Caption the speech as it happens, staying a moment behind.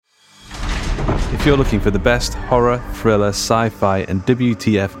If you're looking for the best horror, thriller, sci-fi and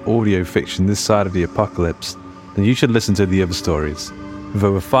WTF audio fiction this side of the apocalypse, then you should listen to The Other Stories. With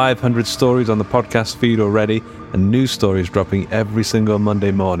over 500 stories on the podcast feed already and new stories dropping every single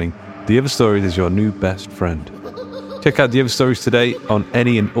Monday morning, The Other Stories is your new best friend. Check out The Other Stories today on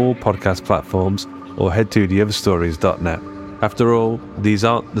any and all podcast platforms or head to theotherstories.net. After all, these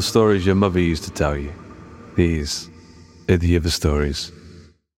aren't the stories your mother used to tell you. These are The Other Stories.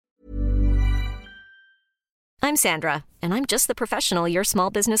 I'm Sandra, and I'm just the professional your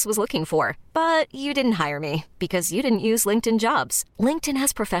small business was looking for. But you didn't hire me because you didn't use LinkedIn Jobs. LinkedIn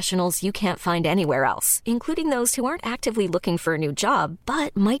has professionals you can't find anywhere else, including those who aren't actively looking for a new job,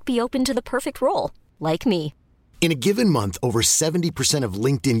 but might be open to the perfect role, like me. In a given month, over 70% of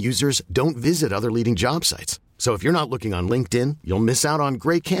LinkedIn users don't visit other leading job sites. So if you're not looking on LinkedIn, you'll miss out on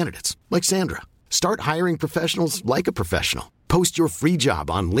great candidates like Sandra. Start hiring professionals like a professional. Post your free job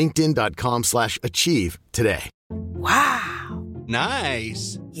on linkedin.com/achieve today. Wow.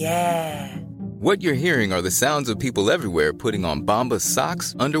 Nice. Yeah. What you're hearing are the sounds of people everywhere putting on Bombas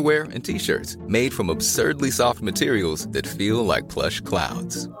socks, underwear, and T-shirts made from absurdly soft materials that feel like plush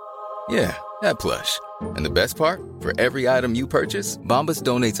clouds. Yeah, that plush. And the best part? For every item you purchase, Bombas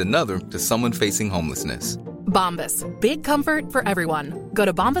donates another to someone facing homelessness. Bombas. Big comfort for everyone. Go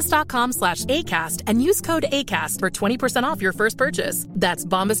to bombas.com/ACAST and use code ACAST for 20% off your first purchase. That's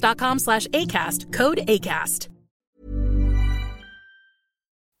bombas.com/ACAST. Code ACAST.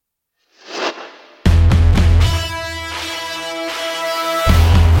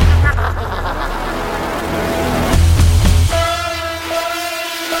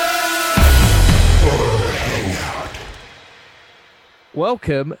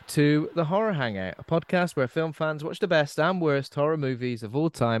 Welcome to the Horror Hangout, a podcast where film fans watch the best and worst horror movies of all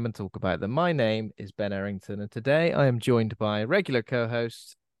time and talk about them. My name is Ben Errington, and today I am joined by regular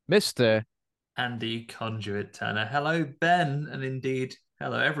co-host, Mr. Andy Conduit Turner. Hello, Ben, and indeed,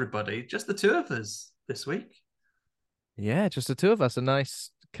 hello, everybody. Just the two of us this week. Yeah, just the two of us. A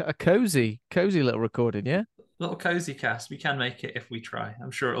nice, a cozy little recording, yeah? Little cozy cast. We can make it if we try.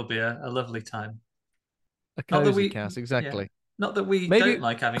 I'm sure it'll be a lovely time. A cozy cast, exactly. Yeah. Not that we don't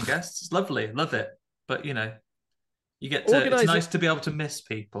like having guests. It's lovely. Love it. But, you know, it's nice to be able to miss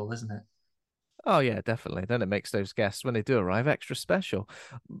people, isn't it? Oh, yeah, definitely. Then it makes those guests, when they do arrive, extra special.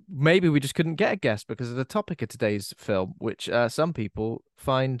 Maybe we just couldn't get a guest because of the topic of today's film, which some people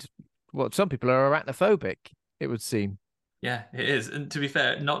find, some people are arachnophobic, it would seem. Yeah, it is. And to be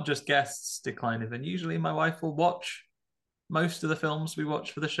fair, not just guests declining. Then usually my wife will watch most of the films we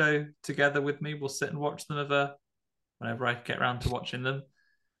watch for the show together with me. We'll sit and watch them whenever I get around to watching them.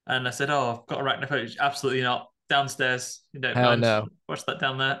 And I said, I've got arachnophobia. Absolutely not. Downstairs. You don't mind. No. Watch that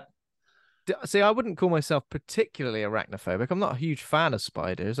down there. See, I wouldn't call myself particularly arachnophobic. I'm not a huge fan of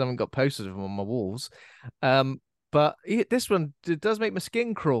spiders. I haven't got posters of them on my walls. But this one, it does make my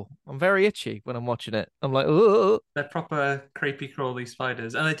skin crawl. I'm very itchy when I'm watching it. I'm like, oh. They're proper creepy, crawly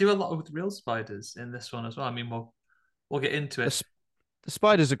spiders. And they do a lot with real spiders in this one as well. I mean, we'll get into it. The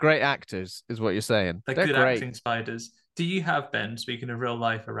spiders are great actors, is what you're saying. They're good great acting spiders. Do you have, Ben, speaking of real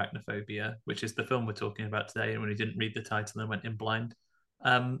life arachnophobia, which is the film we're talking about today, and when you didn't read the title and went in blind,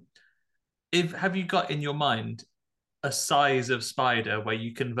 have you got in your mind a size of spider where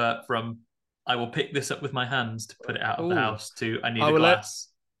you convert from I will pick this up with my hands to put it out of the house to I need a glass?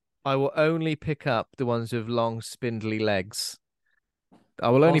 I will only pick up the ones with long, spindly legs. I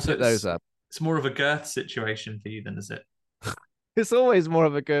will only pick those up. It's more of a girth situation for you then, is it? It's always more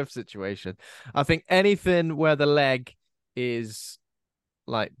of a girth situation. I think anything where the leg is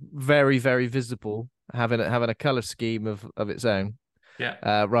like very, very visible, having a color scheme of its own.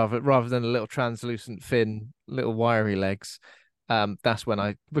 Yeah. Rather than a little translucent, thin, little wiry legs. That's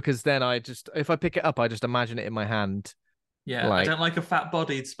when because then if I pick it up, I just imagine it in my hand. Yeah. I don't like a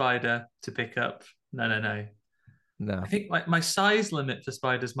fat-bodied spider to pick up. No. I think my size limit for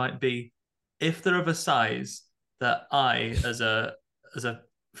spiders might be if they're of a size that I, as a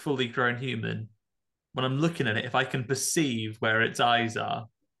fully grown human, when I'm looking at it, if I can perceive where its eyes are,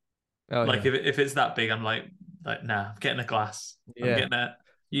 if it's that big, I'm like, nah, I'm getting a glass. Yeah. I'm getting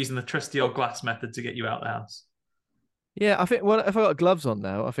using the trusty old glass method to get you out of the house. Yeah, I think if I got gloves on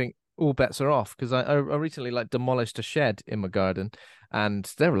now, I think all bets are off because I recently demolished a shed in my garden,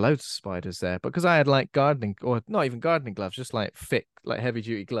 and there were loads of spiders there. But because I had gardening or not even gardening gloves, just thick, heavy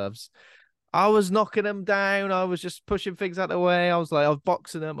duty gloves. I was knocking them down. I was just pushing things out of the way. I was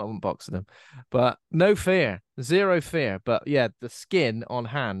boxing them. I wasn't boxing them, but no fear, zero fear. But yeah, the skin on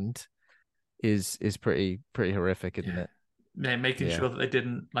hand is pretty horrific, isn't it? Yeah, making sure that they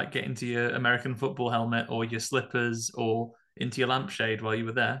didn't get into your American football helmet or your slippers or into your lampshade while you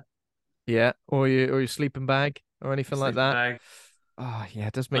were there. Yeah, or your sleeping bag or anything like Sleeping that. bag Oh yeah,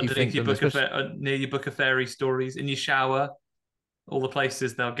 it does make you underneath think, your doesn't it? book of Especially near your book of fairy stories in your shower. All the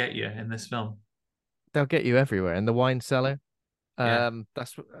places they'll get you in this film. they'll get you everywhere in the wine cellar. Yeah.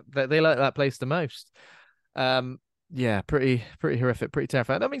 That's they like that place the most. Um, yeah, pretty horrific, pretty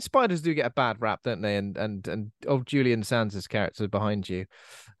terrifying. I mean, spiders do get a bad rap, don't they? And old Julian Sands' character behind you,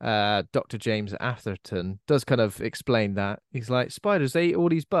 Dr. James Atherton, does kind of explain that. He's like, spiders, they eat all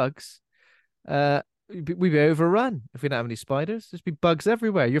these bugs. We'd be overrun if we didn't have any spiders. There'd be bugs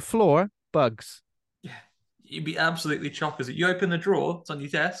everywhere. Your floor, bugs. Yeah. You'd be absolutely chockers. You open the drawer, it's on your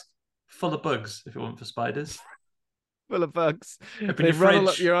desk, full of bugs if it weren't for spiders. Full of bugs. Open They your run all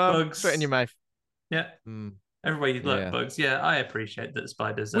up fridge, your arm, straight in bugs. your mouth. Yeah. Mm, Everywhere you look, yeah. bugs. Yeah, I appreciate that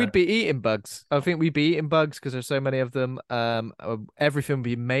spiders We'd are. be eating bugs. I think we'd be eating bugs because there's so many of them. Everything would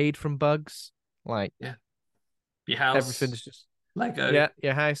be made from bugs. Like Yeah. Your house, everything's just Lego.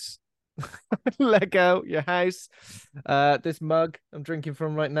 your house. Lego, your house. This mug I'm drinking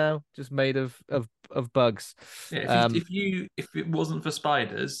from right now, just made of bugs. Yeah, if it wasn't for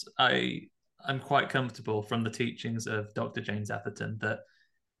spiders, I'm quite comfortable from the teachings of Dr. James Atherton that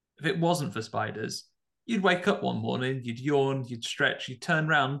if it wasn't for spiders, you'd wake up one morning, you'd yawn, you'd stretch, you'd turn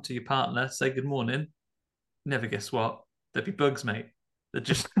round to your partner, say good morning. Never guess what? There'd be bugs, mate. They're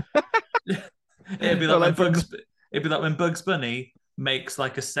just it'd be Well, like when like from Bugs Bunny makes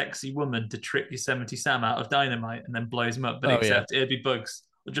like a sexy woman to trick Yosemite Sam out of dynamite and then blows him up. But oh yeah, except it'd be bugs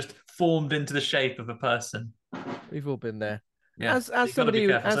just formed into the shape of a person. we've all been there. Yeah, As you've got to be somebody who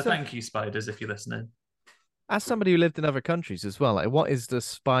careful. So thank you, spiders, if you're listening. as somebody who lived in other countries as well, like what is the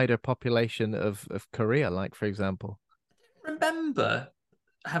spider population of Korea like, for example? Remember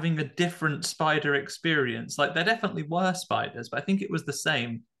having a different spider experience. Like there definitely were spiders, but I think it was the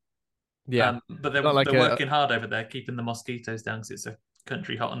same. Yeah, But not like they're a working hard over there, keeping the mosquitoes down because it's a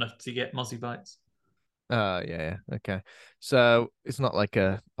country hot enough to get mozzie bites. yeah, okay. So it's not like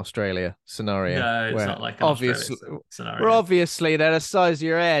a Australia scenario No, it's where not like an obviously Australia scenario. we're obviously they're the size of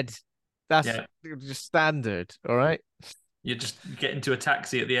your head. That's Yeah, just standard, all right? you just get into a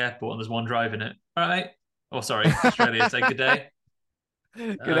taxi at the airport and there's one driving it. All right. Oh, sorry, Australia. Say good day.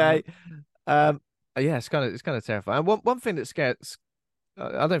 Good day. Yeah, it's kind of terrifying. One thing that scares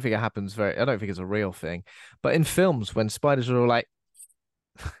I don't think it happens very I don't think it's a real thing, but in films when spiders are all like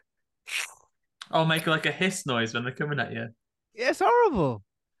I'll make like a hiss noise when they're coming at you. yeah, it's horrible.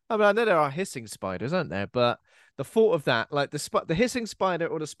 I mean, I know there are hissing spiders, aren't there? But the thought of that, like the hissing spider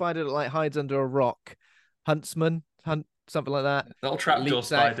or the spider that like hides under a rock, something like that, Little trapdoor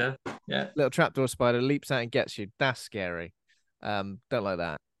spider. Yeah. little trapdoor spider leaps out and gets you. That's scary. Don't like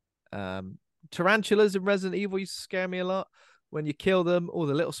that. Tarantulas in Resident Evil used to scare me a lot. When you kill them, all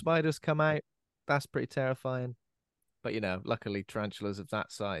the little spiders come out. That's pretty terrifying. But luckily tarantulas of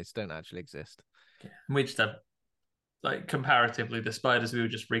that size don't actually exist. Yeah. We just have like comparatively the spiders we were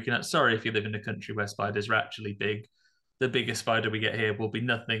just freaking out. Sorry if you live in a country where spiders are actually big. The biggest spider we get here will be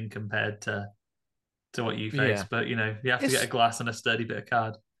nothing compared to what you face. Yeah. But you have to get a glass and a sturdy bit of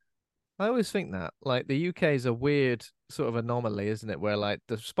card. I always think that like the UK is a weird sort of anomaly, isn't it? Where like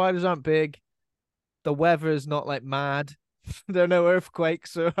the spiders aren't big, the weather is not like mad. There are no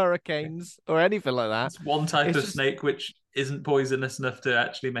earthquakes or hurricanes or anything like that. It's one type It's of just snake which isn't poisonous enough to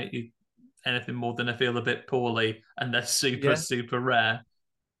actually make you anything more than I feel a bit poorly, and they're super, yeah. super rare.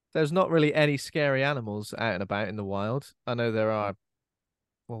 There's not really any scary animals out and about in the wild. I know there are.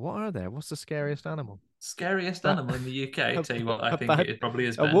 Well, what are there? What's the scariest animal? Scariest That animal in the UK. Tell you what, I think bad, it probably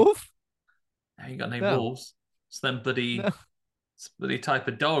is a Ben. wolf? Ain't got no No. wolves. It's them bloody, No. bloody type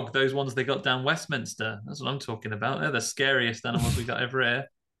of dog. Those ones they got down Westminster. That's what I'm talking about. They're the scariest animals we got over here.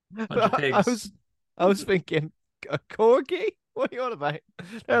 Bunch of pigs. I was thinking a corgi. What are you on about?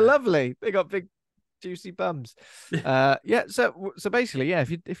 They're lovely. They got big, juicy bums. Yeah. So basically, yeah.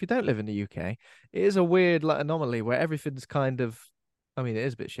 If you don't live in the UK, it is a weird like anomaly where everything's kind of. I mean, it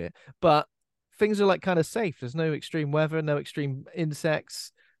is a bit shit, but things are like kind of safe. There's no extreme weather, no extreme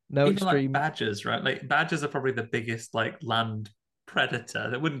insects, no Even extreme. like badgers, right? Like badgers are probably the biggest like land predator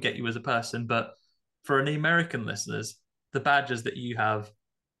that wouldn't get you as a person, but for any American listeners, the badgers that you have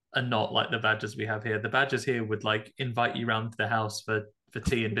are not like the badgers we have here. The badgers here would like invite you round to the house for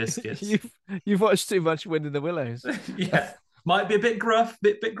tea and biscuits. You've watched too much Wind in the Willows. Yeah, might be a bit gruff,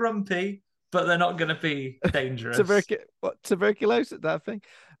 bit grumpy, but they're not going to be dangerous. Tuberculosis? That thing.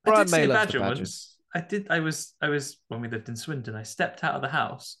 I Brian did May see a loves badger the once. badgers. I was when we lived in Swindon. I stepped out of the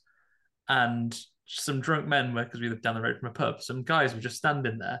house, and some drunk men were because we lived down the road from a pub. Some guys were just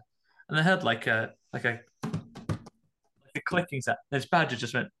standing there, and they heard like a clicking sound. This badger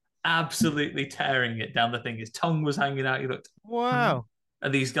just went absolutely tearing it down the thing. His tongue was hanging out. He looked Wow.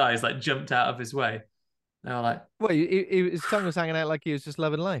 And these guys like jumped out of his way. They were like, well, his tongue was hanging out like he was just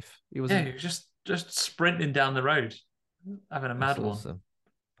loving life. He wasn't. Yeah, he was just sprinting down the road, having a mad one. Awesome.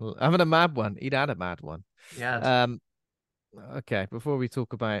 Having a mad one. He'd had a mad one. Yeah. Okay. Before we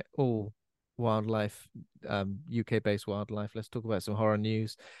talk about all wildlife, UK-based wildlife, let's talk about some horror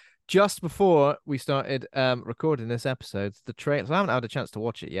news. Just before we started recording this episode, the trailer. So I haven't had a chance to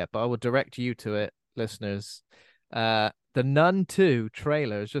watch it yet, but I will direct you to it, listeners. The Nun 2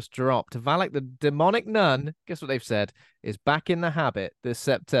 trailer has just dropped. Valak, the demonic nun, guess what they've said, is back in the habit this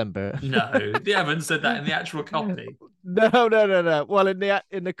September. No, they haven't said that in the actual copy. No. Well, in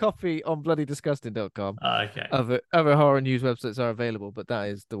the copy on bloodydisgusting.com, okay. Other horror news websites are available, but that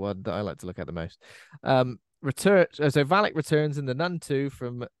is the one that I like to look at the most. So Valak returns in The Nun 2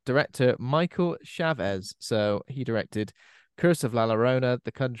 from director Michael Chavez. So he directed Curse of La Llorona,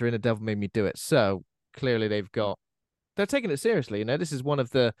 The Conjuring, The Devil Made Me Do It. So clearly they're taking it seriously. You know, this is one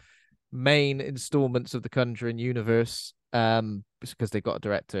of the main installments of the Conjuring universe, because they've got a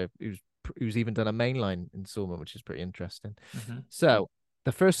director who's even done a mainline installment, which is pretty interesting. Mm-hmm. So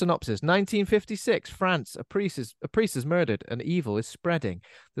the first synopsis: 1956, France. A priest is murdered and evil is spreading.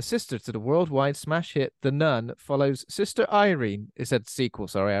 The sister to the worldwide smash hit The Nun follows Sister Irene. It said sequel.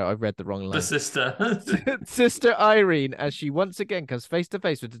 Sorry, I read the wrong line. The sister. Sister Irene, as she once again comes face to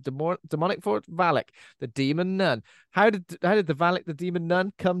face with the demonic force Valak, the demon nun. How did the Valak, the demon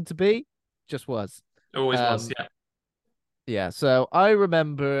nun, come to be? Just was. Always was, yeah. Yeah, so I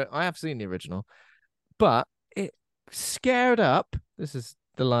remember, I have seen the original, but it scared up, this is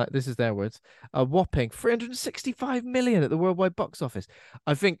their words, a whopping 365 million at the worldwide box office.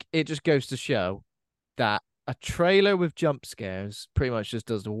 I think it just goes to show that a trailer with jump scares pretty much just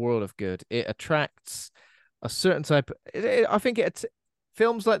does the world of good. It attracts a certain type. I think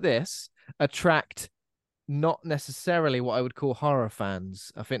films like this attract not necessarily what I would call horror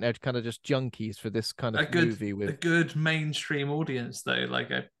fans. I think they're kind of just junkies for this kind of movie with a good mainstream audience, though.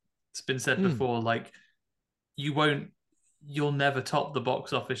 Like it's been said before, like you'll never top the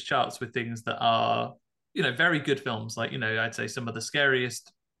box office charts with things that are, very good films. Like, I'd say some of the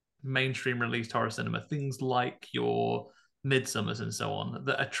scariest mainstream released horror cinema, things like your Midsummers and so on,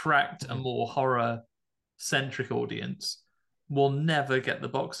 that attract a more horror centric audience, will never get the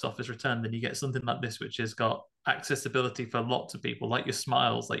box office return than you get something like this, which has got accessibility for lots of people, like your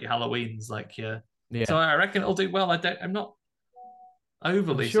Smiles, like your Halloweens, like your. Yeah. So I reckon it'll do well. I'm not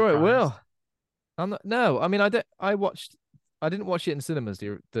overly sure surprised. It will. I'm not. No, I mean I didn't watch it in cinemas,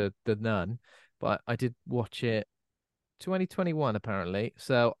 the Nun, but I did watch it 2021 apparently.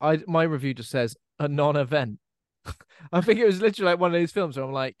 So my review just says a non-event. I think it was literally like one of those films where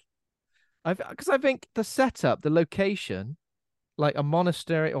I'm like, because I think the setup, the location, like a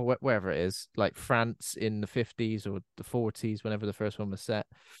monastery or wherever it is, like France in the 50s or the 40s, whenever the first one was set.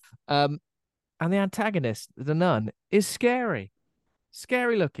 And the antagonist, the nun, is scary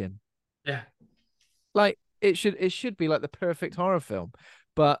looking. Yeah. Like it should be like the perfect horror film,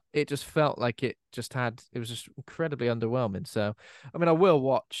 but it just felt like it was just incredibly underwhelming. So, I mean, I will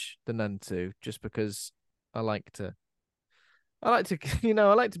watch The Nun 2 just because I like to be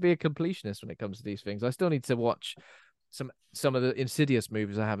a completionist when it comes to these things. I still need to watch some of the Insidious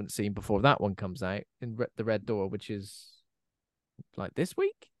movies I haven't seen before that one comes out, in The Red Door, which is like this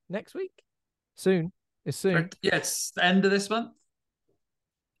week, next week, soon. It's soon. Yeah, it's the end of this month.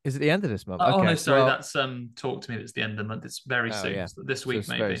 Is it the end of this month? Oh, okay. No, sorry, that's talk to me. It's the end of the month. It's very soon. Yeah. So this week,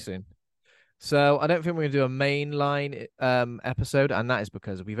 maybe. Very soon. So I don't think we're gonna do a mainline episode, and that is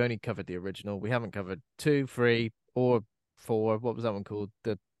because we've only covered the original. We haven't covered 2, 3, or 4. What was that one called?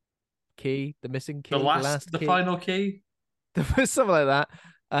 The missing key, the final key, something like that.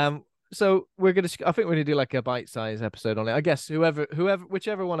 So I think we're gonna do like a bite-sized episode on it. I guess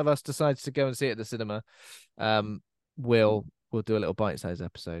whichever one of us decides to go and see it at the cinema, we'll do a little bite-sized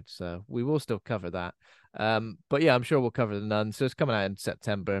episode. So we will still cover that. But yeah, I'm sure we'll cover The Nun. So it's coming out in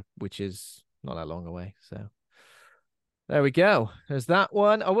September, which is not that long away. So there we go. There's that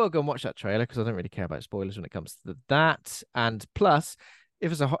one. I will go and watch that trailer because I don't really care about spoilers when it comes to that. And plus,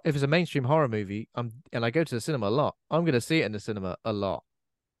 if it's a mainstream horror movie, and I go to the cinema a lot, I'm going to see it in the cinema a lot.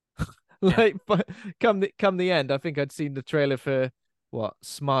 Like, but come the end, I think I'd seen the trailer for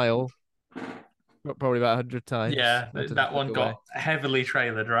Smile probably about 100 times. Yeah, that one got heavily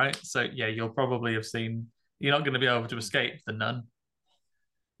trailered, right? So yeah, you'll probably have seen. You're not going to be able to escape The Nun.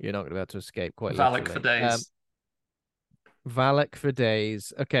 You're not going to be able to escape quite Valak literally. for days. Valak for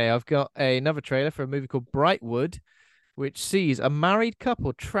days. Okay, I've got another trailer for a movie called Brightwood, which sees a married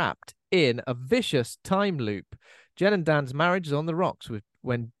couple trapped in a vicious time loop. Jen and Dan's marriage is on the rocks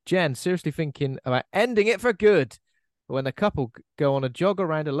when Jen seriously thinking about ending it for good But when the couple go on a jog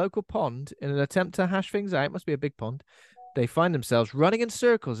around a local pond in an attempt to hash things out, must be a big pond, they find themselves running in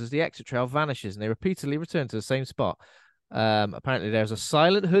circles as the exit trail vanishes, and they repeatedly return to the same spot. Apparently, there's a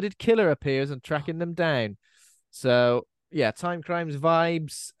silent hooded killer appears and tracking them down. So yeah, time crimes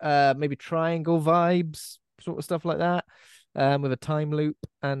vibes, maybe triangle vibes, sort of stuff like that, with a time loop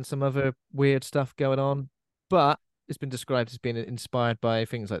and some other weird stuff going on. But it's been described as being inspired by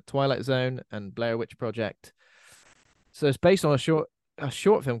things like Twilight Zone and Blair Witch Project. So it's based on a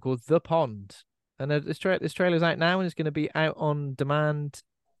short film called The Pond, and this trailer's out now, and it's going to be out on demand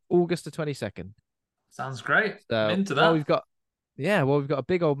August the 22nd. Sounds great. So I'm into that. we've got a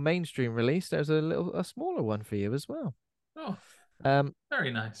big old mainstream release. There's a smaller one for you as well. Oh,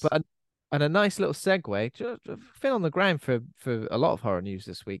 very nice. But a nice little segue, just thin on the ground for a lot of horror news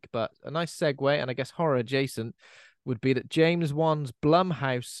this week. But a nice segue, and I guess horror adjacent, would be that James Wan's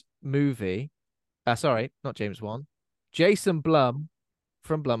Blumhouse movie. Sorry, not James Wan. Jason Blum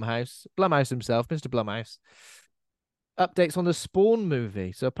from Blumhouse himself, Mr. Blumhouse, updates on the Spawn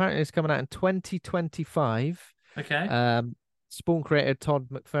movie. So apparently it's coming out in 2025. Okay. Spawn creator Todd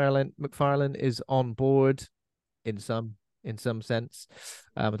McFarlane is on board in some sense.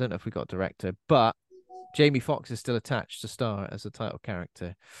 I don't know if we got a director, but Jamie Foxx is still attached to star as a title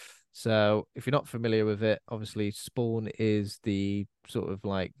character. So if you're not familiar with it, obviously Spawn is the sort of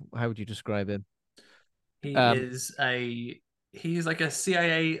like, how would you describe him? He's like a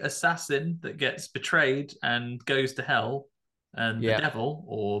CIA assassin that gets betrayed and goes to hell, and the devil,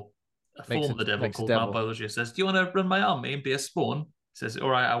 or a form of the devil called Malebolgia, says, "Do you want to run my army and be a Spawn?" He says,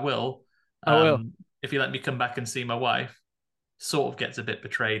 "All right, I will. If you let me come back and see my wife." Sort of gets a bit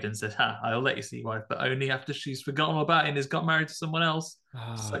betrayed and says, I'll let you see your wife, but only after she's forgotten all about it and has got married to someone else."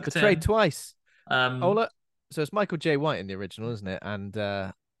 Betrayed twice. So it's Michael J. White in the original, isn't it? And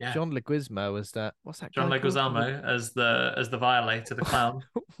John Leguizamo as that. What's that? John Leguizamo as the Violator, the clown.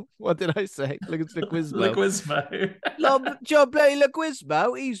 What did I say? Leguizamo. Leguizamo. John bloody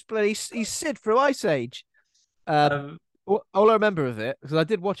Leguizamo. He's Sid through Ice Age. All I remember of it, because I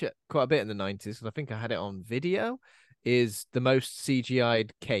did watch it quite a bit in the 90s, because I think I had it on video, is the most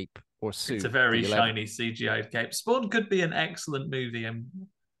CGI'd cape or suit. It's a very shiny CGI'd cape. Spawn could be an excellent movie, and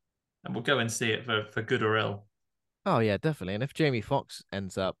we'll go and see it for good or ill. Oh yeah, definitely. And if Jamie Foxx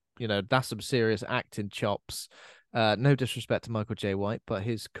ends up, that's some serious acting chops. No disrespect to Michael J. White, but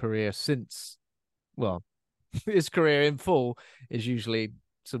his career his career in full is usually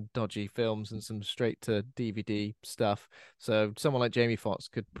some dodgy films and some straight to DVD stuff. So someone like Jamie Foxx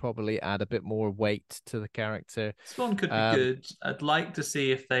could probably add a bit more weight to the character. Spawn could be good. I'd like to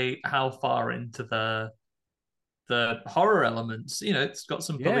see how far into the horror elements. It's got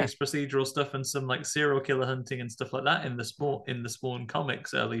some police procedural stuff and some like serial killer hunting and stuff like that in the Spawn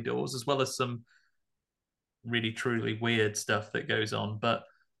comics early doors, as well as some really truly weird stuff that goes on. But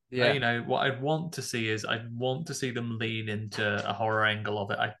what I'd want to see is I'd want to see them lean into a horror angle of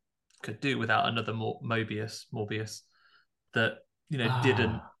it. I could do without another Morbius that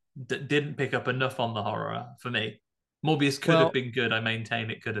didn't pick up enough on the horror for me. Morbius could have been good. I maintain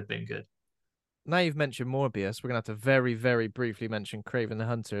it could have been good. Now you've mentioned Morbius, we're gonna have to very, very briefly mention Kraven the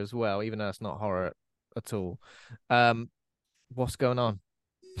Hunter as well, even though it's not horror at all. What's going on?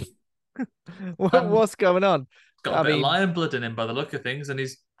 What's going on? Got a bit of lion blood in him by the look of things, and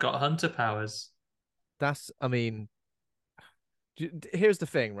he's got hunter powers. Here's the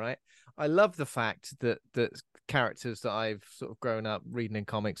thing, right? I love the fact that characters that I've sort of grown up reading in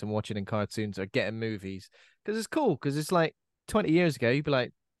comics and watching in cartoons are getting movies, because it's cool. Because it's like 20 years ago, you'd be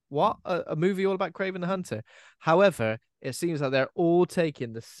like, what? A movie all about Kraven the Hunter? However, it seems like they're all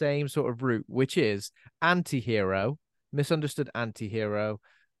taking the same sort of route, which is anti-hero, misunderstood anti-hero.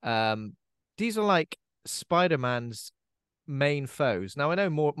 These are like Spider-Man's main foes. Now, I know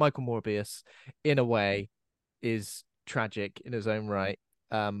Michael Morbius, in a way, is tragic in his own right.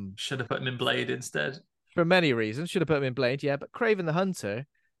 Should have put him in Blade instead. For many reasons. Should have put him in Blade, yeah. But Kraven the Hunter,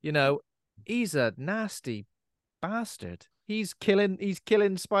 he's a nasty bastard. He's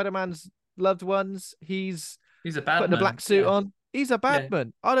killing Spider-Man's loved ones. He's a bad putting a black suit on. He's a bad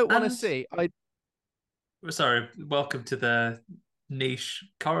man. I don't want to see. Sorry, welcome to the niche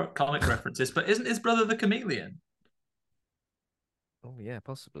comic references. But isn't his brother the Chameleon? Oh yeah,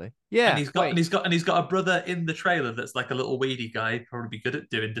 possibly. Yeah, and he's got a brother in the trailer that's like a little weedy guy. He'd probably be good at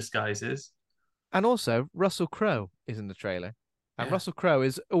doing disguises. And also, Russell Crowe is in the trailer, and Russell Crowe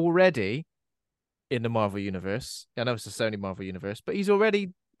is already in the Marvel universe. I know it's the Sony Marvel universe, but he's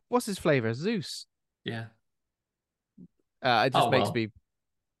already, what's his flavor? Zeus. Yeah. It just makes me,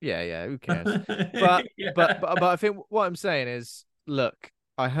 who cares? But I think what I'm saying is, look,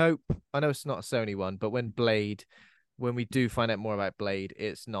 I know it's not a Sony one, but when Blade when we do find out more about Blade,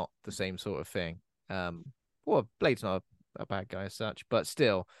 it's not the same sort of thing. Well, Blade's not a bad guy as such, but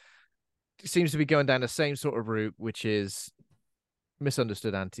still, it seems to be going down the same sort of route, which is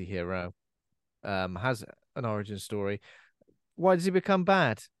misunderstood anti-hero, has an origin story. Why does he become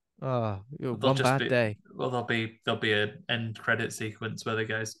bad? Oh, one bad day. Well, there'll be an end credit sequence where the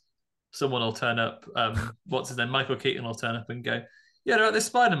guys, someone will turn up. What's his name? Michael Keaton will turn up and go, "Yeah, right, this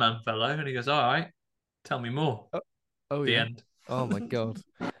Spider-Man fellow," and he goes, "All right, tell me more." Oh The yeah. end. Oh my god.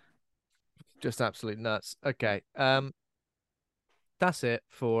 Just absolute nuts. Okay. That's it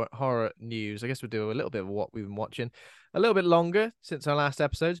for horror news. I guess we'll do a little bit of what we've been watching. A little bit longer since our last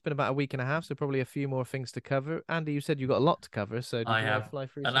episode. It's been about a week and a half, so probably a few more things to cover. Andy, you said you got a lot to cover, so I have fly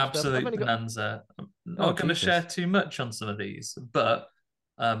through an some absolute stuff? bonanza. I'm not going to share too much on some of these, but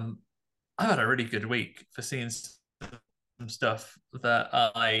I've had a really good week for seeing some stuff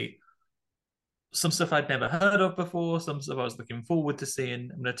some stuff I'd never heard of before, some stuff I was looking forward to seeing.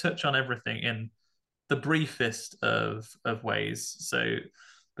 I'm going to touch on everything in the briefest of ways. So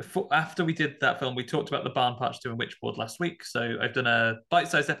after we did that film, we talked about the Barn Patch 2 and Witchboard last week. So I've done a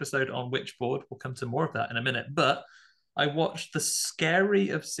bite-sized episode on Witchboard. We'll come to more of that in a minute. But I watched The Scary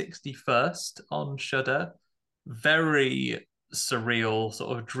of 61st on Shudder. Very surreal,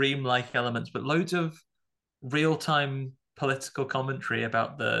 sort of dreamlike elements, but loads of real-time political commentary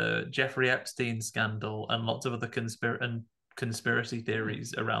about the Jeffrey Epstein scandal and lots of other conspiracy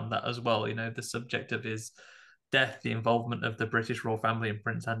theories around that as well. You know, the subject of his death, the involvement of the British royal family and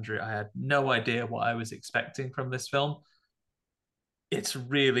Prince Andrew. I had no idea what I was expecting from this film. It's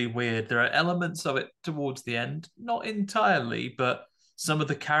really weird. There are elements of it towards the end, not entirely, but some of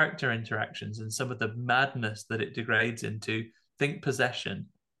the character interactions and some of the madness that it degrades into. Think Possession.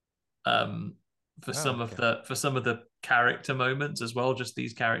 For some of the character moments as well, just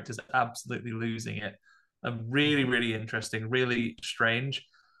these characters absolutely losing it. Really, really interesting, really strange.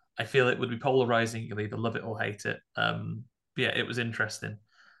 I feel it would be polarizing. You'll either love it or hate it. Yeah, it was interesting.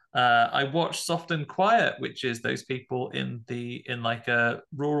 I watched Soft and Quiet, which is those people in like a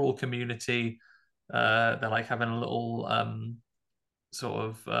rural community. They're like having a little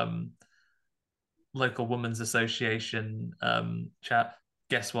sort of local women's association chat.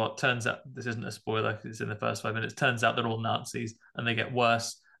 Guess what? Turns out, this isn't a spoiler, it's in the first 5 minutes. Turns out they're all Nazis and they get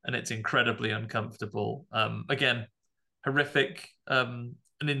worse, and it's incredibly uncomfortable. Again, horrific, an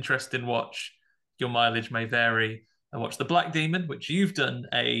interesting watch. Your mileage may vary. I watched The Black Demon, which you've done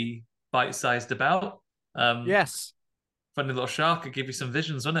a bite-sized about. Yes. Funny little shark. Could give you some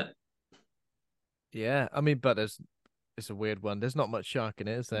visions, wouldn't it? Yeah, I mean, but it's a weird one. There's not much shark in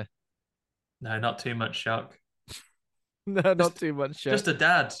it, is there? No, not too much shark. No, not too much shark. Just a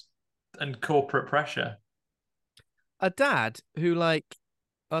dad and corporate pressure. A dad who, like,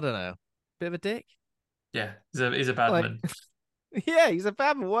 I don't know, bit of a dick. Yeah, he's a bad man. Yeah, he's a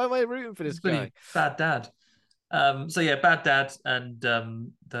bad man. Why am I rooting for this guy? Bad dad. So yeah, bad dad, and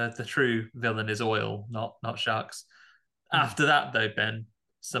the true villain is oil, not sharks. After that, though, Ben,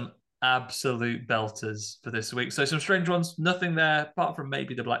 some absolute belters for this week. So some strange ones, nothing there apart from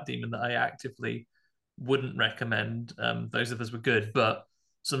maybe The Black Demon that I actively wouldn't recommend. Those of us were good, but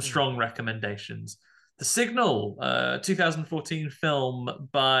some strong recommendations. The Signal, 2014 film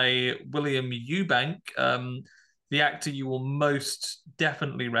by William Eubank. The actor you will most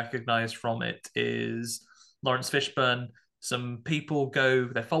definitely recognize from it is Lawrence Fishburne. Some people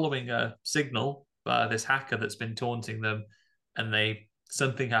they're following a signal by this hacker that's been taunting them, and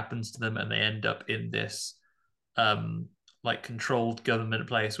something happens to them and they end up in this like controlled government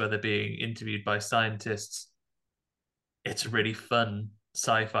place where they're being interviewed by scientists. It's a really fun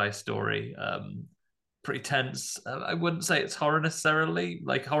sci-fi story. Pretty tense. I wouldn't say it's horror necessarily,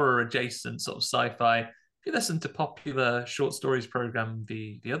 like horror adjacent sort of sci-fi. If you listen to popular short stories program,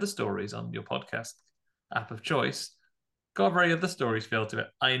 the other stories on your podcast app of choice, got a very other stories feel to it.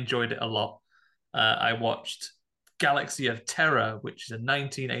 I enjoyed it a lot. I watched Galaxy of Terror, which is a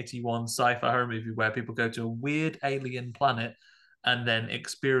 1981 sci-fi horror movie where people go to a weird alien planet and then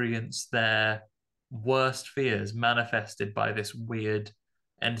experience their worst fears manifested by this weird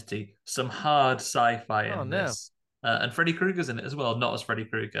entity. Some hard sci-fi in this. And Freddy Krueger's in it as well. Not as Freddy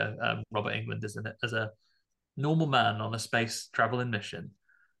Krueger. Robert Englund is in it as a normal man on a space traveling mission.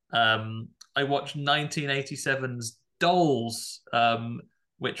 I watched 1987's Dolls,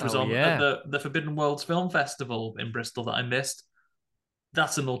 which was at the Forbidden Worlds Film Festival in Bristol that I missed.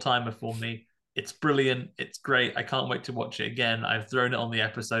 That's an all-timer for me. It's brilliant. It's great. I can't wait to watch it again. I've thrown it on the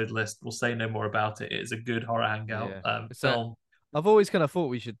episode list. We'll say no more about it. It is a good horror hangout film. I've always kind of thought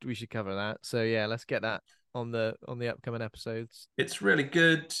we should cover that. So yeah, let's get that on the upcoming episodes? It's really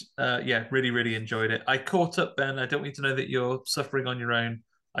good. Yeah, really, really enjoyed it. I caught up, Ben. I don't need to know that you're suffering on your own.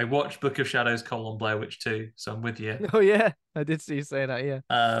 I watched Book of Shadows: Blair Witch 2, so I'm with you. Oh yeah, I did see you say that.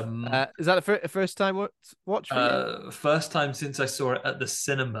 Yeah. Is that the first time watch for you? First time since I saw it at the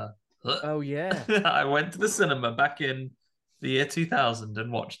cinema. Oh yeah. I went to the cinema back in the year 2000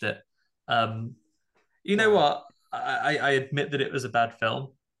 and watched it. You know what? I admit that it was a bad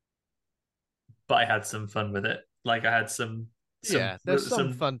film, but I had some fun with it. Like I had some Yeah, there's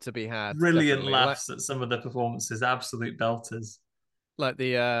some fun to be had. brilliant Definitely. laughs at some of the performances, absolute belters. Like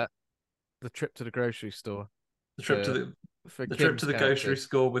the trip to the grocery store. The trip to the trip to the grocery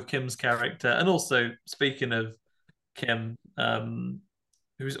store with Kim's character, and also speaking of Kim,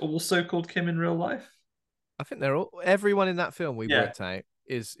 who's also called Kim in real life. I think they're all everyone in that film we worked out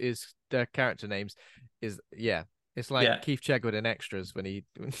is their character names is It's like Keith Chegwood in Extras when he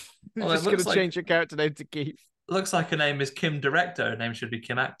just going to change your character name to Keith. Looks like her name is Kim Director. Her name should be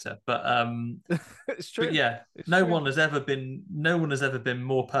Kim Actor, but it's true. But yeah, no one has ever been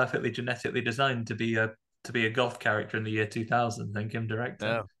more perfectly genetically designed to be a goth character in the year 2000 than Kim Director.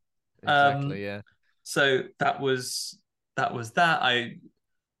 No, exactly. Yeah. So that was that. I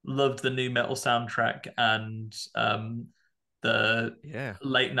loved the new metal soundtrack and the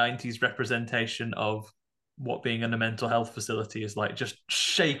late 90s representation of what being in a mental health facility is like, just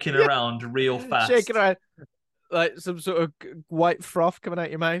shaking around real fast. Shaking around like some sort of white froth coming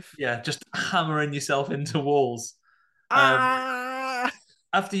out your mouth. Yeah, just hammering yourself into walls.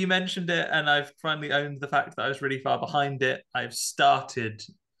 After you mentioned it and I've finally owned the fact that I was really far behind it, I've started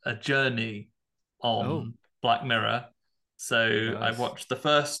a journey on Black Mirror. So nice. I've watched the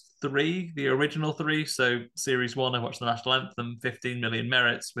first 3, the original 3. So series 1, I watched the National Anthem, 15 Million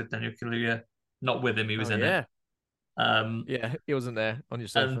Merits with Daniel Kaluuya. Not with him, he was in it. Yeah, he wasn't there on your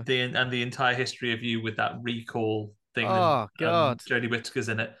sofa. And the entire history of you with that recall thing. Oh God, Jodie Whittaker's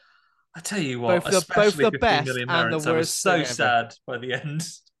in it. I tell you what, both the best Million and Merits, the worst. I was so sad by the end.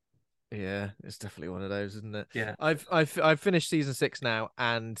 Yeah, it's definitely one of those, isn't it? Yeah. I've finished season 6 now,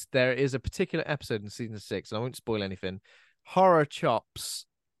 and there is a particular episode in season 6, and I won't spoil anything. Horror chops,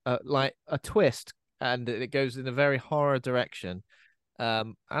 like a twist, and it goes in a very horror direction.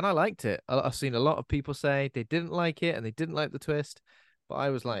 And I liked it. I've seen a lot of people say they didn't like it and they didn't like the twist, but I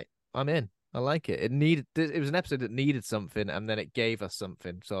was like, I'm in. I like it. It was an episode that needed something, and then it gave us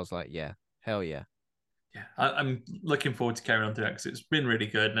something. So I was like, yeah, hell yeah. Yeah, I'm looking forward to carrying on through it because it's been really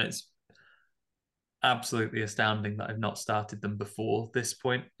good, and it's absolutely astounding that I've not started them before this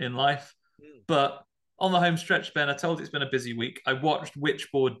point in life. But on the home stretch, Ben, I told you it's been a busy week. I watched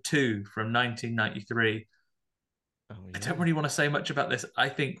Witchboard 2 from 1993. Oh, yeah. I don't really want to say much about this. I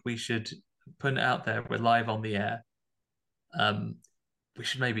think we should put it out there. We're live on the air. We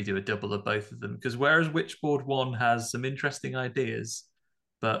should maybe do a double of both of them, because whereas Witchboard 1 has some interesting ideas,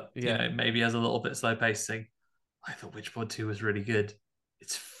 but you know, maybe has a little bit slow pacing, I thought Witchboard 2 was really good.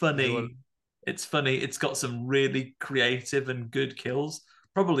 It's funny. It's funny. It's got some really creative and good kills.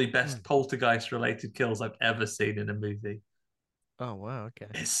 Probably best poltergeist related kills I've ever seen in a movie. Oh wow, okay.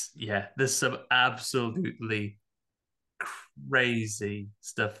 There's some absolutely crazy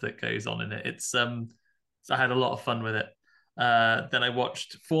stuff that goes on in it. So I had a lot of fun with it. Then I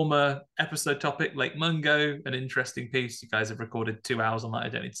watched former episode topic Lake Mungo, an interesting piece. You guys have recorded 2 hours on that. I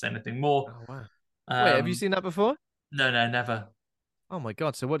don't need to say anything more. Oh wow. Wait, have you seen that before? No, never. Oh my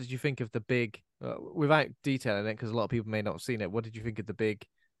God. So what did you think of the big, without detailing it, because a lot of people may not have seen it, what did you think of the big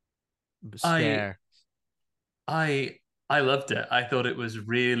scare? I loved it. I thought it was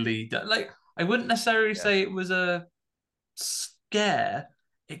really, like, I wouldn't necessarily say it was a scare.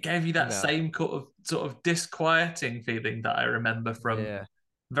 It gave you that same sort of disquieting feeling that I remember from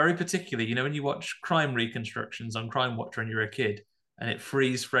very particularly, you know, when you watch crime reconstructions on Crime Watcher and you're a kid and it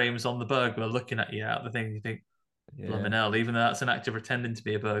freeze frames on the burglar looking at you out of the thing, you think, blimmin' hell, even though that's an actor pretending to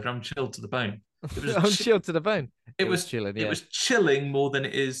be a burglar, I'm chilled to the bone. I'm chilled to the bone. It was chilling. It was chilling more than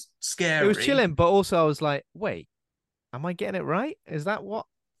it is scary. It was chilling, but also I was like, wait, am I getting it right? Is that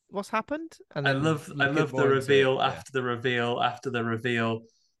what's happened? And I love the reveal after the reveal after the reveal.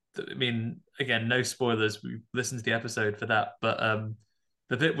 I mean, again, no spoilers. We listened to the episode for that, but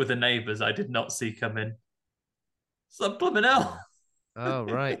the bit with the neighbors, I did not see coming. It's like blimmin' hell. Oh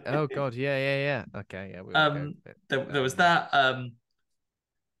right. Oh God. Yeah. Okay. Yeah. There was that.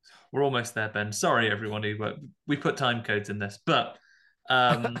 We're almost there, Ben. Sorry, everyone who we put time codes in this, but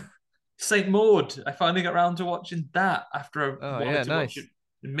Saint Maud. I finally got around to watching that after I wanted to watch it.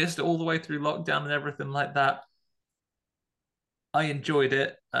 Missed it all the way through lockdown and everything like that. I enjoyed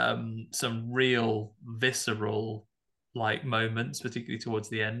it. Some real visceral like moments, particularly towards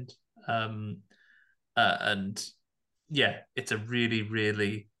the end. And yeah, it's a really,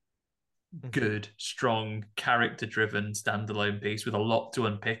 really good, strong, character-driven standalone piece with a lot to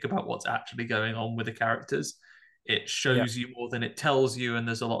unpick about what's actually going on with the characters. It shows you more than it tells you, and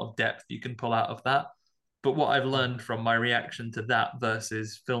there's a lot of depth you can pull out of that. But what I've learned from my reaction to that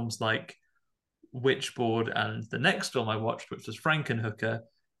versus films like Witchboard and the next film I watched, which was Frankenhooker,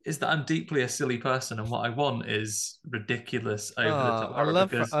 is that I'm deeply a silly person, and what I want is ridiculous, over the top horror.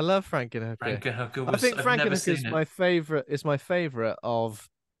 Because I love Frankenhooker. Frankenhooker I think I've never Frankenhooker seen is it. my favorite. Is my favorite of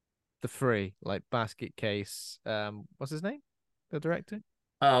the three, like Basket Case. What's his name? The director.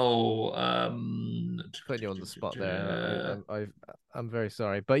 Oh, Putting you on the spot there. I'm very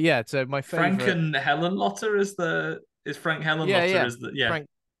sorry, but yeah. So my favorite. Franken Hellenlotter is Frank Hellenlotter is the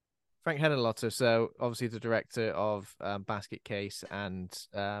Frank Henenlotter. So obviously the director of Basket Case and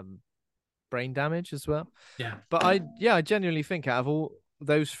Brain Damage as well. Yeah. But I genuinely think out of all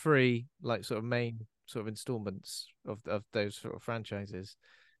those three, like sort of main sort of installments of those sort of franchises,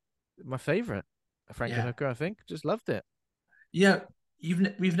 my favorite, Frankenhooker. I think just loved it. Yeah.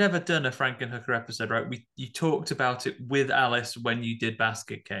 We've never done a Frankenhooker episode, right? You talked about it with Alice when you did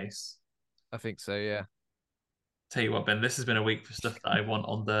Basket Case. I think so, yeah. Tell you what, Ben, this has been a week for stuff that I want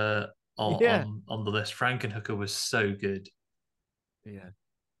on the list. Frankenhooker was so good. Yeah.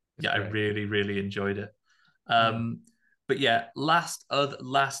 Yeah, great. I really, really enjoyed it. But yeah, last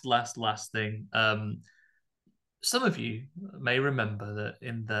thing. Some of you may remember that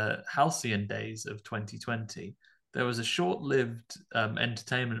in the halcyon days of 2020, there was a short-lived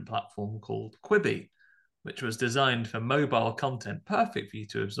entertainment platform called Quibi, which was designed for mobile content, perfect for you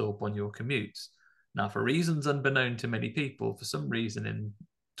to absorb on your commutes. Now, for reasons unbeknown to many people, for some reason in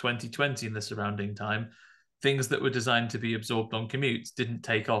 2020 and the surrounding time, things that were designed to be absorbed on commutes didn't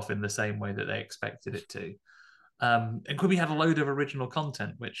take off in the same way that they expected it to. And Quibi had a load of original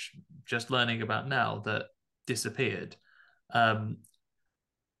content, which just learning about now, that disappeared. One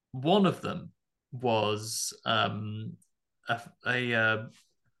of them was a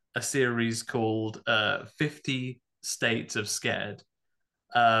series called 50 States of Scared.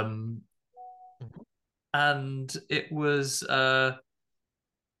 And it was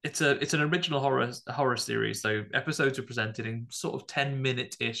it's an original horror series. So episodes are presented in sort of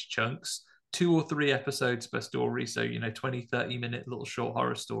 10-minute-ish chunks, 2 or 3 episodes per story. So, 20, 30-minute little short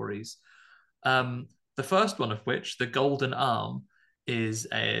horror stories. The first one of which, The Golden Arm, is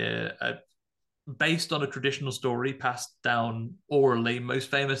based on a traditional story passed down orally,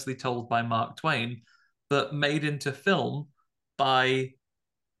 most famously told by Mark Twain, but made into film by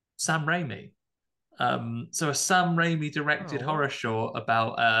Sam Raimi. So a Sam Raimi directed horror show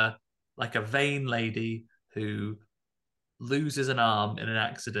about a vain lady who loses an arm in an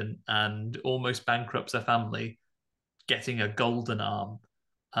accident and almost bankrupts her family, getting a golden arm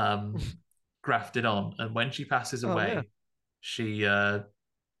grafted on. And when she passes away, she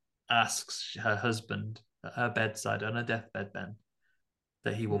asks her husband at her bedside, on her deathbed, Ben,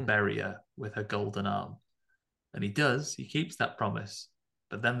 that he will bury her with her golden arm. And he does. He keeps that promise.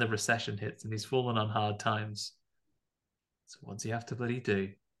 But then the recession hits and he's fallen on hard times. So what does he have to bloody do?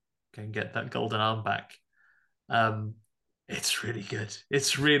 Go and get that golden arm back. It's really good.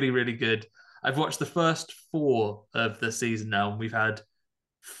 It's really, really good. I've watched the first 4 of the season now, and we've had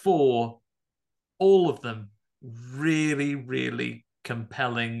 4, all of them really, really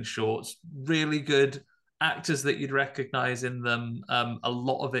compelling shorts, really good actors that you'd recognize in them. A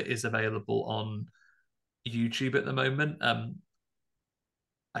lot of it is available on YouTube at the moment.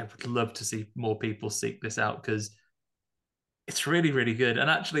 I would love to see more people seek this out because it's really, really good. And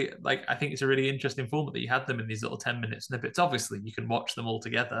actually, I think it's a really interesting format that you had them in these little 10-minute snippets. Obviously, you can watch them all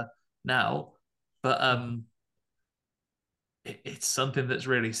together now, but it's something that's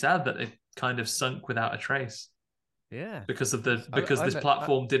really sad that it kind of sunk without a trace. Yeah, because this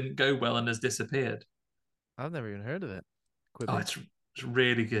platform didn't go well and has disappeared. I've never even heard of it. Quibi. Oh, it's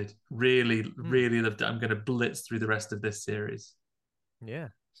really good. Really, really loved it. I'm going to blitz through the rest of this series. Yeah,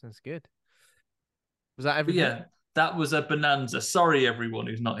 sounds good. Was that everything? Yeah, that was a bonanza. Sorry, everyone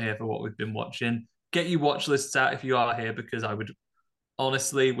who's not here for what we've been watching. Get your watch lists out if you are here, because I would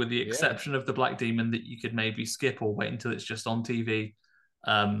honestly, with the exception of the Black Demon, that you could maybe skip or wait until it's just on TV.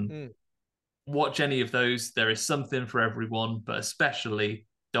 Watch any of those. There is something for everyone, but especially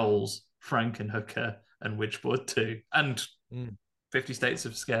Dolls, Frankenhooker, and Witchboard 2, and 50 States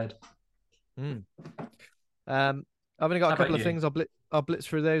of Scared. I've only got a couple of things. I'll blitz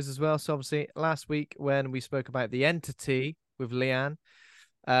through those as well. So obviously, last week when we spoke about The Entity with Leanne,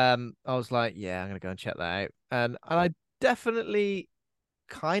 I was like, yeah, I'm going to go and check that out. And I definitely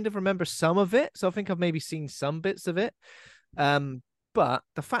kind of remember some of it. So I think I've maybe seen some bits of it. But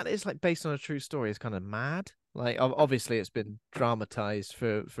the fact that it's like based on a true story is kind of mad. Like obviously it's been dramatized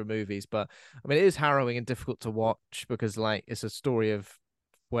for movies, but I mean it is harrowing and difficult to watch because like it's a story of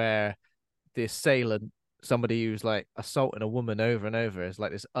where the assailant, somebody who's like assaulting a woman over and over, is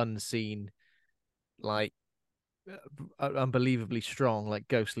like this unseen, like unbelievably strong, like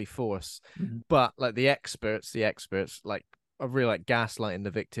ghostly force. But like the experts like are really like gaslighting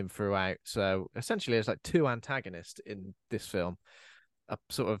the victim throughout. So essentially there's like two antagonists in this film, a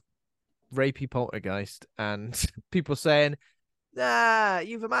sort of rapey poltergeist and people saying, nah,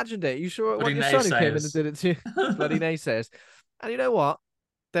 you've imagined it. You sure it wasn't your son who came in and did it to you? Bloody naysayers. And you know what?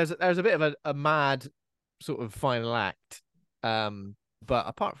 There's a bit of a mad sort of final act. But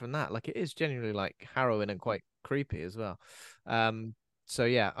apart from that, like it is genuinely like harrowing and quite creepy as well. So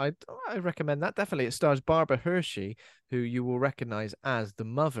yeah, I recommend that. Definitely. It stars Barbara Hershey, who you will recognize as the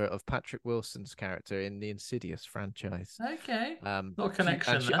mother of Patrick Wilson's character in the Insidious franchise. Okay. Little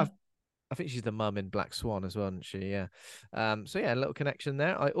connection there. I think she's the mum in Black Swan as well, isn't she? Yeah. So yeah, a little connection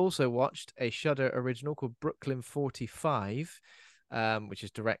there. I also watched a Shudder original called Brooklyn 45, which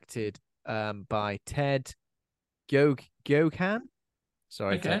is directed by Ted Gyokan.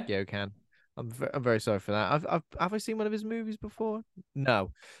 Sorry, Okay. Ted Gyokan. I'm very sorry for that. Have I seen one of his movies before?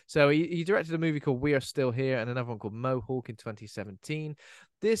 No. So he directed a movie called We Are Still Here and another one called Mohawk in 2017.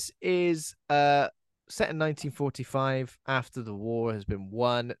 This is set in 1945 after the war has been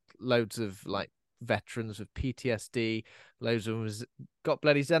won. Loads of like veterans with PTSD. Loads of them got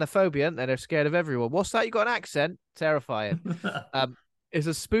bloody xenophobia and they're scared of everyone. What's that? You got an accent? Terrifying. It's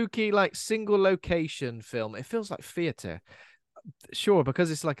a spooky like single location film. It feels like theater. Sure, because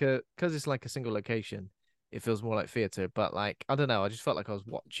it's like a single location, it feels more like theater. But like I don't know, I just felt like I was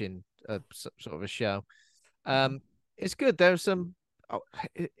watching a sort of a show. It's good. There's some.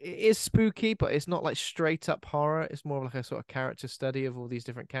 It is spooky, but it's not like straight up horror. It's more like a sort of character study of all these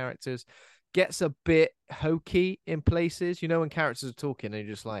different characters. Gets a bit hokey in places, you know, when characters are talking and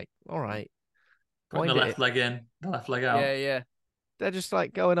you're just like, all right, putting the left leg in, the left leg out. Yeah. They're just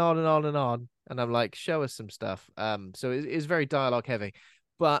like going on and on and on. And I'm like, show us some stuff. So it's very dialogue heavy,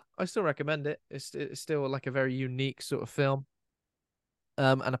 but I still recommend it. It's still like a very unique sort of film.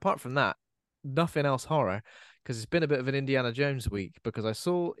 And apart from that, nothing else horror, because it's been a bit of an Indiana Jones week, because I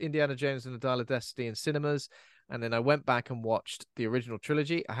saw Indiana Jones and the Dial of Destiny in cinemas, and then I went back and watched the original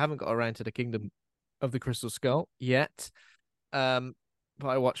trilogy. I haven't got around to the Kingdom of the Crystal Skull yet. But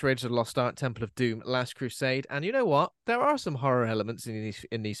I watched Raiders of the Lost Ark, Temple of Doom, Last Crusade, and you know what? There are some horror elements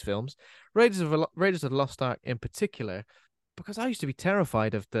in these films. Raiders of the Lost Ark in particular, because I used to be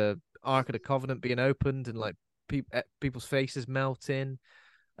terrified of the Ark of the Covenant being opened and like people's faces melting,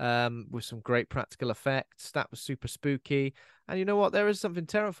 with some great practical effects. That was super spooky. And you know what? There is something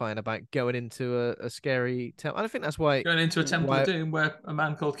terrifying about going into a scary temple. And I think that's why going into a Temple of Doom where a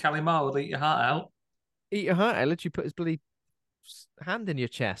man called Kalimar will eat your heart out. Eat your heart out? Literally put his bloody hand in your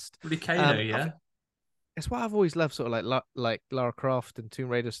chest. Really Kano, yeah. It's why I've always loved sort of like Lara Croft and Tomb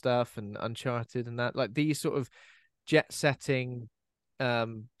Raider stuff and Uncharted and that, like these sort of jet setting,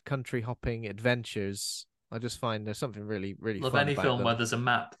 country hopping adventures. I just find there's something really love fun any about film them. where there's a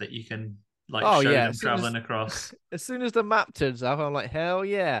map that you can like show them traveling across. As soon as the map turns up, I'm like, hell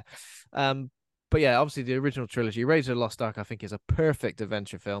yeah. But yeah, obviously the original trilogy, Raiders of the Lost Ark, I think is a perfect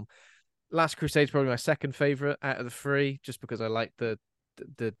adventure film. Last Crusade is probably my second favorite out of the three, just because I like the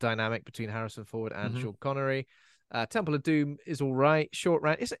dynamic between Harrison Ford and Sean Connery. Temple of Doom is all right, short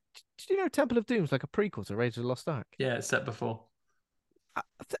round. Did you know Temple of Doom is like a prequel to Raiders of the Lost Ark? Yeah, it's set before.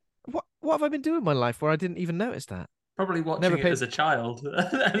 What have I been doing in my life where I didn't even notice that? Probably watching it as a child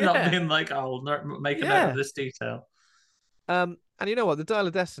and not being like, oh, make a note of this detail. And you know what? The Dial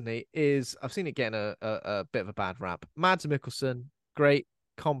of Destiny is, I've seen it getting a bit of a bad rap. Mads Mikkelsen, great,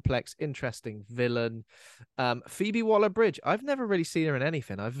 complex, interesting villain. Phoebe Waller-Bridge, I've never really seen her in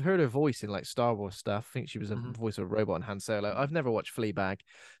anything. I've heard her voice in like Star Wars stuff. I think she was a voice of a robot in Han Solo. I've never watched Fleabag.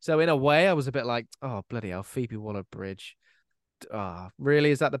 So in a way, I was a bit like, oh, bloody hell, Phoebe Waller-Bridge. Really?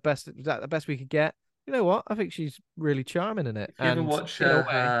 Is that the best we could get? You know what? I think she's really charming in it. If you ever watch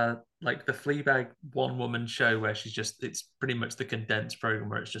her, like the Fleabag one-woman show where it's pretty much the condensed program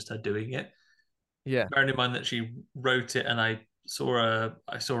where it's just her doing it. Yeah. Bearing in mind that she wrote it, and I saw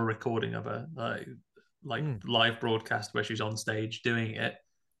a recording of her, live broadcast where she's on stage doing it.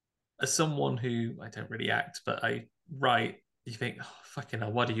 As someone who, I don't really act, but I write, you think, oh, fucking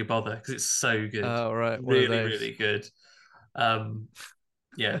hell, why do you bother? Because it's so good. Oh, right. Really good.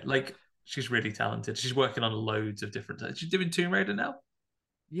 Yeah, like she's really talented. She's working on loads of different. She's doing Tomb Raider now.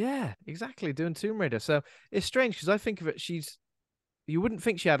 Yeah, exactly. Doing Tomb Raider. So it's strange because I think of it. You wouldn't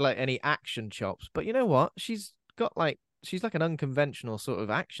think she had like any action chops, but you know what? She's got like she's like an unconventional sort of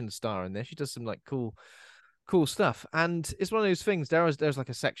action star in this. She does some like cool stuff, and it's one of those things. There's like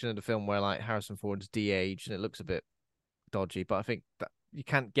a section of the film where like Harrison Ford's de-aged and it looks a bit dodgy, but I think that you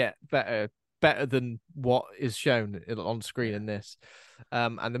can't get better than what is shown on screen in this.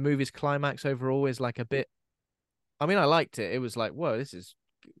 And the movie's climax overall is like a bit. I mean, I liked it. It was like, whoa, this is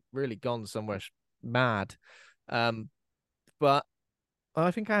really gone somewhere mad. But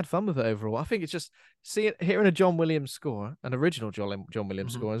I think I had fun with it overall. I think it's just hearing a John Williams score, an original John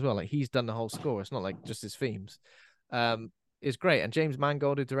Williams score as well. Like he's done the whole score. It's not like just his themes. Is great. And James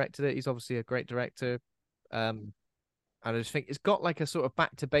Mangold, who directed it, he's obviously a great director. And I just think it's got like a sort of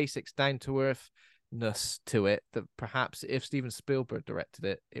back to basics, down to earthness to it that perhaps if Steven Spielberg directed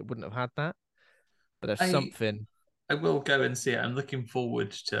it, it wouldn't have had that. But there's something. I will go and see it. I'm looking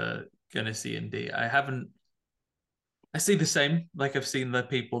forward to going to see Indy. I see the same. Like I've seen the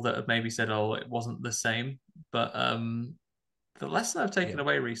people that have maybe said, "Oh, it wasn't the same." But the lesson I've taken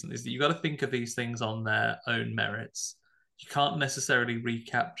away recently is that you got to think of these things on their own merits. You can't necessarily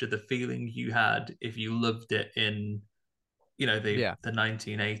recapture the feeling you had if you loved it in, the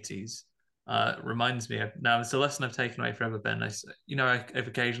 1980s. Reminds me of now. It's a lesson I've taken away forever, Ben. I've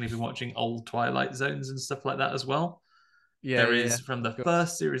occasionally been watching old Twilight Zones and stuff like that as well. There is from the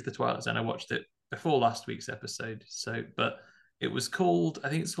first series, The Twilight Zone. I watched it before last week's episode. But it was called, I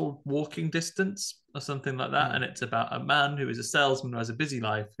think it's called Walking Distance or something like that. And it's about a man who is a salesman who has a busy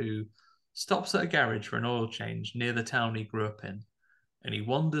life who stops at a garage for an oil change near the town he grew up in. And he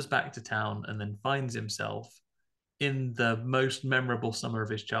wanders back to town and then finds himself in the most memorable summer of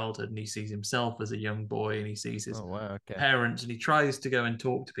his childhood. And he sees himself as a young boy and he sees his parents and he tries to go and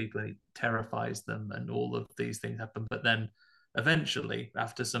talk to people and he terrifies them and all of these things happen. But then eventually,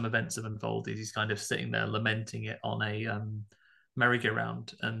 after some events have unfolded, he's kind of sitting there lamenting it on a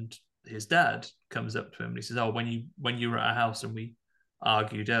merry-go-round, and his dad comes up to him and he says, "Oh, when you were at our house and we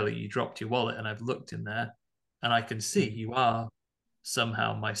argued earlier, you dropped your wallet, and I've looked in there, and I can see you are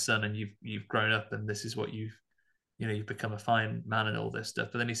somehow my son, and you've grown up, and this is what you've become a fine man and all this stuff."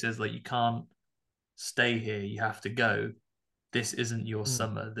 But then he says, like, you can't stay here, you have to go. This isn't your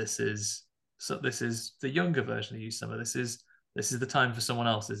summer. This is the younger version of you summer. This is the time for someone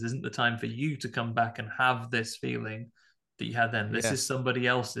else. This isn't the time for you to come back and have this feeling that you had then. This is somebody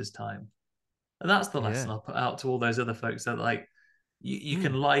else's time. And that's the lesson I'll put out to all those other folks that like you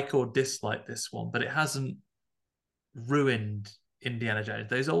can like or dislike this one, but it hasn't ruined Indiana Jones.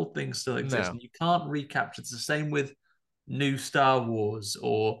 Those old things still exist, and you can't recapture. It's the same with new Star Wars,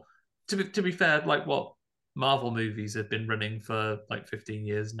 or to be fair, like what Marvel movies have been running for like 15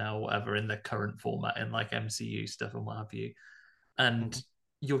 years now, whatever, in their current format, in like MCU stuff and what have you. And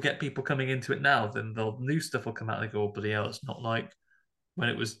you'll get people coming into it now, then the new stuff will come out and they go, "Oh, bloody hell, it's not like when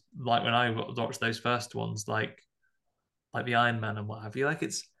it was like when I watched those first ones, like the Iron Man and what have you." Like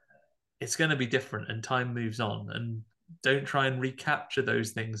it's going to be different, and time moves on, and don't try and recapture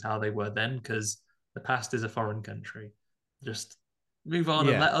those things how they were then, because the past is a foreign country. Just move on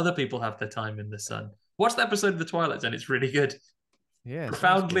and let other people have their time in the sun. Watch the episode of The Twilight Zone. It's really good. Yeah,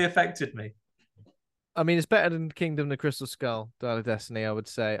 profoundly affected me. I mean, it's better than Kingdom, the Crystal Skull, Dial of Destiny, I would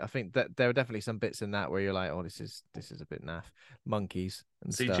say. I think that there are definitely some bits in that where you're like, "Oh, this is a bit naff." Monkeys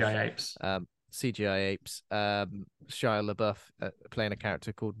and CGI apes. CGI apes. Shia LaBeouf playing a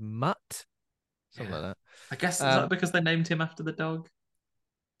character called Mutt, something like that. I guess is that because they named him after the dog?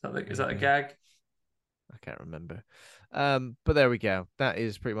 Is that a gag? I can't remember. But there we go. That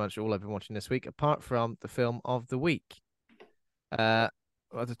is pretty much all I've been watching this week, apart from the film of the week.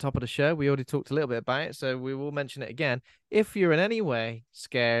 At the top of the show, we already talked a little bit about it, so we will mention it again. If you're in any way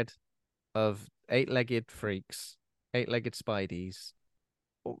scared of eight-legged freaks, eight-legged spideys,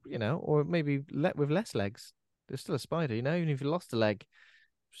 or maybe with less legs, there's still a spider, even if you lost a leg,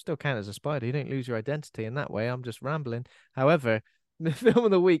 still count as a spider. You don't lose your identity in that way. I'm just rambling. However, the film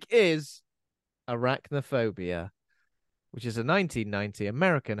of the week is Arachnophobia, which is a 1990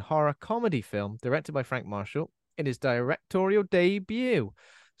 American horror comedy film directed by Frank Marshall. In his directorial debut,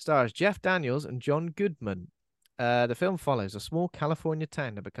 stars Jeff Daniels and John Goodman. The film follows a small California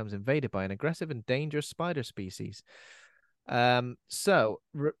town that becomes invaded by an aggressive and dangerous spider species. In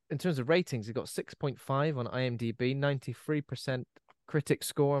terms of ratings, it got 6.5 on IMDb, 93% critic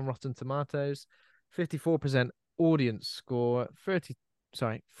score on Rotten Tomatoes, 54% audience score,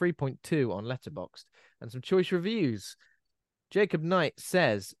 3.2 on Letterboxd, and some choice reviews. Jacob Knight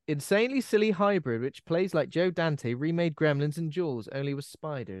says, "Insanely silly hybrid which plays like Joe Dante remade Gremlins and Jaws, only with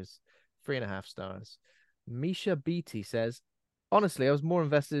spiders." 3.5 stars. Misha Beatty says, "Honestly, I was more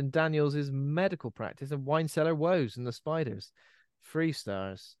invested in Daniels' medical practice and wine cellar woes than the spiders." 3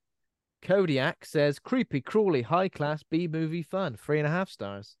 stars. Kodiak says creepy, crawly, high class B movie fun, 3.5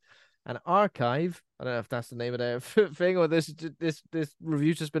 stars. And Archive, I don't know if that's the name of their thing or this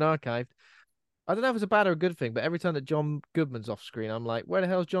review's just been archived. I don't know if it's a bad or a good thing, but every time that John Goodman's off screen, I'm like, where the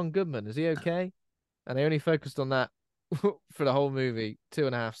hell's John Goodman? Is he okay? And they only focused on that for the whole movie,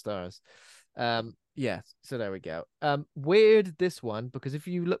 2.5 stars. Yeah, so there we go. Weird this one, because if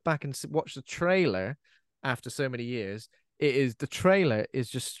you look back and watch the trailer after so many years, the trailer is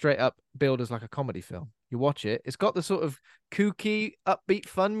just straight up billed as like a comedy film. You watch it, it's got the sort of kooky, upbeat,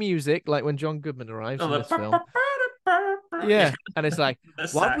 fun music like when John Goodman arrives in this film. Yeah, and it's like,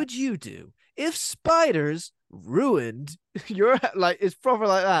 what would you do if spiders ruined your like? It's proper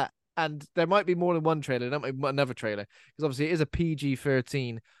like that. And there might be more than one trailer, there might be another trailer, because obviously it is a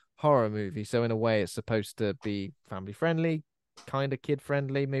PG-13 horror movie, so in a way it's supposed to be family friendly, kind of kid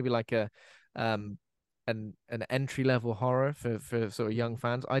friendly, maybe like an entry level horror for sort of young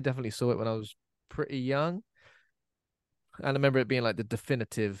fans. I definitely saw it when I was pretty young, and I remember it being like the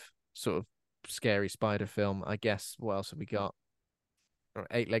definitive sort of scary spider film. I guess what else have we got? Or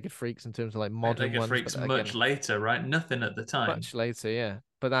Eight-Legged Freaks in terms of like modern Eight-Legged ones. Freaks much later, right? Nothing at the time. Much later, yeah.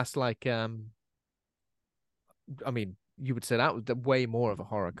 But that's like I mean, you would say that was way more of a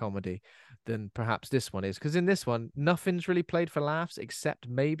horror comedy than perhaps this one is, because in this one nothing's really played for laughs except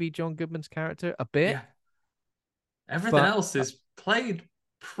maybe John Goodman's character a bit. Yeah. Everything else is played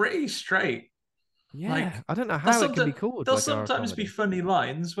pretty straight. Yeah, like, I don't know how it can be called. There'll like sometimes be funny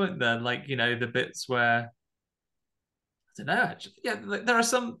lines, won't there? Like, you know, the bits where I don't know. Actually, yeah, there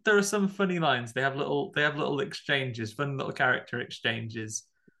are some funny lines. They have little exchanges, fun little character exchanges.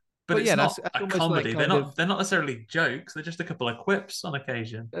 But it's not a comedy. They're not necessarily jokes. They're just a couple of quips on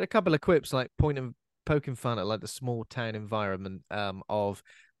occasion. A couple of quips, like poking fun at like the small town environment. Of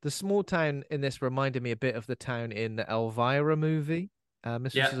the small town in this reminded me a bit of the town in the Elvira movie,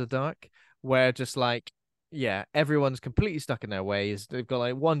 Mistress of the Dark, where just like, yeah, everyone's completely stuck in their ways. They've got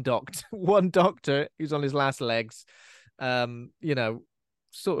like one doctor who's on his last legs, you know,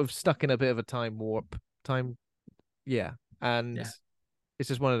 sort of stuck in a bit of a time warp. It's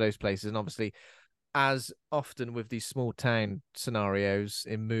just one of those places. And obviously, as often with these small town scenarios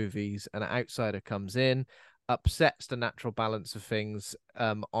in movies, an outsider comes in, upsets the natural balance of things,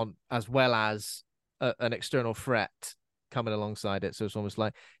 on as well as an external threat coming alongside it. So it's almost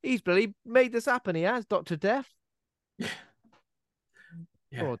like he's really made this happen. He has Dr. Death. Yeah.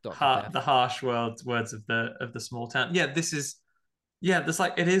 Death. The harsh words of the small town. Yeah, this is. Yeah, there's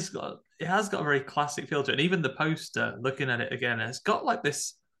like it has got a very classic feel to it. And even the poster, looking at it again, it's got like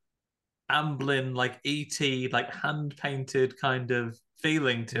this Amblin, like E.T., like hand painted kind of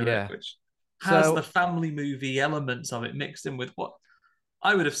feeling to it, which has the family movie elements of it mixed in with what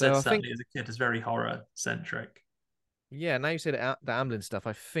I would have said certainly as a kid is very horror centric. Yeah, now you say the Amblin stuff,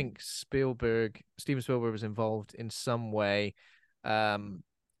 I think Steven Spielberg was involved in some way,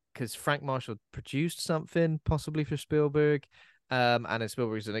 because Frank Marshall produced something possibly for Spielberg. And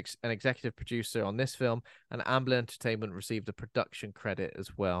Spielberg is an executive producer on this film, and Amblin Entertainment received a production credit as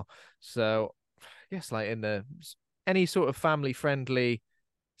well. So I guess like in any sort of family-friendly,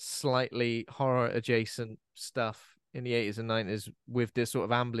 slightly horror-adjacent stuff in the 80s and 90s with this sort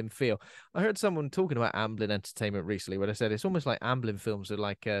of Amblin feel. I heard someone talking about Amblin Entertainment recently where they said it's almost like Amblin films are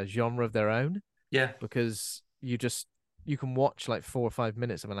like a genre of their own. Yeah. Because you can watch like 4 or 5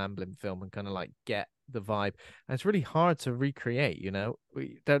 minutes of an Amblin film and kind of like get the vibe, and it's really hard to recreate. You know,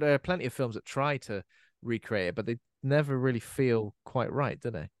 there are plenty of films that try to recreate it, but they never really feel quite right,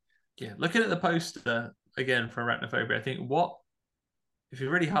 do they? Yeah, looking at the poster again for Arachnophobia, I think if you're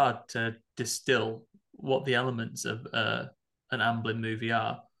really hard to distill what the elements of an Amblin movie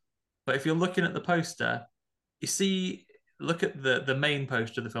are, but if you're looking at the poster, look at the main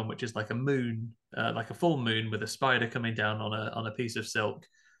poster of the film, which is like a moon, like a full moon with a spider coming down on a piece of silk.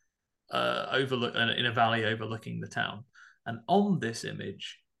 Overlook in a valley overlooking the town, and on this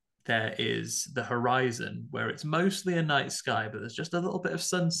image there is the horizon where it's mostly a night sky, but there's just a little bit of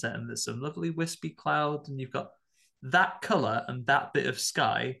sunset and there's some lovely wispy clouds, and you've got that color and that bit of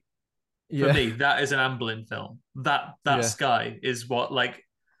sky. For me, that is an Amblin film. That sky is what, like,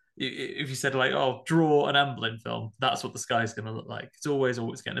 if you said like, oh, draw an Amblin film, that's what the sky is going to look like. It's always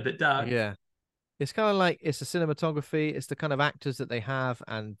getting a bit dark. Yeah. It's kind of like, it's the cinematography, it's the kind of actors that they have,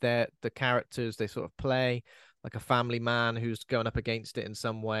 and the characters they sort of play, like a family man who's going up against it in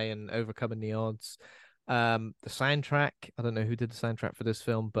some way and overcoming the odds. The soundtrack, I don't know who did the soundtrack for this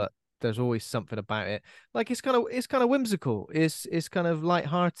film, but there's always something about it. Like it's kind of whimsical. It's kind of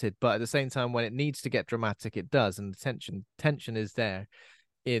lighthearted, but at the same time, when it needs to get dramatic, it does, and the tension is there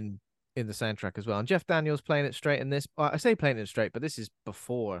in in the soundtrack as well. And Jeff Daniels playing it straight in this. I say playing it straight, but this is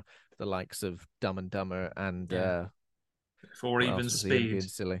before the likes of Dumb and Dumber and before what even else was he in Speed. being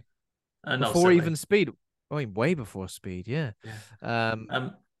silly? Not Before silly. even Speed. I mean, way before Speed. Yeah.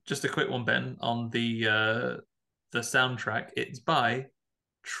 Just a quick one, Ben, on the soundtrack. It's by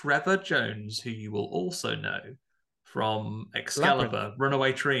Trevor Jones, who you will also know from Excalibur, Labyrinth.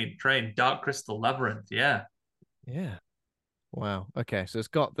 Runaway Train, Dark Crystal, Labyrinth. Yeah. Yeah. Wow. Okay. So it's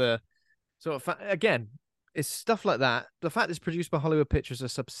got the sort of again, it's stuff like that. The fact it's produced by Hollywood Pictures, a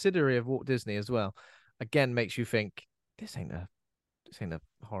subsidiary of Walt Disney as well, again makes you think this ain't a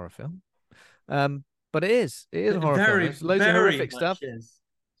horror film. But it is. It is a horror film. There's loads of very horrific stuff. is.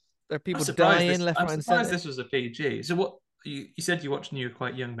 There are people dying left, I'm right, and surprised center. this was a PG. So what you said you watched when you were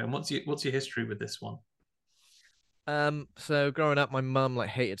quite young, Ben. What's your history with this one? So growing up, my mum like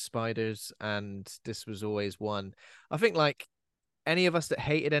hated spiders, and this was always one. I think like any of us that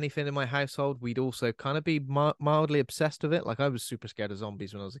hated anything in my household, we'd also kind of be mildly obsessed with it. Like I was super scared of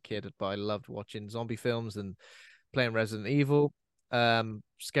zombies when I was a kid, but I loved watching zombie films and playing Resident Evil.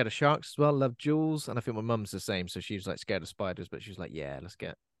 Scared of sharks as well. Loved Jules, and I think my mum's the same. So she was like scared of spiders, but she was like, "Yeah, let's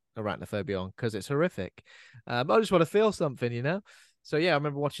get Arachnophobia on because it's horrific." I just want to feel something, you know. So yeah, I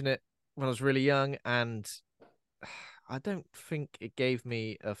remember watching it when I was really young, and I don't think it gave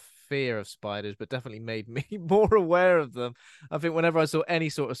me a fear of spiders, but definitely made me more aware of them. I think whenever I saw any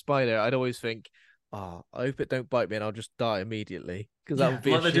sort of spider, I'd always think, "Oh, I hope it don't bite me and I'll just die immediately," because that would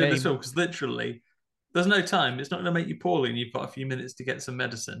be like a they do in this shame. film. Because literally, there's no time. It's not going to make you poorly, and you've got a few minutes to get some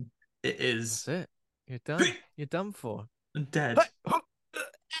medicine. It is. That's it. You're done. You're done for. And dead.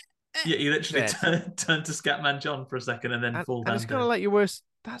 Yeah, you literally turn to Scatman John for a second and then fall down. And it's kind of like your worst.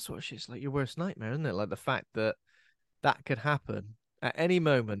 That's what shit's like your worst nightmare, isn't it? Like the fact that could happen at any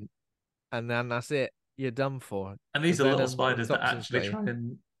moment, and then that's it. You're done for. And these are little spiders that actually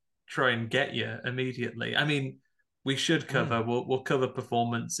try and get you immediately. I mean, we should cover. We'll cover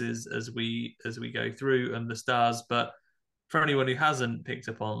performances as we go through and the stars. But for anyone who hasn't picked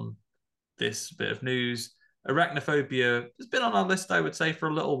up on this bit of news, Arachnophobia has been on our list, I would say, for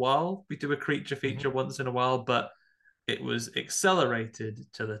a little while. We do a creature feature once in a while, but it was accelerated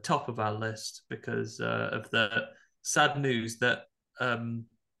to the top of our list because of the sad news that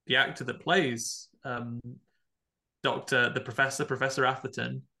the actor that plays Professor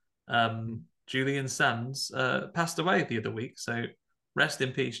Atherton, Julian Sands, passed away the other week. So rest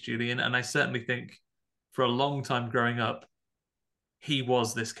in peace, Julian. And I certainly think for a long time growing up, he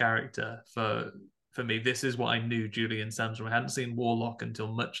was this character for me. This is what I knew Julian Sands from. I hadn't seen Warlock until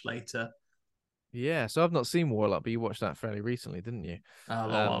much later. Yeah, so I've not seen Warlock, but you watched that fairly recently, didn't you? A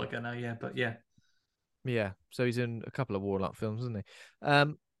while ago now, yeah, but yeah. Yeah, so he's in a couple of Warlock films, isn't he?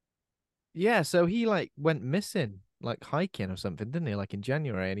 Yeah, so he like went missing, like hiking or something, didn't he? Like in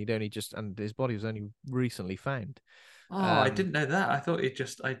January, and and his body was only recently found. Oh, I didn't know that. I thought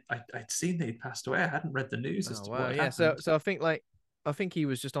I'd seen that he'd passed away. I hadn't read the news as to what happened. So I think he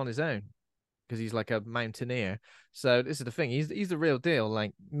was just on his own because he's like a mountaineer. So this is the thing. He's the real deal.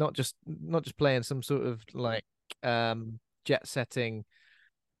 Like not just playing some sort of like jet setting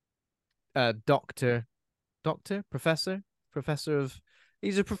professor of.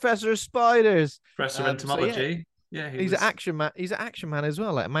 He's a professor of spiders. Professor of entomology. So he's an action man. He's an action man as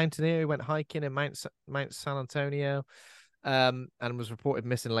well. Like a mountaineer who went hiking in Mount San Antonio, and was reported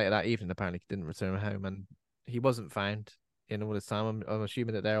missing later that evening. Apparently, he didn't return home, and he wasn't found in all this time. I'm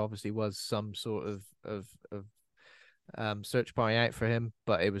assuming that there obviously was some sort of search party out for him,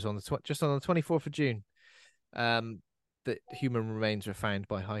 but it was on just on the 24th of June. That human remains were found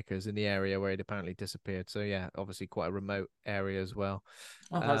by hikers in the area where he'd apparently disappeared. So yeah, obviously quite a remote area as well.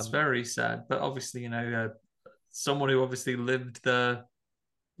 Oh, that's very sad. But obviously, someone who obviously lived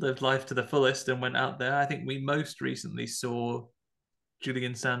life to the fullest and went out there. I think we most recently saw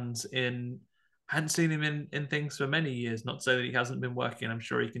Julian Sands in. Hadn't seen him in things for many years. Not to say that he hasn't been working. I'm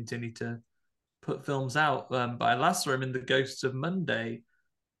sure he continued to put films out. But I last saw him in The Ghosts of Monday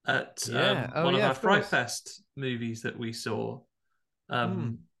at one of our Fright Fest movies that we saw.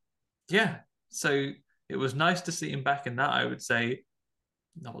 Yeah, so it was nice to see him back in that. I would say,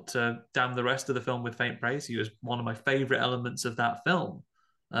 not to damn the rest of the film with faint praise, he was one of my favorite elements of that film.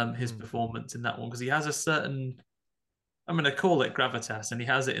 His performance in that one, because he has a certain, I'm going to call it gravitas, and he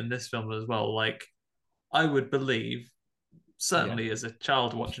has it in this film as well. Like I would believe, certainly as a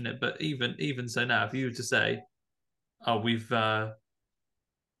child watching it, but even so now, if you were to say, "Oh, we've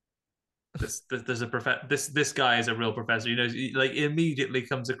there's a this guy is a real professor," like immediately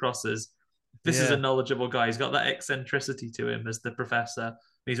comes across as this is a knowledgeable guy. He's got that eccentricity to him as the professor.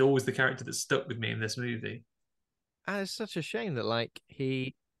 He's always the character that stuck with me in this movie. And it's such a shame that like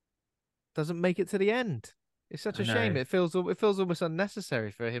he doesn't make it to the end. It's such a shame. It feels almost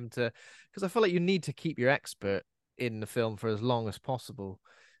unnecessary for him to, because I feel like you need to keep your expert in the film for as long as possible.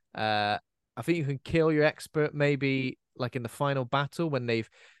 I think you can kill your expert maybe like in the final battle when they've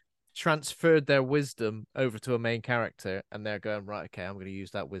transferred their wisdom over to a main character and they're going, right, okay, I'm going to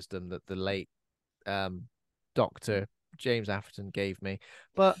use that wisdom that the late Dr. James Atherton gave me.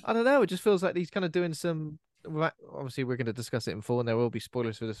 But I don't know, it just feels like he's kind of doing some, obviously we're going to discuss it in full and there will be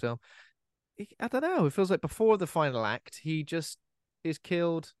spoilers for this film. I don't know, it feels like before the final act he just is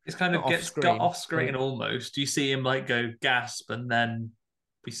killed. It's kind of got off screen almost. You see him like go gasp and then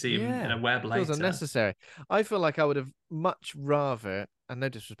we see him in a web later. It feels unnecessary. I feel like I would have much rather, and no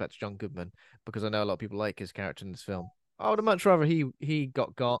disrespect to John Goodman, because I know a lot of people like his character in this film. I would have much rather he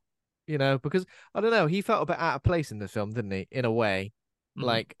got, because I don't know, he felt a bit out of place in the film, didn't he? In a way,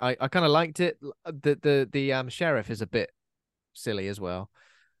 like I kind of liked it. The sheriff is a bit silly as well.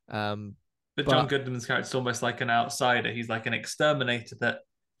 But John Goodman's character is almost like an outsider. He's like an exterminator that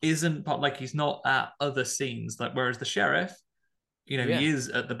isn't like he's not at other scenes. Like whereas the sheriff, he is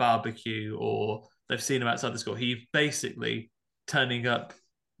at the barbecue or they've seen him outside the school. He's basically turning up,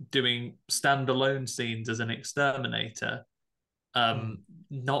 doing standalone scenes as an exterminator,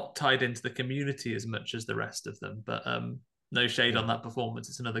 not tied into the community as much as the rest of them. But no shade on that performance.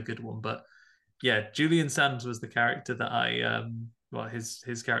 It's another good one. But yeah, Julian Sands was the character that I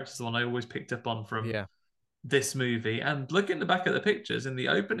his character's the one I always picked up on from this movie. And looking back at the pictures in the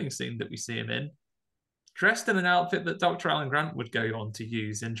opening scene that we see him in, dressed in an outfit that Dr. Alan Grant would go on to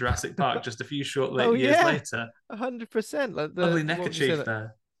use in Jurassic Park just a few short years later. 100%. Like the lovely neckerchief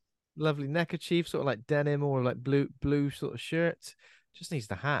there. Lovely neckerchief, sort of like denim or like blue sort of shirt. Just needs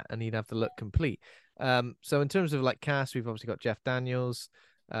the hat and he'd have the look complete. So in terms of like cast, we've obviously got Jeff Daniels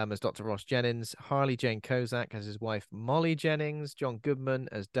as Dr. Ross Jennings, Harley Jane Kozak as his wife Molly Jennings, John Goodman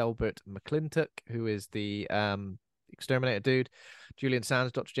as Delbert McClintock, who is the exterminator dude, Julian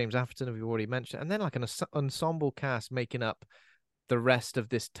Sands, Dr. James Atherton, who we've already mentioned, and then like an ensemble cast making up the rest of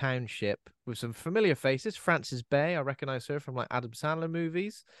this township with some familiar faces. Frances Bay, I recognize her from like Adam Sandler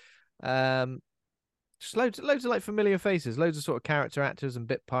movies. Just loads of like familiar faces, loads of sort of character actors and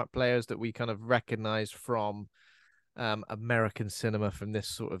bit part players that we kind of recognize from American cinema from this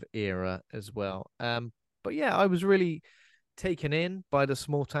sort of era as well. But yeah, I was really taken in by the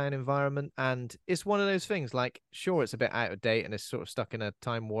small town environment, and it's one of those things like, sure, it's a bit out of date and it's sort of stuck in a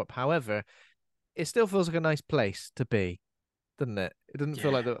time warp. However, it still feels like a nice place to be, doesn't it? It doesn't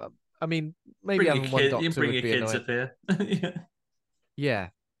feel like the. I mean, maybe having one doctor you bring would your be kids annoying. up here. Yeah.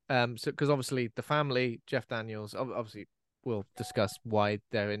 So because obviously the family, Jeff Daniels, obviously we'll discuss why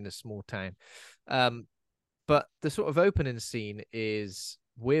they're in this small town. But the sort of opening scene is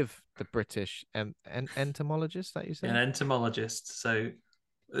with the British entomologist that you said? An entomologist. So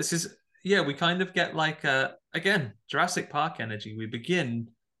this is, we kind of get like again, Jurassic Park energy. We begin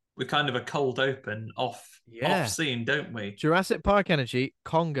with kind of a cold open off scene, don't we? Jurassic Park energy,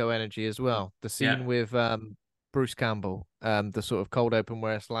 Congo energy as well. The scene with Bruce Campbell, the sort of cold open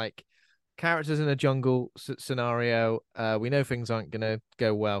where it's like characters in a jungle scenario. We know things aren't going to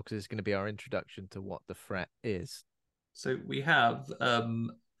go well because it's going to be our introduction to what the threat is. So we have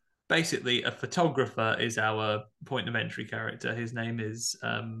basically a photographer is our point of entry character. His name is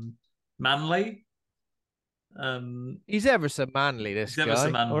Manley. He's ever so manly, this guy. Ever so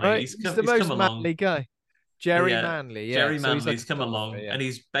manly. All right? He's the most manly guy. Jerry Manley, yeah. Jerry Manley's like come along and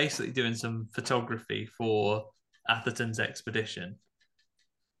he's basically doing some photography for Atherton's expedition.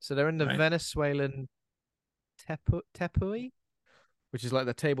 So they're in the Venezuelan Tepuy, which is like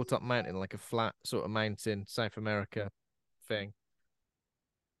the tabletop mountain, like a flat sort of mountain, South America thing.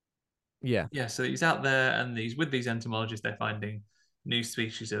 Yeah. Yeah, so he's out there and he's with these entomologists. They're finding new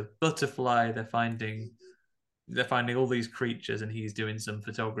species of butterfly. They're finding all these creatures and he's doing some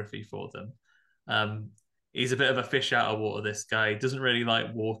photography for them. He's a bit of a fish out of water, this guy. He doesn't really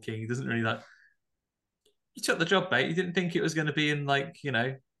like walking. He doesn't really like... You took the job, mate. You didn't think it was going to be in like,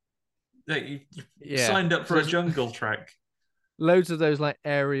 like you signed up for a jungle track. Loads of those like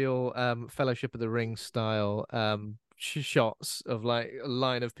aerial Fellowship of the Ring style shots of like a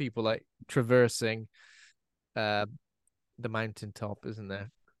line of people like traversing the mountaintop, isn't there?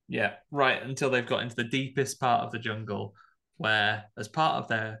 Yeah, right, until they've got into the deepest part of the jungle where, as part of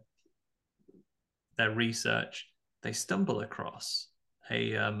their research, they stumble across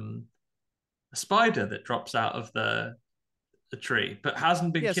a spider that drops out of the tree but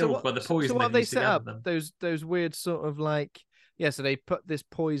hasn't been killed by the poison. So what have they set up? Them. Those weird sort of like... Yeah, so they put this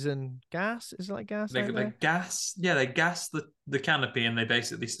poison gas. Is it like gas? They gas. Yeah, they gas the canopy and they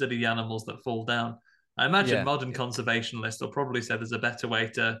basically study the animals that fall down. I imagine modern conservationists will probably say there's a better way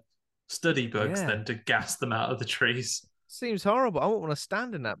to study bugs Yeah. than to gas them out of the trees. Seems horrible. I wouldn't want to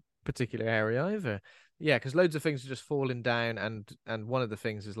stand in that particular area either. Yeah, because loads of things are just falling down, and one of the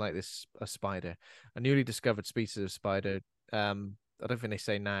things is like this a spider, a newly discovered species of spider. I don't think they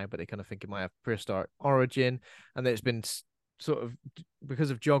say now, but they kind of think it might have prehistoric origin, and that it's been sort of because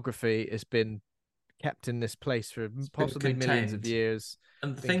of geography, it's been kept in this place for possibly millions of years.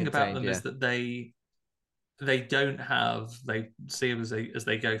 And the thing about them is that they don't have, they see them as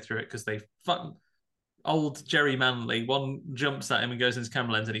they go through it, because they old Jerry Manley, one jumps at him and goes in his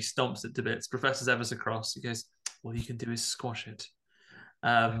camera lens and he stomps it to bits. Professor's ever so cross. He goes, all you can do is squash it.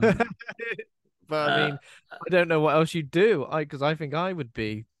 But I mean, I don't know what else you'd do. Because I think I would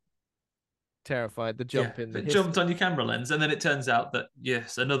be terrified to jump in. It jumped on your camera lens, and then it turns out that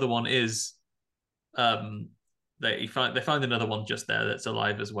yes, another one is. They find another one just there that's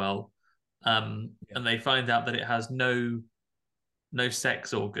alive as well, and they find out that it has no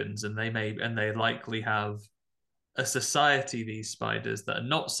sex organs, and they likely have a society, these spiders, that are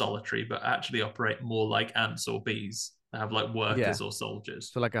not solitary but actually operate more like ants or bees. They have like workers or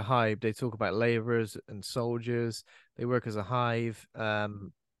soldiers. So like a hive. They talk about laborers and soldiers. They work as a hive,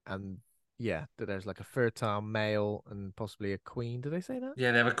 and yeah, that there's like a fertile male and possibly a queen. Do they say that?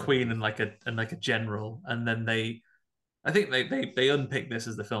 Yeah, they have a queen and like a general, and then I think they unpick this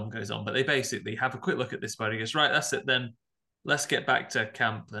as the film goes on, but they basically have a quick look at this spider. Goes, right, that's it then. Let's get back to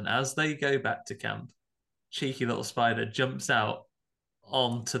camp. Then as they go back to camp, cheeky little spider jumps out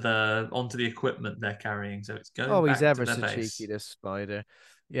onto the equipment they're carrying. So it's going. Oh, back he's ever to so their base. cheeky, this spider.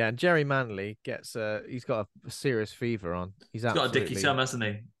 Yeah, and Jerry Manley gets he's got a serious fever on. He's got a dicky tum, hasn't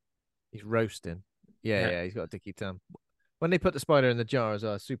he? He's roasting. Yeah, he's got a dicky tum. When they put the spider in the jar as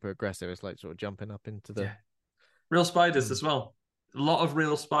well, super aggressive. It's like sort of jumping up into the real spiders as well. A lot of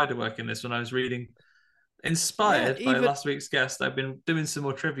real spider work in this when I was reading. Inspired by last week's guest, I've been doing some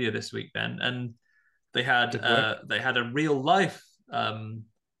more trivia this week, Ben, and they had a real life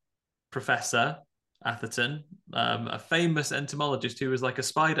Professor Atherton, a famous entomologist who was like a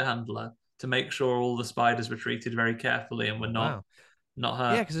spider handler to make sure all the spiders were treated very carefully and were not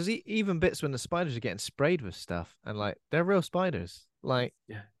hurt. Yeah, because there's even bits when the spiders are getting sprayed with stuff, and like they're real spiders. Like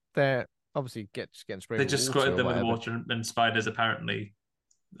they're obviously getting sprayed. They just squirted them with water, and spiders apparently.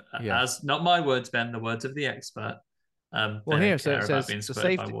 As not my words, Ben, the words of the expert. Well, here so it says being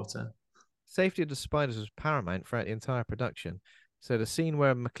squirted by water. Safety of the spiders was paramount throughout the entire production. So the scene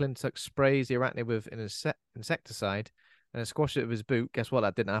where McClintock sprays the arachnid with an insecticide and then squashed it with his boot. Guess what?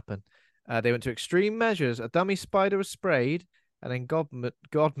 That didn't happen. They went to extreme measures. A dummy spider was sprayed, and then Goodman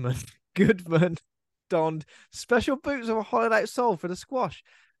donned special boots of a hollowed out sole for the squash.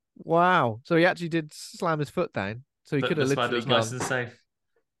 Wow! So he actually did slam his foot down. So he could have literally gone. Nice and safe.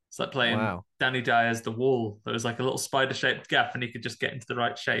 It's like playing Danny Dyer's The Wall. There was like a little spider-shaped gap, and he could just get into the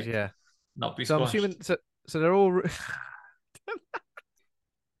right shape. Yeah, not be squashed. I'm assuming. So they're all.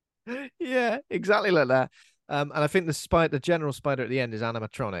 Yeah, exactly like that. And I think the general spider at the end is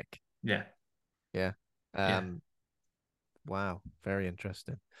animatronic. Yeah. Wow, very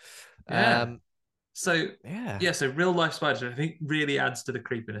interesting. Yeah. So real life spiders I think really adds to the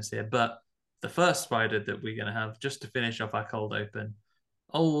creepiness here. But the first spider that we're gonna have, just to finish off our cold open,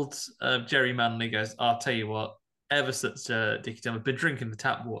 old Jerry Manley goes, I'll tell you what, ever such a dicky tum. I've been drinking the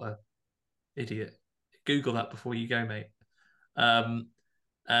tap water. Idiot. Google that before you go, mate.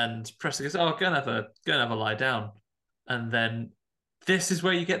 And Preston goes, go and have a lie down. And then this is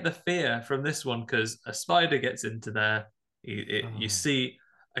where you get the fear from this one, because a spider gets into there. You see,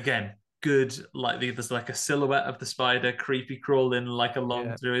 again, good, like there's like a silhouette of the spider creepy crawling like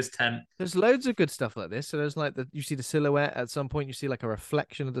along through his tent. There's loads of good stuff like this. So there's like you see the silhouette at some point, you see like a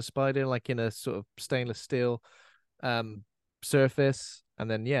reflection of the spider, like in a sort of stainless steel surface.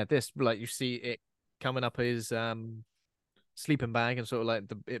 And then this, like, you see it coming up his sleeping bag and sort of like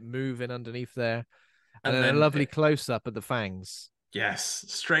it moving underneath there, and then a lovely close up of the fangs. Yes,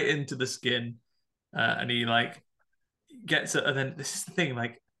 straight into the skin, and he like gets it. And then this is the thing,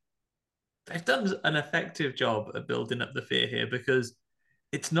 like they've done an effective job at building up the fear here, because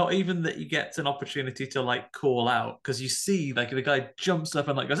it's not even that he gets an opportunity to like call out, because you see like the guy jumps up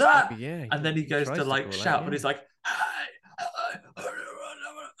and like goes and then he goes to like shout, but he's like,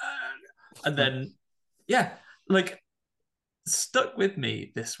 and then like. Stuck with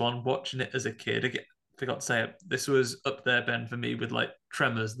me, this one, watching it as a kid. Again, forgot to say it. This was up there, Ben, for me with like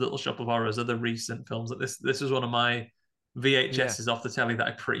Tremors, Little Shop of Horrors, other recent films. Like this was one of my VHSs off the telly that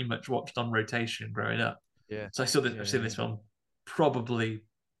I pretty much watched on rotation growing up. Yeah. So I've seen this film probably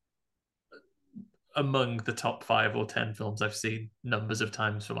among the top 5 or 10 films I've seen numbers of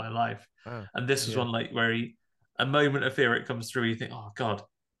times for my life. And this was one like where a moment of fear, it comes through, you think, oh God,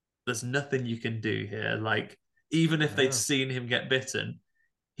 there's nothing you can do here. Like, even if they'd seen him get bitten,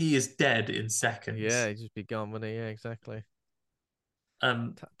 he is dead in seconds. Yeah, he'd just be gone, wouldn't he? Yeah, exactly.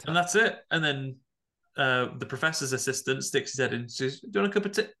 And that's it. And then the professor's assistant sticks his head in and says, "Do you want a cup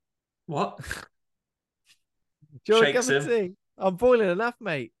of tea?" What? Do you want a cup of tea? I'm boiling enough,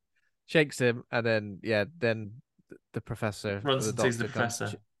 mate. Shakes him, and then the professor runs and sees the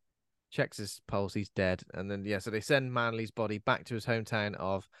professor. Checks his pulse. He's dead, and then so they send Manly's body back to his hometown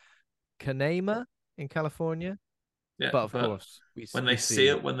of Kanema in California. Yeah, but of course, when they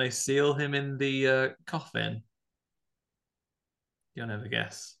seal him in the coffin, you'll never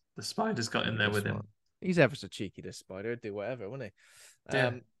guess. The spider's got in there with him. He's ever so cheeky, this spider. He'd do whatever, wouldn't he?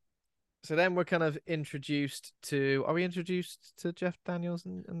 Yeah. So then we're kind of introduced to. Are we introduced to Jeff Daniels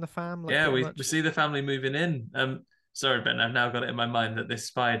and the fam? Like, yeah, we see the family moving in. Sorry, Ben, I've now got it in my mind that this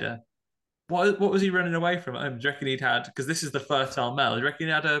spider. What was he running away from at home? Do you reckon he'd had? Because this is the fertile male. Do you reckon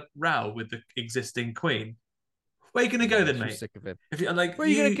he had a row with the existing queen? Where are you gonna go then, mate? Sick of him. If you like, where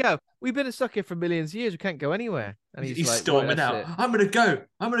are you gonna go? We've been stuck here for millions of years. We can't go anywhere. And he's like, storming out. I'm gonna go,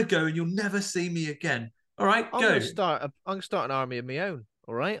 and you'll never see me again. All right, I'm gonna start an army of my own.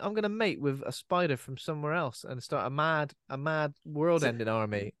 All right, I'm gonna mate with a spider from somewhere else and start a mad world-ending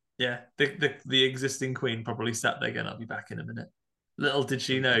army. Yeah, the existing queen probably sat there going, "I'll be back in a minute." Little did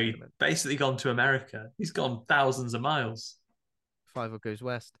she know he'd basically gone to America. He's gone thousands of miles. 5 goes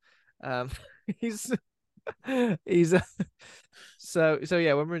west. He's so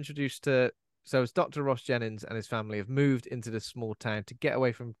yeah. When we're introduced to it's Dr. Ross Jennings and his family have moved into this small town to get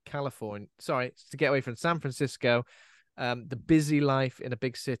away from California. Sorry, to get away from San Francisco. The busy life in a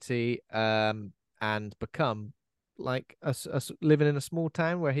big city, and become like living in a small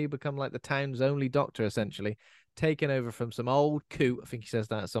town where he become like the town's only doctor, essentially, taken over from some old coot. I think he says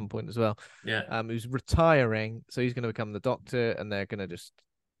that at some point as well. Yeah. Who's retiring, so he's going to become the doctor, and they're going to just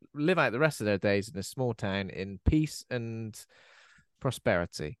live out the rest of their days in a small town in peace and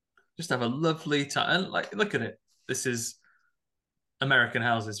prosperity. Just have a lovely time. And like, look at it. This is American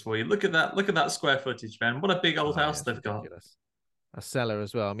houses for you. Look at that square footage, man. What a big old house they've got. A cellar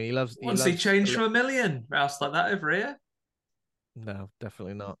as well. I mean, he loves. Once he changed from $1 million house like that over here. No,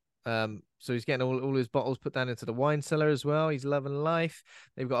 definitely not. So he's getting all his bottles put down into the wine cellar as well. He's loving life.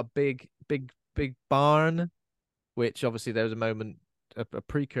 They've got a big barn, which obviously there was a moment, a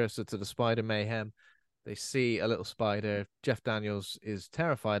precursor to the spider mayhem. They see a little spider. Jeff Daniels is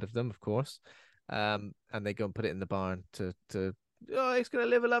terrified of them, of course. And they go and put it in the barn to he's going to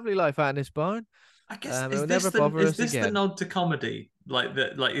live a lovely life out in this barn. I guess is this the nod to comedy? Like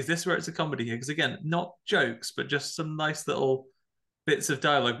is this where it's a comedy here? Because again, not jokes, but just some nice little bits of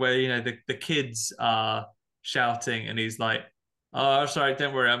dialogue where the kids are shouting and he's like, "Oh, sorry,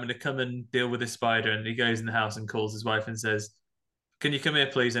 don't worry, I'm going to come and deal with this spider." And he goes in the house and calls his wife and says, "Can you come here,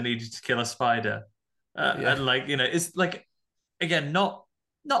 please? I need you to kill a spider." And it's like, again, not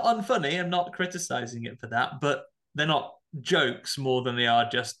unfunny. I'm not criticizing it for that, but they're not jokes more than they are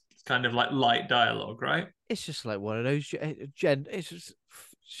just kind of like light dialogue, right? It's just like one of those it's just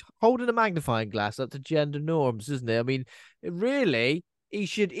holding a magnifying glass up to gender norms, isn't it? I mean, really, he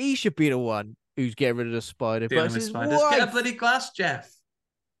should be the one who's getting rid of the spider. Dealing with spiders. Get a bloody glass, Jeff.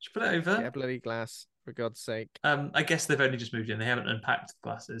 Just put it over. Get a bloody glass, for God's sake. I guess they've only just moved in. They haven't unpacked the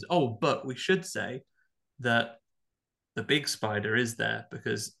glasses. Oh, but we should say that the big spider is there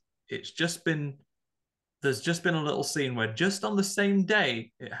because there's just been a little scene where just on the same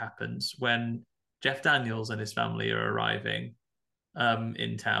day it happens when Jeff Daniels and his family are arriving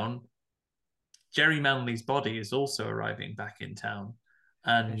in town. Jerry Manley's body is also arriving back in town,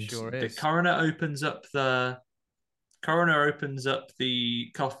 and the coroner opens up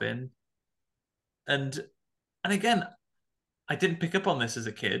the coffin, and again, I didn't pick up on this as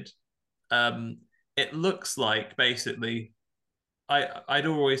a kid. It looks like basically I'd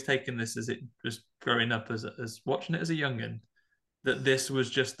always taken this as it just growing up as watching it as a youngin, that this was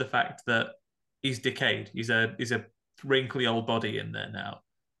just the fact that he's decayed. He's a wrinkly old body in there now.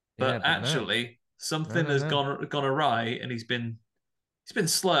 But actually, something has gone awry, and he's been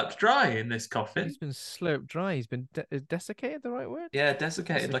slurped dry in this coffin. He's been slurped dry. He's been desiccated. The right word? Yeah,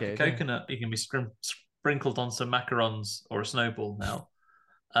 desiccated like a coconut. He can be sprinkled on some macarons or a snowball now.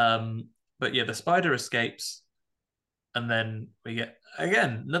 But yeah, the spider escapes. And then we get,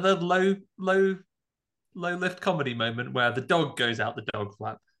 again, another low lift comedy moment where the dog goes out the dog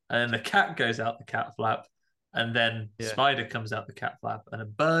flap, and then the cat goes out the cat flap, and then spider comes out the cat flap, and a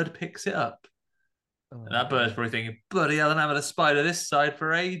bird picks it up. And that bird's probably thinking, bloody hell, I haven't had a spider this side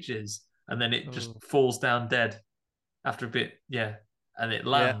for ages. And then it just falls down dead after a bit, and it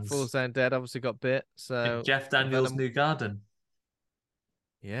lands. Yeah, falls down dead, obviously got bit. So in Jeff Daniels' new garden.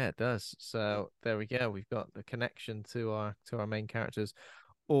 Yeah, it does. So there we go. We've got the connection to our main characters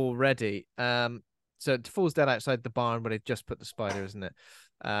already. So it falls dead outside the barn where they just put the spider, isn't it?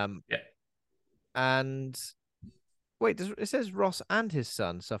 Yeah. And wait, it says Ross and his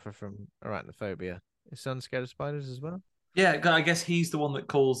son suffer from arachnophobia. His son's scared of spiders as well? Yeah, I guess he's the one that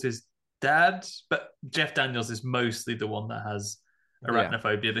calls his dad, but Jeff Daniels is mostly the one that has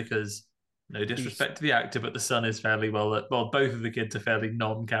arachnophobia because no disrespect to the actor, but the son is fairly well, both of the kids are fairly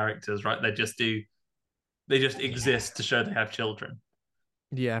non-characters, right? They just exist to show they have children.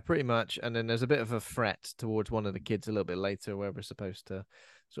 Yeah, pretty much. And then there's a bit of a threat towards one of the kids a little bit later where we're supposed to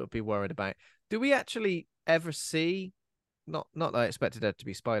sort of be worried about. Do we actually ever see, not that I expected there to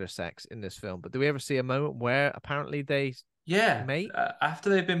be spider sex in this film, but do we ever see a moment where apparently they mate? After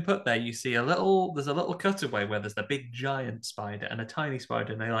they've been put there, you see there's a little cutaway where there's the big giant spider and a tiny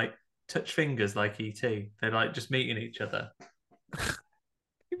spider, and they like touch fingers like E.T. They're like just meeting each other.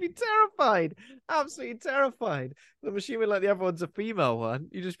 You'd be terrified, absolutely terrified. I'm assuming like the other one's a female one.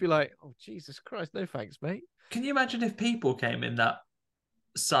 You'd just be like, oh, Jesus Christ, no thanks, mate. Can you imagine if people came in that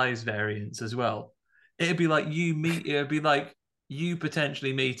size variance as well? It'd be like you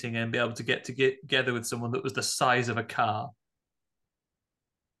potentially meeting and be able to get together with someone that was the size of a car.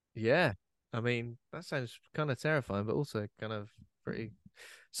 Yeah. I mean, that sounds kind of terrifying, but also kind of pretty.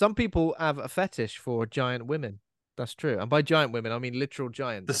 Some people have a fetish for giant women. That's true. And by giant women, I mean literal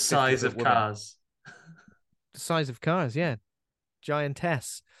giants. The size of cars. The size of cars, yeah.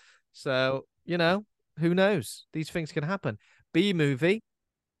 Giantess. So, who knows? These things can happen. B movie.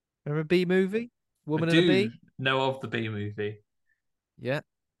 Remember B movie? Woman and a Bee? Know of the B movie. Yeah.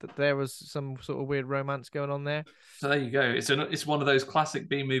 That there was some sort of weird romance going on there. So there you go. It's one of those classic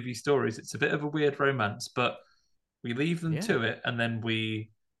B movie stories. It's a bit of a weird romance, but we leave them to it, and then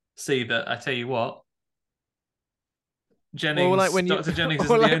we see that, I tell you what, Dr. Jennings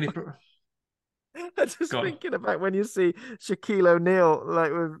isn't the only. I'm just thinking about when you see Shaquille O'Neal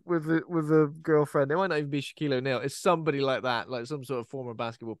like with a girlfriend. It might not even be Shaquille O'Neal. It's somebody like that, like some sort of former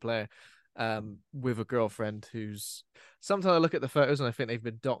basketball player, with a girlfriend who's. Sometimes I look at the photos and I think they've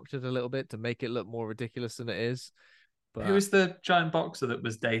been doctored a little bit to make it look more ridiculous than it is. But who is the giant boxer that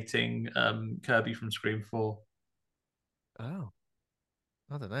was dating Kirby from Scream 4? Oh.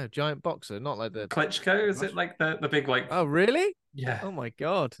 I don't know. Giant boxer, not like the Klitschko. Is it like the big like? Oh, really? Yeah. Oh my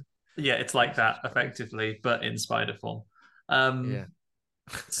god. Yeah, it's like that effectively, but in spider form. Yeah.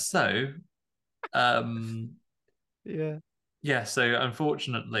 So, yeah. Yeah. So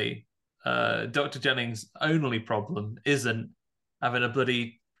unfortunately, Dr. Jennings' only problem isn't having a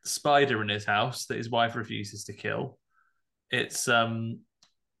bloody spider in his house that his wife refuses to kill. It's the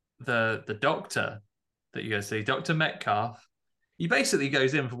doctor that you go see, Dr. Metcalf. He basically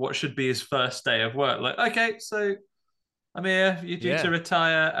goes in for what should be his first day of work. Like, okay, so I'm here. You're due to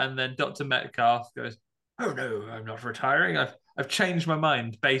retire, and then Dr. Metcalf goes, "Oh no, I'm not retiring. I've changed my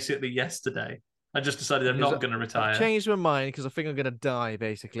mind basically yesterday. I just decided I'm not going to retire. I've changed my mind because I think I'm going to die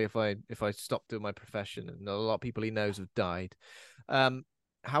basically if I stop doing my profession, and a lot of people he knows have died."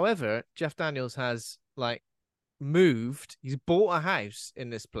 However, Jeff Daniels has like moved. He's bought a house in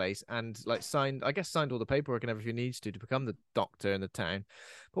this place and like signed all the paperwork and everything he needs to become the doctor in the town.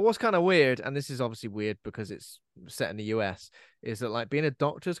 But what's kind of weird, and this is obviously weird because it's set in the US, is that like being a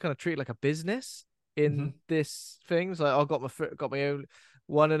doctor is kind of treated like a business in this thing. It's like, I got my own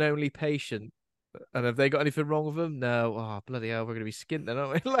one and only patient, and have they got anything wrong with them? No. Oh, bloody hell, we're gonna be skint then,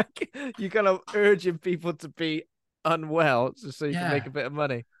 aren't we? Like, you're kind of urging people to be unwell so you can make a bit of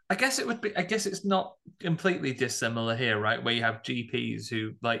money. I guess it's not completely dissimilar here, right? Where you have GPs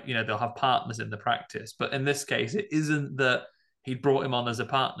who, like, they'll have partners in the practice. But in this case, it isn't that he brought him on as a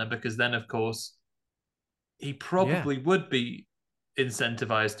partner, because then, of course, he probably would be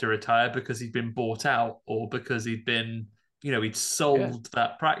incentivized to retire because he'd been bought out, or because he'd been, he'd sold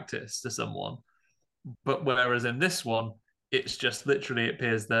that practice to someone. But whereas in this one, it's just literally, it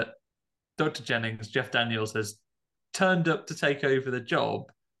appears that Dr. Jennings, Jeff Daniels, has turned up to take over the job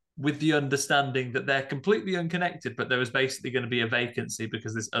with the understanding that they're completely unconnected, but there was basically going to be a vacancy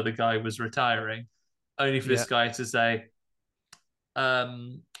because this other guy was retiring, only for this guy to say,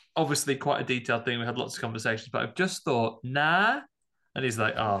 obviously quite a detailed thing. We had lots of conversations, but I've just thought, nah. And he's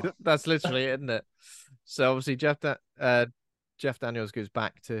like, oh. That's literally it, isn't it? So obviously Jeff Daniels goes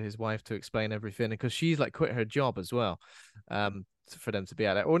back to his wife to explain everything, because she's like quit her job as well, for them to be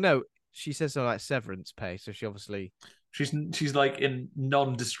at it. Or no, she says like severance pay. So she obviously she's like in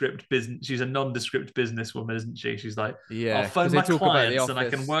nondescript business. She's a nondescript businesswoman, isn't she? She's like, I'll 'cause phone they my talk about the clients and I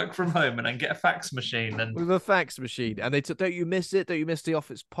office. can work from home and I can get a fax machine and with a fax machine. And they don't you miss it? Don't you miss the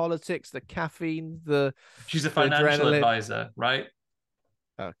office politics, the caffeine, she's a financial adrenaline? advisor, right?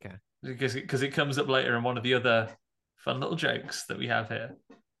 Okay. Because it comes up later in one of the other fun little jokes that we have here.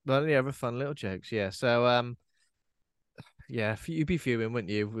 Well, yeah, other fun little jokes. Yeah. So, yeah, you'd be fuming,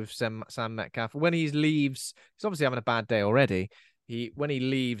 wouldn't you, with Sam Metcalf when he leaves? He's obviously having a bad day already. When he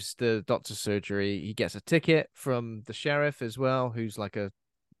leaves the doctor's surgery, he gets a ticket from the sheriff as well, who's like a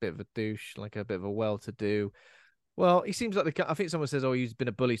bit of a douche, like a bit of a well-to-do. Well, he seems like I think someone says, "Oh, he's been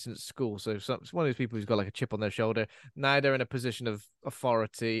a bully since school." So it's one of those people who's got like a chip on their shoulder. Now they're in a position of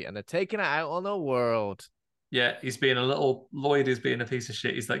authority and they're taking it out on the world. Yeah, he's being a little. Lloyd is being a piece of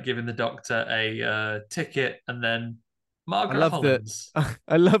shit. He's like giving the doctor a ticket, and then I Margaret love that. Hollins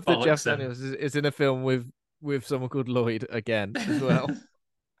I love that Jeff bollocks him. Daniels is in a film with someone called Lloyd again as well.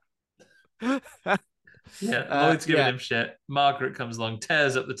 Yeah, Lloyd's giving Yeah. him shit. Margaret comes along,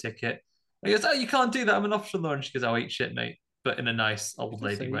 tears up the ticket. He goes, "Oh, you can't do that. I'm an officer of law." And she goes, "Oh, eat shit, mate," but in a nice old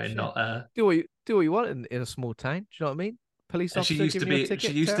lady way, not do what you want in a small town. Do you know what I mean? Police And officer giving you a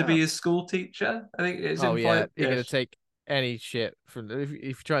ticket. she used to be his school teacher. I think it's Oh yeah, implied. you're gonna take any shit from if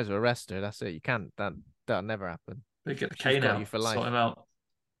he tries to arrest her. That's it. You can't. That'll never happen. They get the She's cane got out, you for sort life. him out.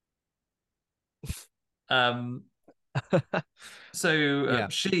 So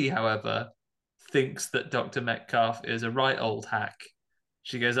she, however, thinks that Dr. Metcalf is a right old hack.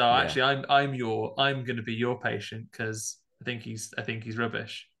 She goes, "Oh, actually, I'm going to be your patient because I think he's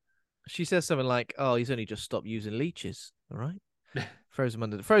rubbish." She says something like, "Oh, he's only just stopped using leeches. All right." throws him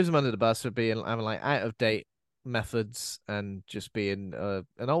under the bus for having like out of date methods and just being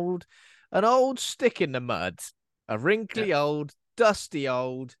an old stick in the mud, a wrinkly old dusty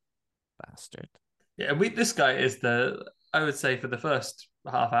old bastard. Yeah, and this guy is I would say for the first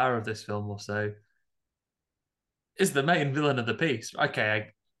half hour of this film or so, is the main villain of the piece. Okay,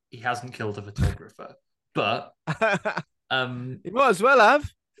 he hasn't killed a photographer, but he might as well have.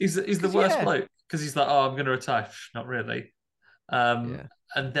 He's the worst bloke because he's like, "Oh, I'm going to retire." Not really.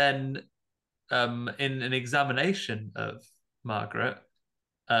 And then in an examination of Margaret,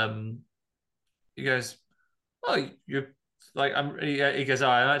 he goes, "Oh, you're like he goes, "Oh,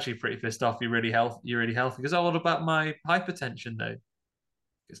 I'm actually pretty pissed off. You're really healthy. You're really healthy." He goes, "Oh, what about my hypertension though?"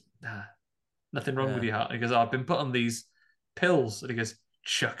 He goes, "Nah, nothing wrong with your heart." And he goes, "Oh, I've been put on these pills." And he goes,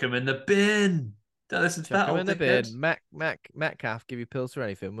 "Chuck them in the bin. Don't listen to that old dickhead." Metcalf give you pills for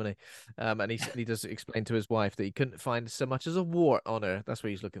anything, wouldn't he? And he does explain to his wife that he couldn't find so much as a wart on her. That's what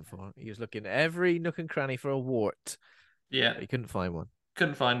he's looking for. He was looking every nook and cranny for a wart. Yeah, but he couldn't find one.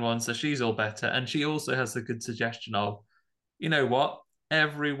 Couldn't find one, so she's all better. And she also has the good suggestion of, you know what?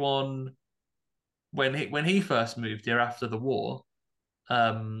 Everyone, when he first moved here after the war,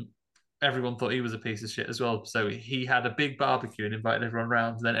 everyone thought he was a piece of shit as well. So he had a big barbecue and invited everyone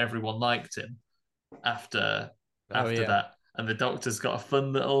around. And then everyone liked him after that. And the doctor's got a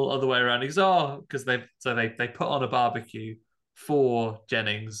fun little other way around. He's because they put on a barbecue for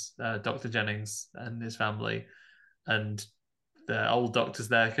Jennings, Dr. Jennings and his family, and the old doctor's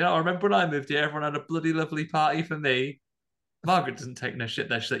there. "Oh, I remember when I moved here, everyone had a bloody lovely party for me." Margaret doesn't take no shit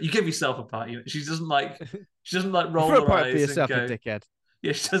there. She's like, "You give yourself a party." She doesn't like roll her eyes for yourself, and go, you dickhead.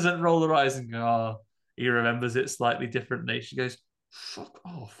 Yeah, she doesn't roll her eyes and go, "Oh, he remembers it slightly differently." She goes, "Fuck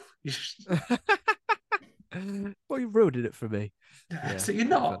off." Well, you ruined it for me. Yeah, so you're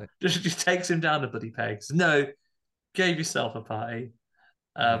not. Just takes him down the bloody pegs. No, gave yourself a party.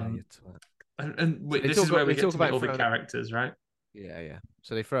 This is where we get to meet all the characters, right? Yeah.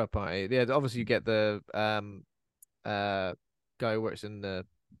 So they throw a party. Yeah, obviously you get the guy who works in the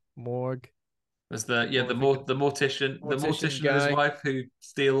morgue. There's the mortician and his wife who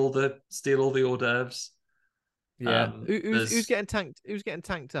steal all the hors d'oeuvres. Yeah, who's getting tanked? Who's getting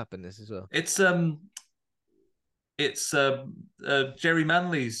tanked up in this as well? It's Jerry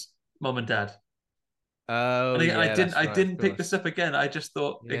Manley's mom and dad. Oh, and yeah, I didn't pick this up again. I just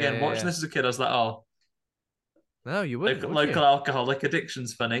thought watching this as a kid, I was like, "Oh, no, you wouldn't." Local alcoholic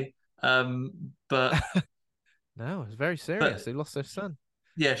addiction's funny, but no, it's very serious. They lost their son.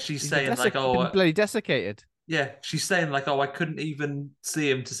 Yeah, she's saying like, "Oh, bloody desiccated." Yeah, she's saying like, "Oh, I couldn't even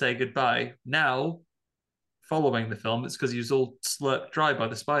see him to say goodbye." Now, following the film, it's because he was all slurped dry by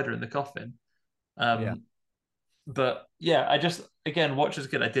the spider in the coffin. But yeah, I just watch as a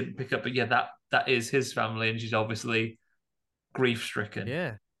kid, I didn't pick up, but yeah, that is his family, and she's obviously grief stricken.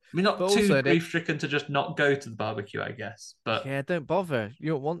 Yeah, I mean, not too grief stricken to just not go to the barbecue, I guess. But yeah, don't bother.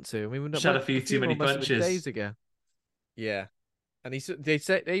 You don't want to. I mean, she had a few too many punches days ago. Yeah, and they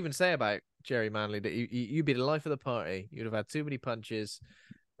even say about Jerry Manley that you'd be the life of the party. You'd have had too many punches,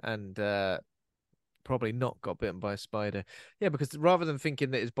 and probably not got bitten by a spider. Yeah, because rather than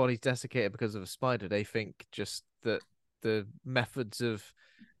thinking that his body's desiccated because of a spider, they think just that the methods of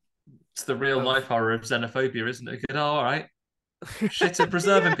it's the real life horror of xenophobia, isn't it? Oh, all right. Shit at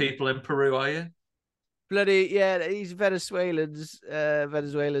preserving people in Peru, are you? Bloody yeah, these Venezuelans,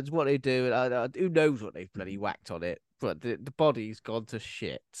 what they do, who knows what they've bloody whacked on it, but the body's gone to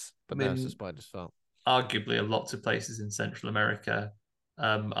shit. But now it's the spider's fault. Arguably, a lot of places in Central America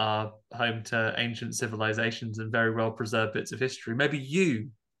are home to ancient civilizations and very well preserved bits of history. Maybe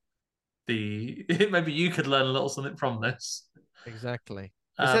maybe you could learn a little something from this. Exactly.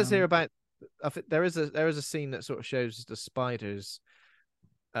 It says here about there is a scene that sort of shows the spiders,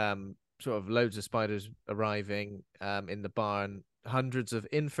 sort of loads of spiders arriving in the barn, hundreds of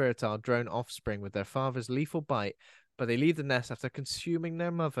infertile drone offspring with their father's lethal bite, but they leave the nest after consuming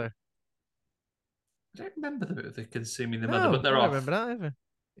their mother. I don't remember the consuming the mother, but they're off. I don't remember that either.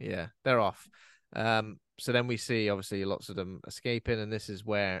 Yeah, they're off. So then we see obviously lots of them escaping, and this is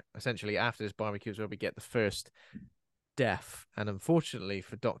where essentially after this barbecue is where we get the first death, and unfortunately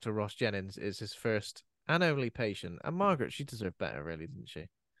for Dr. Ross Jennings, is his first and only patient. And Margaret, she deserved better, really, didn't she?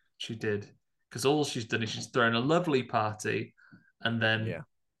 She did, because all she's done is she's thrown a lovely party, and then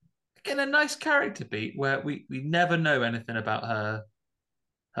again a nice character beat where we never know anything about her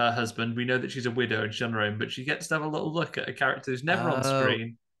husband. We know that she's a widow and she's on her own, but she gets to have a little look at a character who's never on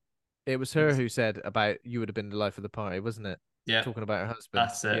screen. It was her who said about you would have been the life of the party, wasn't it? Yeah, talking about her husband.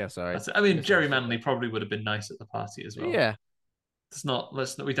 That's it. Yeah, sorry. That's it. I mean, Jerry Manley probably would have been nice at the party as well. Yeah,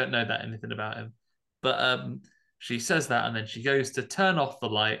 we don't know that anything about him, but she says that, and then she goes to turn off the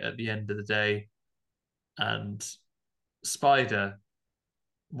light at the end of the day, and Spider,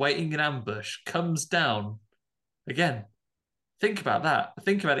 waiting in ambush, comes down again. Think about that.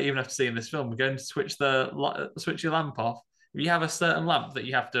 Think about it. Even after seeing this film, we're going to switch your lamp off. If you have a certain lamp that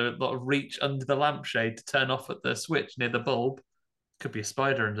you have to reach under the lampshade to turn off at the switch near the bulb, could be a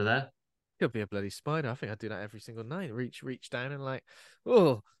spider under there. Could be a bloody spider. I think I do that every single night. Reach down and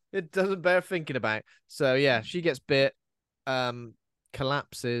it doesn't bear thinking about. So yeah, she gets bit,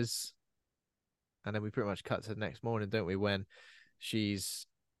 collapses, and then we pretty much cut to the next morning, don't we? When she's,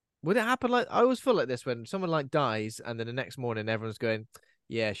 would it happen like, I always feel like this when someone dies and then the next morning everyone's going,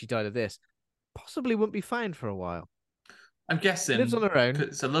 yeah, she died of this. Possibly wouldn't be found for a while. I'm guessing lives on her own.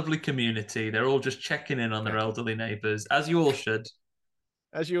 It's a lovely community. They're all just checking in on their elderly neighbours, as you all should.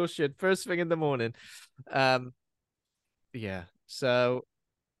 As you all should. First thing in the morning. Yeah. So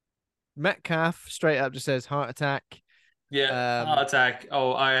Metcalf straight up just says heart attack. Yeah, heart attack.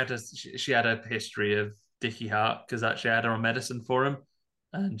 Oh, she had a history of Dickie Hart because actually I had her on medicine for him.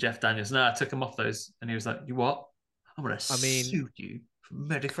 And Jeff Daniels, I took him off those, and he was like, "You what? I'm gonna sue you for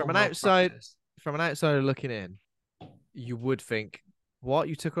medical malpractice." From an outsider looking in, you would think, what?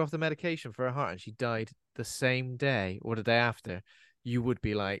 You took her off the medication for her heart and she died the same day or the day after? You would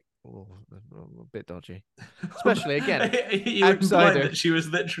be like, oh, a bit dodgy. Especially, again, you outsider. That she was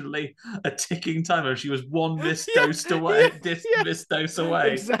literally a ticking timer. She was one missed dose away. Missed dose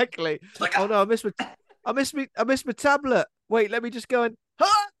away. Exactly. Like, oh no, I missed my tablet. Wait, let me just go and...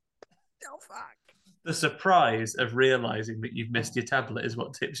 Oh, fuck. The surprise of realizing that you've missed your tablet is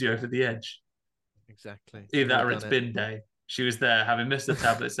what tips you over the edge. Exactly. Either that or it's bin day. She was there having missed the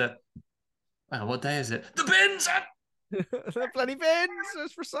tablet. Said, "Wow, what day is it? The bins! The bloody bins!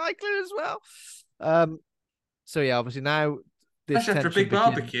 It's recycling as well." So yeah, obviously now this after a big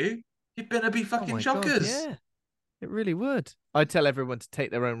barbecue, you'd better be fucking shockers. Yeah, it really would. I'd tell everyone to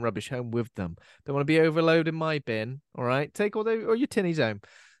take their own rubbish home with them. Don't want to be overloading my bin. All right, take all your tinnies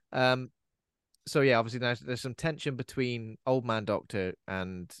home. So yeah, obviously there's some tension between Old Man Doctor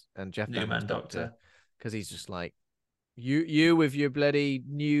and Jeff Daniels Doctor, because he's just like, you with your bloody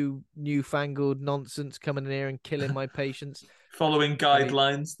newfangled nonsense coming in here and killing my patients, following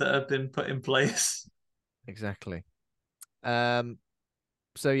guidelines that have been put in place. Exactly. So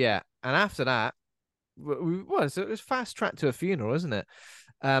yeah, and after that, so it was fast track to a funeral, isn't it?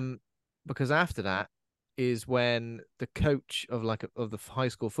 Because after that is when the coach of the high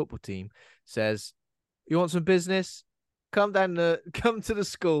school football team says, "You want some business? Come to the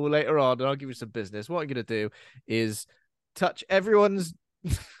school later on, and I'll give you some business. What I'm gonna do is touch everyone's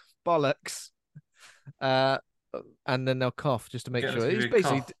bollocks, and then they'll cough just to make sure."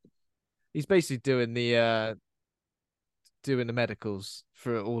 He's basically doing the medicals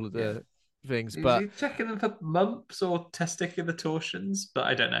for all of the things. But he's checking them for mumps or testicular torsions, but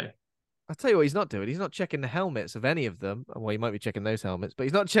I don't know. I'll tell you what he's not doing. He's not checking the helmets of any of them. Well, he might be checking those helmets, but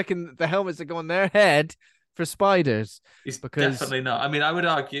he's not checking the helmets that go on their head for spiders. He's definitely not. I mean, I would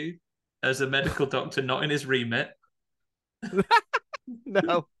argue, as a medical doctor, not in his remit.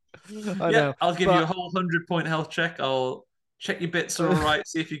 No. I know. I'll give you a whole 100-point health check. I'll check your bits are all right,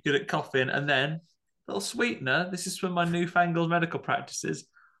 see if you're good at coughing, and then, little sweetener, this is from my newfangled medical practices,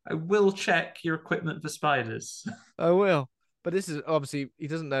 I will check your equipment for spiders. I will. But this is obviously he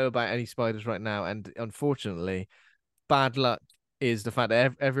doesn't know about any spiders right now, and unfortunately, bad luck is the fact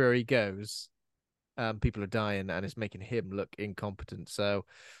that everywhere he goes, people are dying, and it's making him look incompetent. So,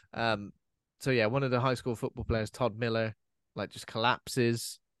 yeah, one of the high school football players, Todd Miller, like just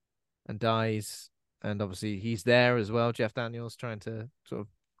collapses and dies, and obviously he's there as well. Jeff Daniels trying to sort of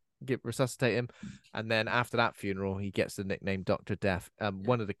resuscitate him, and then after that funeral, he gets the nickname Dr. Death.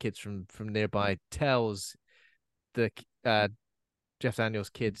 One of the kids from nearby tells the Jeff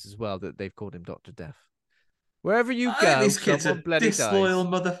Daniels kids as well that they've called him Dr. Death. Wherever you go, these kids are bloody disloyal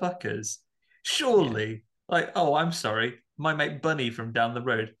dies. Motherfuckers. Surely, like, oh, I'm sorry, my mate Bunny from down the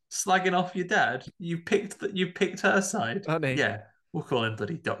road slagging off your dad. You picked her side. Bunny. Yeah, we'll call him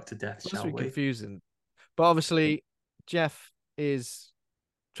bloody Dr. Death, Must shall be we? confusing, but obviously Jeff is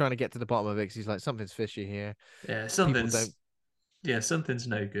trying to get to the bottom of it because he's like, something's fishy here. Yeah, something's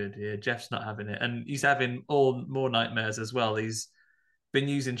no good. Yeah, Jeff's not having it, and he's having more nightmares as well. He's been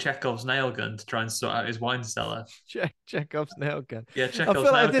using Chekhov's nail gun to try and sort out his wine cellar. Chekhov's nail gun. Yeah, Chekhov's I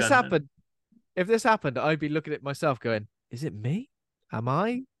feel like nail gun. If this happened, I'd be looking at myself going, is it me? Am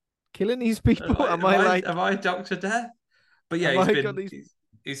I killing these people? Am I Dr. Death? But yeah,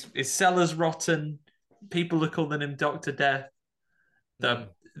 his cellar's rotten. People are calling him Dr. Death.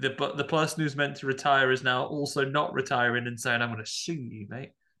 The person who's meant to retire is now also not retiring and saying, I'm going to sue you,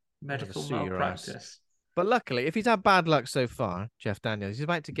 mate. Medical malpractice. But luckily, if he's had bad luck so far, Jeff Daniels, he's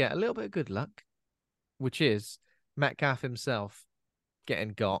about to get a little bit of good luck, which is Metcalf himself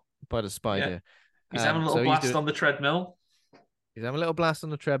getting got by the spider. Yeah. He's having a little blast on the treadmill. He's having a little blast on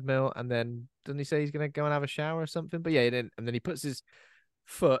the treadmill, and then doesn't he say he's going to go and have a shower or something? But yeah, and then he puts his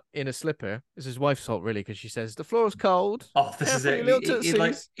foot in a slipper. It's his wife's fault, really, because she says the floor's cold. Oh, this is it.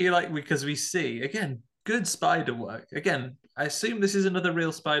 Because we see again good spider work. Again, I assume this is another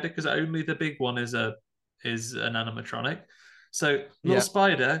real spider because only the big one is an animatronic. So little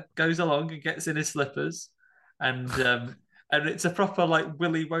spider goes along and gets in his slippers, and and it's a proper like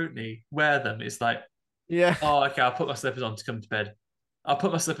Willy won't he wear them? It's like, yeah. Oh, okay. I'll put my slippers on to come to bed. I'll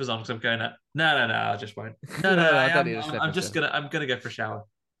put my slippers on because I'm going out. No, I just won't. No, I'm gonna go for a shower.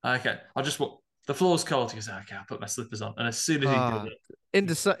 Okay, I'll just walk. The floor's cold. He goes, okay, I'll put my slippers on. And as soon as he did it,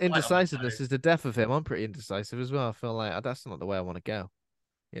 indecisiveness is the death of him. I'm pretty indecisive as well. I feel like that's not the way I want to go.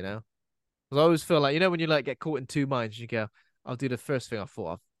 You know, because I always feel like, when you like get caught in two minds, you go, I'll do the first thing I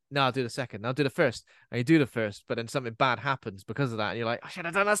thought of. No, I'll do the second. I'll do the first. And you do the first, but then something bad happens because of that, and you're like, I should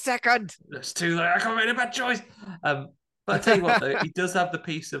have done a second. It's too late. I can't make a bad choice. But I tell you what, though, he does have the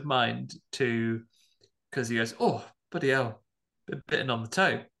peace of mind because he goes, oh, bloody hell, been bitten on the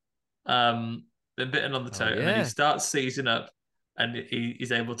toe. And then he starts seizing up, and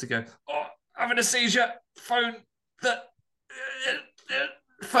he's able to go, oh, having a seizure. Phone the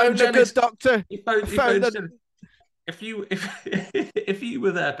good doctor. If you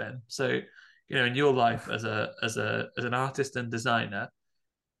were there, Ben, so in your life as an artist and designer,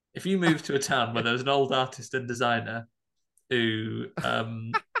 if you moved to a town where there was an old artist and designer who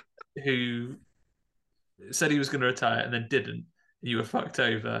said he was going to retire and then didn't, and you were fucked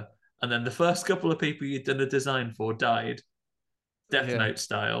over, and then the first couple of people you'd done a design for died, Death Note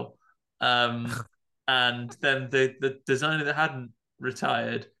style, and then the designer that hadn't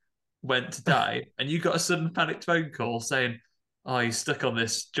retired went to die, and you got a sudden panicked phone call saying, oh, he's stuck on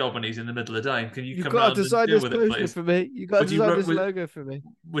this job and he's in the middle of dying. Can you come round and deal with it, please? For me? You got to design this logo for me.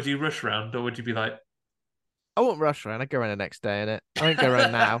 Would you rush round, or would you be like, I won't rush around. I'd go around the next day, innit? I won't go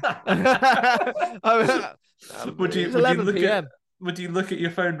around now. Would you look at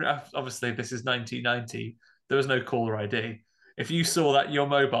your phone? Obviously, this is 1990. There was no caller ID. If you saw that your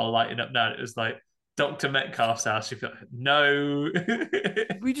mobile lighting up now, it was like Dr. Metcalf's house, you'd be like, no.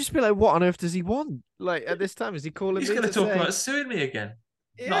 We just be like, what on earth does he want? Like, at this time, is he calling me? He's going to talk about suing me again.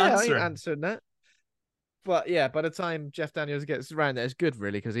 Yeah, I ain't answering that. But yeah, by the time Jeff Daniels gets around there, it's good,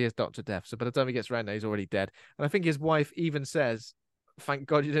 really, because he is Dr. Death. So by the time he gets around there, he's already dead. And I think his wife even says, thank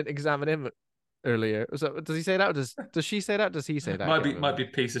God you didn't examine him earlier. So, does he say that? Or does she say that? Does he say that? Might be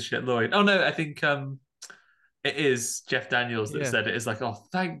piece of shit Lloyd. Oh, no, I think it is Jeff Daniels that said it. It's like, oh,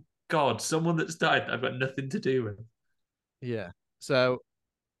 thank God, someone that's died that I've got nothing to do with. Yeah. So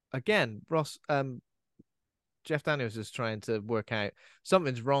again, Jeff Daniels is trying to work out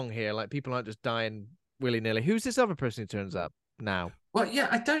something's wrong here. Like, people aren't just dying willy-nilly. Who's this other person who turns up now? Well, yeah,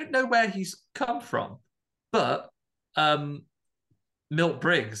 I don't know where he's come from, but Milt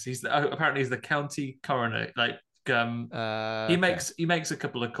Briggs, apparently he's the county coroner. Like, he makes a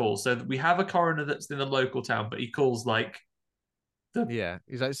couple of calls. So we have a coroner that's in the local town, but he calls like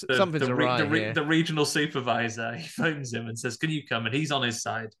he's like, something's awry here. The regional supervisor. He phones him and says, "Can you come?" And he's on his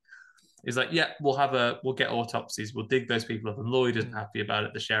side. he's like, yeah, we'll get autopsies, we'll dig those people up. And Lloyd isn't happy about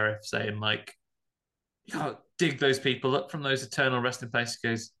it. The sheriff saying like, you can't dig those people up from those eternal resting places. He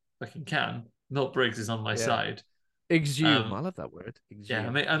goes, fucking can. Milt Briggs is on my side. Exhume. I love that word.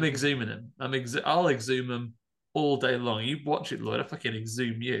 Exhume. Yeah, I'm exhuming him. I'll exhume him all day long. You watch it, Lloyd. I fucking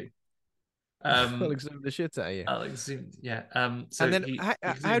exhume you. I'll exhume the shit out of you. I'll exhume. Yeah. So and then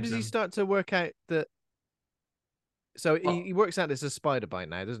how does he start to work out that? So he works out it's a spider bite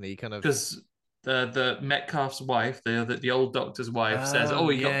now, doesn't he? Kind of because the Metcalf's wife, the old doctor's wife, says, "Oh,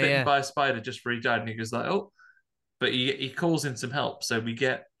 he got bitten by a spider just before he died," and he goes like, "Oh," but he calls in some help. So we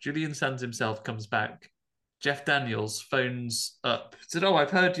get Julian Sands himself comes back. Jeff Daniels phones up, said, "Oh, I've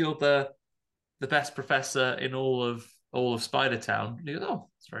heard you're the best professor in all of Spider Town." And he goes, "Oh,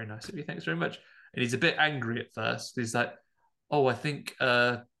 it's very nice of you. Thanks very much." And he's a bit angry at first. He's like, "Oh, I think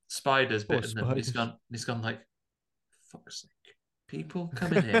spiders bitten them." And he's gone like, "Fuck's sake, people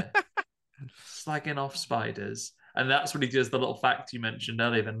come in here slagging off spiders." And that's when he does the little fact you mentioned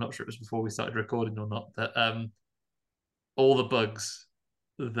earlier. I'm not sure it was before we started recording or not. That all the bugs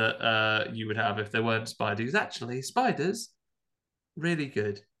that you would have if there weren't spiders, actually spiders, really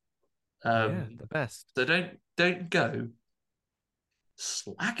good. the best. So don't go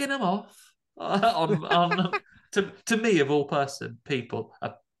slacking them off on to me of all people,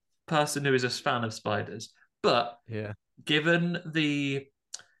 a person who is a fan of spiders. But given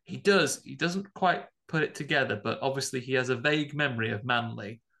he doesn't quite put it together, but obviously he has a vague memory of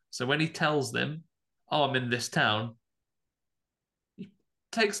Manly. So when he tells them, "Oh, I'm in this town," he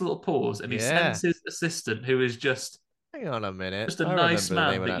takes a little pause and he sends his assistant, who is just hang on a minute, just a nice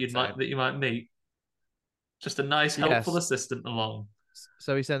man that you might meet, just a nice, helpful assistant along.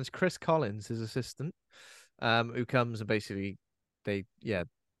 So he sends Chris Collins, his assistant, who comes and basically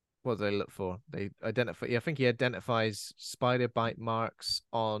what do they look for? They identify. Yeah, I think he identifies spider bite marks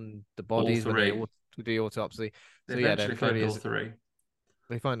on the bodies when they do the autopsy. They eventually find all three.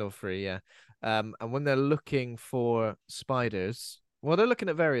 They find all three, yeah. And when they're looking for spiders, well, they're looking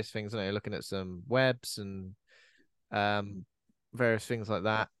at various things. They're looking at some webs and various things like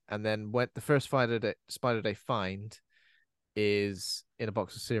that. And then when the first spider they find is in a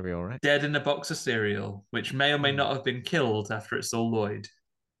box of cereal, right? Dead in a box of cereal, which may or may not have been killed after it saw Lloyd.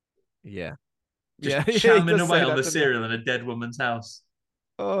 Yeah. Just chamming away on the cereal in a dead woman's house.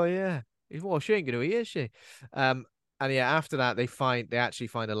 Oh yeah. Well, she ain't gonna eat, is she? And after that they actually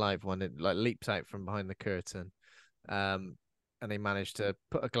find a live one. It like leaps out from behind the curtain. And they manage to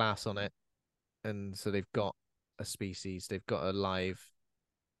put a glass on it. And so they've got a species, they've got a live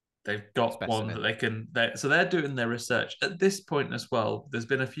specimen. One that they can so they're doing their research. At this point as well, there's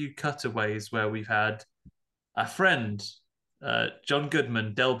been a few cutaways where we've had a friend, John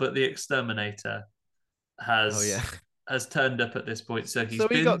Goodman, Delbert the Exterminator, has turned up at this point. So he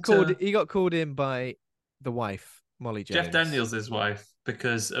got called in by the wife, Molly James. Jeff Daniels' wife,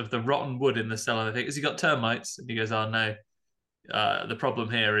 because of the rotten wood in the cellar. I think, has he got termites? And he goes, "Oh no. The problem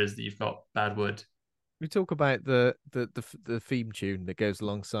here is that you've got bad wood." We talk about the theme tune that goes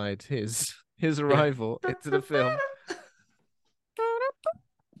alongside his arrival into the film.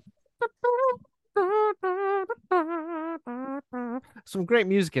 Some great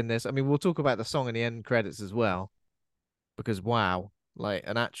music in this. I mean, we'll talk about the song in the end credits as well, because wow, like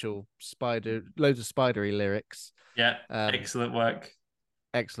an actual spider, loads of spidery lyrics. Yeah, excellent work.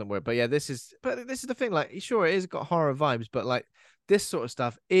 Excellent work. But yeah, this is the thing. Like, sure, it has got horror vibes, but like this sort of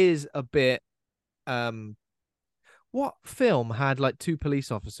stuff is a bit. What film had like two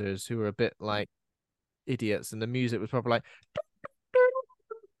police officers who were a bit like idiots, and the music was probably like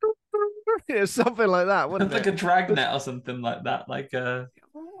something like that, wasn't it? Like a Dragnet or something like that. Like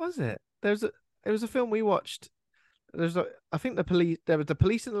what was it? It was a film we watched. I think the police. There was the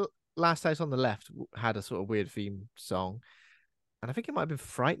police in the Last House on the Left had a sort of weird theme song. And I think it might have been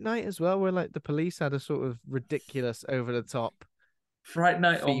Fright Night as well, where like the police had a sort of ridiculous, over the top Fright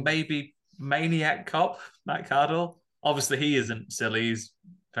Night, or maybe Maniac Cop, Matt Cardle. Obviously, he isn't silly. He's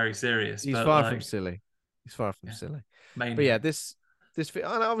very serious. He's far from silly. He's far from silly. Maniac. But yeah, this and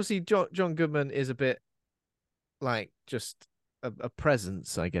obviously John Goodman is a bit like just a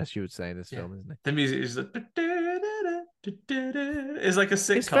presence, I guess you would say, in this film, isn't it? The music is like it's like a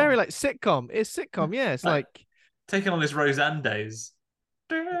sitcom. It's very like sitcom. It's sitcom. Yeah, it's like taking on his Roseanne days.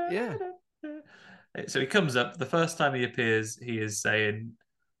 Yeah. So he comes up. The first time he appears, he is saying,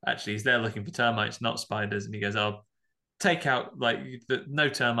 actually, he's there looking for termites, not spiders. And he goes, "I'll take out, like, no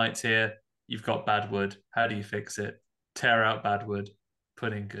termites here. You've got bad wood. How do you fix it? Tear out bad wood,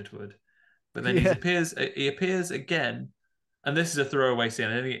 put in good wood." But then he appears again. And this is a throwaway scene.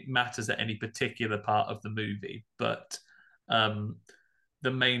 I don't think it matters at any particular part of the movie. But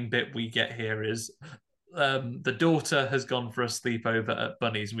the main bit we get here is the daughter has gone for a sleepover at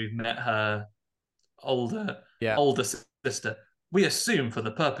Bunny's. We've met her older sister. We assume for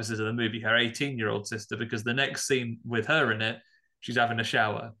the purposes of the movie her 18-year-old sister, because the next scene with her in it, she's having a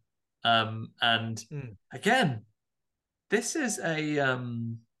shower. And again, this is a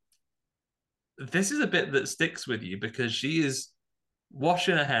bit that sticks with you because she is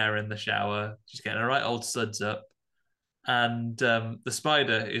washing her hair in the shower. She's getting a right old suds up. And the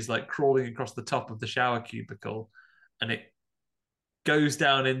spider is like crawling across the top of the shower cubicle, and it goes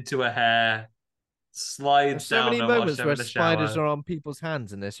down into her hair, slides There's so down many and moments washes where the spiders shower. are on people's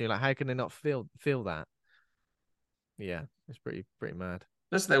hands in this. You're like, how can they not feel that? Yeah, it's pretty mad.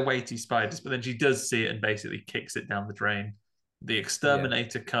 That's their weighty spiders, but then she does see it and basically kicks it down the drain. The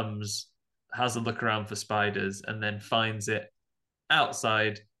exterminator comes, has a look around for spiders, and then finds it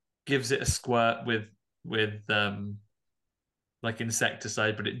outside, gives it a squirt with like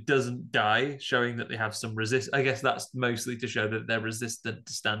insecticide, but it doesn't die, showing that they have some resist. I guess that's mostly to show that they're resistant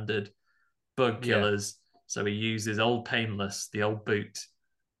to standard bug killers. So he uses Old Painless, the old boot,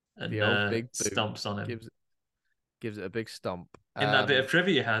 and The old big boot stomps on him. Gives it a big stomp. In that bit of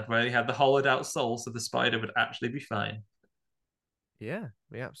trivia you had, where he had the hollowed out sole, so the spider would actually be fine. Yeah,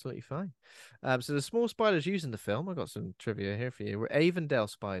 be absolutely fine. So the small spiders used in the film, I've got some trivia here for you, were Avondale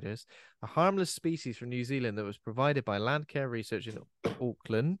spiders, a harmless species from New Zealand that was provided by Landcare Research in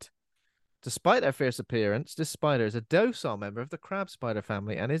Auckland. Despite their fierce appearance, this spider is a docile member of the crab spider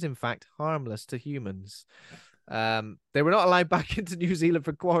family and is in fact harmless to humans. They were not allowed back into New Zealand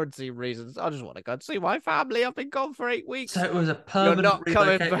for quarantine reasons. I just want to go and see my family. I've been gone for 8 weeks. So it was a permanent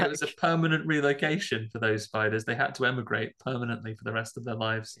relocation. It was a permanent relocation for those spiders. They had to emigrate permanently for the rest of their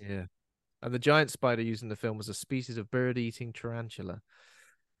lives. Yeah. And the giant spider used in the film was a species of bird-eating tarantula.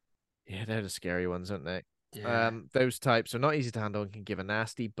 Yeah, they're the scary ones, aren't they? Yeah. Those types are not easy to handle and can give a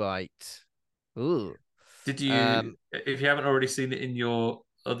nasty bite. Ooh. Did you, if you haven't already seen it in your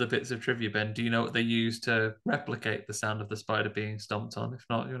other bits of trivia, Ben, do you know what they use to replicate the sound of the spider being stomped on? If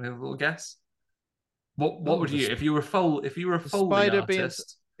not, you want to have a little guess? What would you, if you were a folding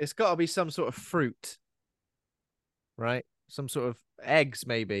artist? It's got to be some sort of fruit, right? Some sort of eggs,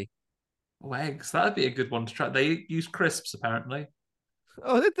 maybe. Oh, eggs. That'd be a good one to try. They use crisps, apparently.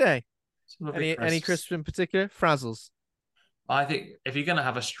 Oh, did they? Any crisps in particular? Frazzles. I think if you're going to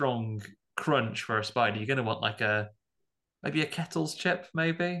have a strong crunch for a spider, you're going to want like maybe a Kettle's chip,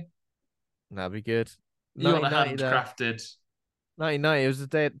 maybe. That'd be good. You want a handcrafted. 1990. It was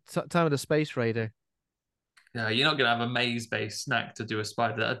the time of the Space Raider. Yeah, you're not going to have a maize-based snack to do a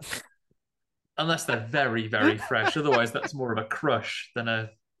spider, unless they're very, very fresh. Otherwise, that's more of a crush than a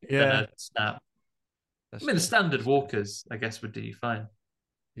snap. The standard walkers, I guess, would do you fine.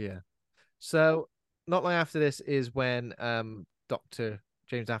 Yeah. So, not long after this is when Dr.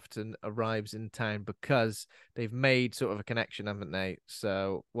 James Atherton arrives in town because they've made sort of a connection, haven't they?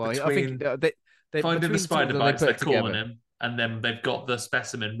 So, I think they finding the spider bites, they're calling him, and then they've got the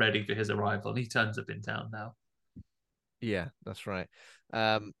specimen ready for his arrival, and he turns up in town now. Yeah, that's right.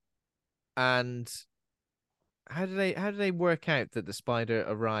 And how do they work out that the spider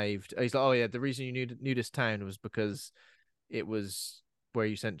arrived? He's like, oh yeah, the reason you knew this town was because it was where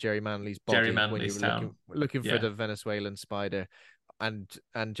you sent Jerry Manley's body when you were looking for the Venezuelan spider. And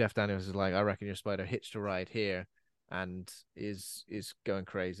Jeff Daniels is like, I reckon your spider hitched a ride here and is going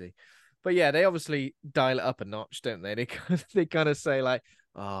crazy. But yeah, they obviously dial it up a notch, don't they? They kind of say like,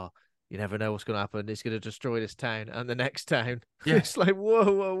 oh, you never know what's going to happen. It's going to destroy this town and the next town. Yeah. It's like,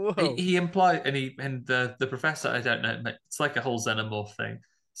 whoa. He implied, and the professor, I don't know, it's like a whole xenomorph thing.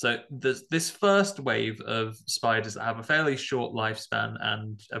 So there's this first wave of spiders that have a fairly short lifespan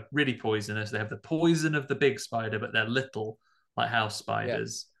and are really poisonous. They have the poison of the big spider, but they're little, like house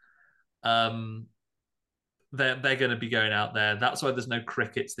spiders. Yeah. They're going to be going out there. That's why there's no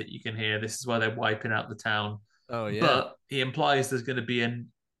crickets that you can hear. This is why they're wiping out the town. Oh yeah. But he implies there's going to be an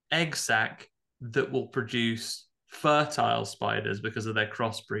egg sac that will produce fertile spiders because of their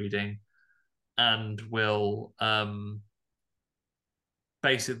crossbreeding, and will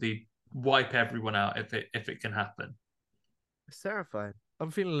basically wipe everyone out if it can happen. It's terrifying.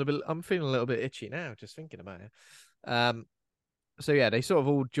 I'm feeling a little bit itchy now just thinking about it. So yeah, they sort of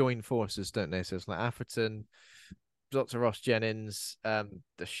all join forces, don't they? So it's like Atherton, Dr. Ross Jennings,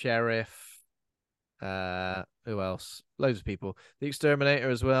 the sheriff, who else? Loads of people. The exterminator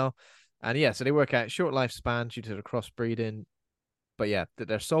as well. And yeah, so they work out short lifespan due to the crossbreeding. But yeah, that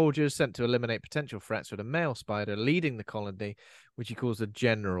they're soldiers sent to eliminate potential threats with a male spider leading the colony, which he calls the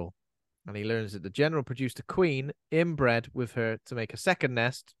general. And he learns that the general produced a queen inbred with her to make a second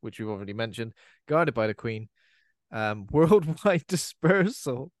nest, which we've already mentioned, guarded by the queen. Worldwide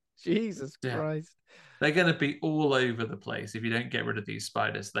dispersal. Jesus Yeah. Christ. They're going to be all over the place if you don't get rid of these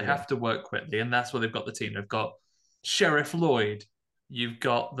spiders. They have to work quickly, and that's why they've got the team. They've got Sheriff Lloyd. You've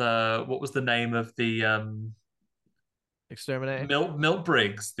got what was the name of the Exterminator? Milt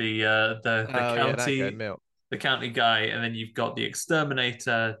Briggs, the that guy, county Milt. the county guy, and then you've got the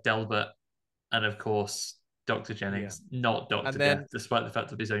exterminator Delbert, and of course Dr. Jennings, not Dr. Death, despite the fact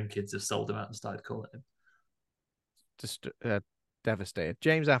that his own kids have sold him out and started calling him. Just devastated.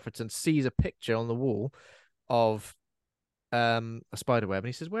 James Atherton sees a picture on the wall of a spider web, and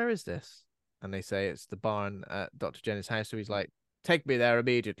he says, "Where is this?" And they say it's the barn at Dr. Jennings' house. So he's like, "Take me there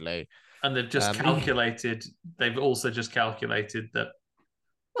immediately." And they've just calculated. They've also just calculated that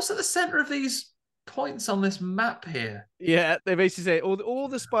what's at the center of these points on this map here. Yeah, they basically say all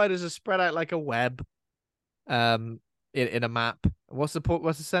the spiders are spread out like a web, in a map. What's the point?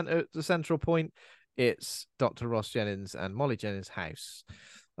 What's the central point? It's Dr. Ross Jennings and Molly Jennings' house,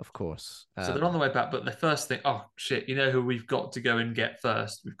 of course. So they're on the way back, but the first thing, oh shit, you know who we've got to go and get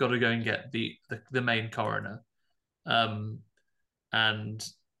first? We've got to go and get the main coroner. And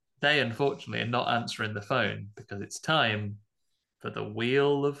they unfortunately are not answering the phone because it's time for the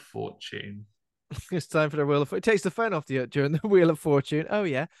Wheel of Fortune. It's time for the Wheel of Fortune. It takes the phone off during the Wheel of Fortune. Oh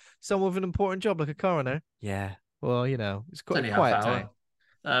yeah, someone with an important job like a coroner. Yeah, well, it's quite a quiet time.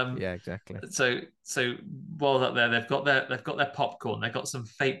 Yeah, exactly. So while they're there, they've got their popcorn. They've got some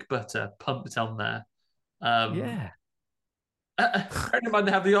fake butter pumped on there. Yeah. Bearing in mind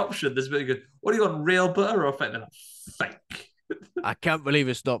they have the option. There's really good. What do you want, real butter or fake? They're like, fake. I can't believe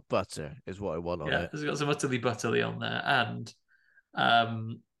it's not butter. Is what I want on it. It's got some butterly on there, and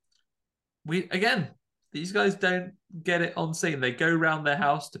these guys don't get it on scene. They go around their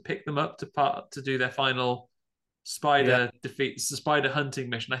house to pick them up to do their final spider hunting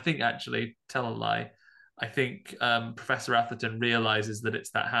mission. I think, actually, tell a lie, I think Professor Atherton realizes that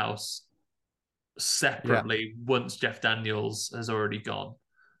it's that house separately once Jeff Daniels has already gone.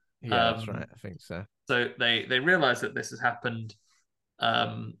 Yeah, that's right. I think so. So they realize that this has happened.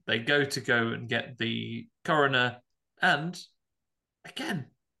 They go and get the coroner, and again,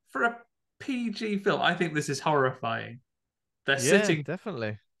 for a PG film, I think this is horrifying. They're sitting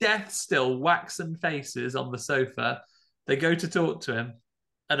definitely death still, waxen faces on the sofa. They go to talk to him,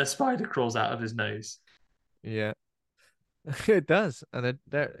 and a spider crawls out of his nose. Yeah, it does. And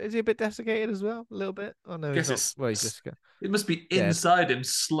is he a bit desiccated as well? A little bit? Oh no, he's not. Well, he's just it must be inside him,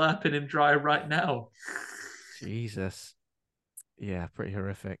 slurping him dry right now. Jesus. Yeah, pretty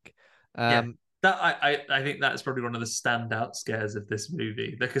horrific. That I think that's probably one of the standout scares of this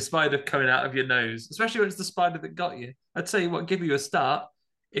movie. Like a spider coming out of your nose, especially when it's the spider that got you. I'd tell you what, give you a start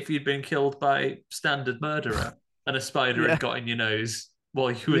if you'd been killed by standard murderer and a spider had got in your nose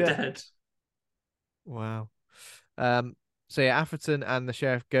while you were dead. Wow. So Atherton and the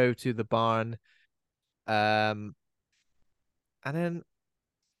sheriff go to the barn. And then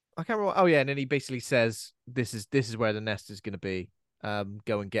I can't remember. And then he basically says, "This is where the nest is going to be.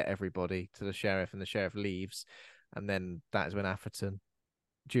 Go and get everybody," to the sheriff, and the sheriff leaves. And then that is when Atherton,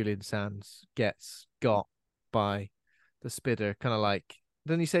 Julian Sands, gets got by the spider. Kind of like,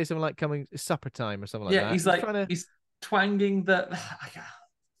 didn't he say something like it's supper time or something like that? Yeah, he's twanging the.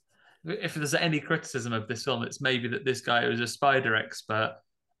 If there's any criticism of this film, it's maybe that this guy who's a spider expert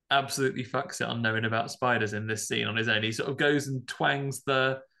absolutely fucks it on knowing about spiders in this scene on his own. He sort of goes and twangs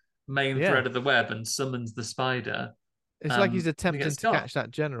the main thread of the web and summons the spider. It's like he's attempting to catch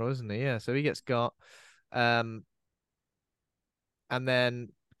that general, isn't he? Yeah, so he gets got. And then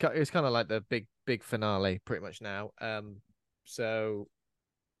it's kind of like the big finale pretty much now. So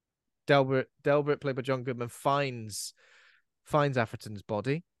Delbert, played by John Goodman, finds Atherton's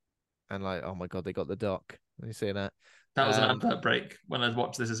body, and like, oh my god, they got the doc. You see that? That was an advert break when I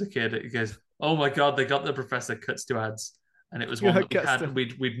watched this as a kid. It goes, oh my god, they got the professor, cuts to ads. And it was one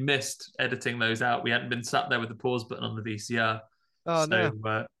that we'd missed editing those out. We hadn't been sat there with the pause button on the VCR.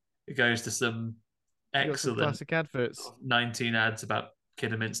 No. It goes to some excellent classic adverts. 19 ads about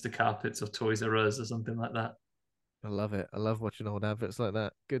Kidderminster carpets or Toys R Us or something like that. I love it. I love watching old adverts like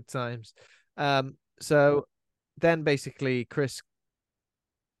that. Good times. So then basically Chris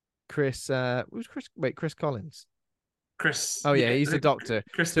Collins. Chris. Oh yeah, he's the doctor.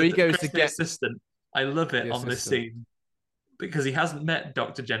 Chris, so he goes to get assistant. I love it on this scene because he hasn't met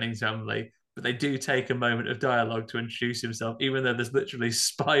Dr. Jennings' family, but they do take a moment of dialogue to introduce himself, even though there's literally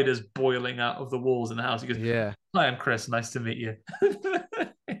spiders boiling out of the walls in the house. He goes, "Yeah, hi, I'm Chris. Nice to meet you."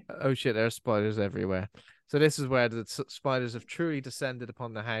 Oh shit, there are spiders everywhere. So this is where the spiders have truly descended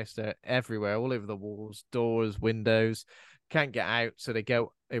upon the house. They're everywhere, all over the walls, doors, windows. Can't get out, so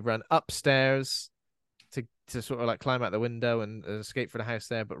they run upstairs to to sort of like climb out the window and escape for the house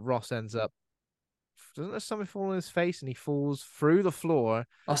there, but Ross ends up. Doesn't there something fall on his face and he falls through the floor?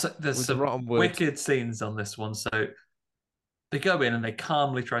 Also, there's with some the rotten wood. wicked scenes on this one. So they go in and they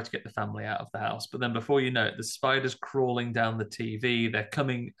calmly try to get the family out of the house. But then before you know it, the spiders crawling down the TV. They're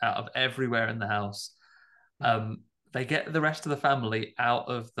coming out of everywhere in the house. They get the rest of the family out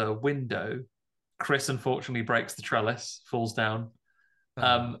of the window. Chris unfortunately breaks the trellis, falls down.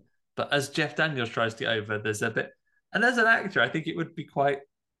 But as Jeff Daniels tries to get over, there's a bit. And as an actor, I think I'd be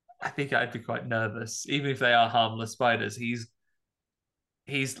quite nervous, even if they are harmless spiders.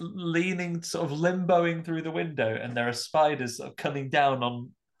 He's leaning, sort of limboing through the window, and there are spiders sort of coming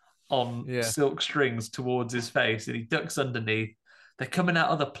down on silk strings towards his face, and he ducks underneath. They're coming out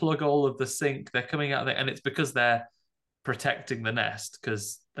of the plug hole of the sink. They're coming out of there, and it's because they're protecting the nest,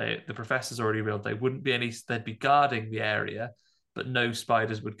 because the professor's already revealed they'd be guarding the area, but no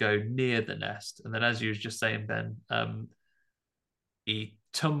spiders would go near the nest. And then, as you were just saying, Ben, he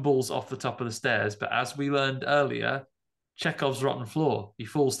tumbles off the top of the stairs, but as we learned earlier, Chekhov's rotten floor. He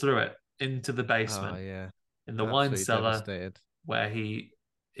falls through it into the basement. In the wine cellar, devastated. Where he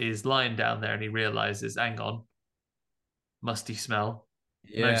is lying down there and he realizes, hang on, musty smell,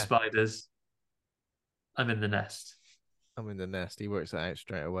 no spiders. I'm in the nest. He works that out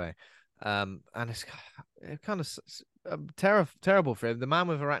straight away. And it's kind of terrible for him. The man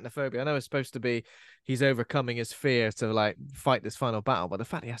with arachnophobia, I know it's supposed to be he's overcoming his fear to like fight this final battle, but the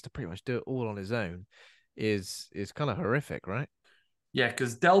fact he has to pretty much do it all on his own is kind of horrific, right? Yeah,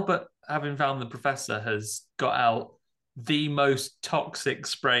 because Delbert, having found the professor, has got out the most toxic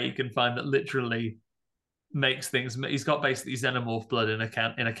spray he can find that literally makes things. He's got basically xenomorph blood in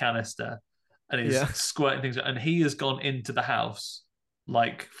a canister, and he's squirting things. And he has gone into the house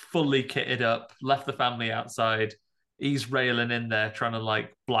like fully kitted up, left the family outside. He's railing in there trying to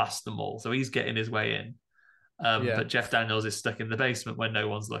like blast them all. So he's getting his way in. But Jeff Daniels is stuck in the basement where no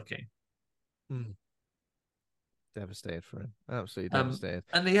one's looking. Devastated for him. Absolutely devastated.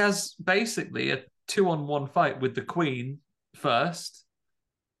 And he has basically a 2-on-1 fight with the Queen first,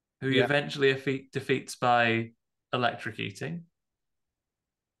 who he eventually defeats by electrocuting.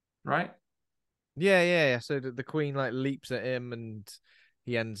 Right? Yeah. So the Queen like leaps at him, and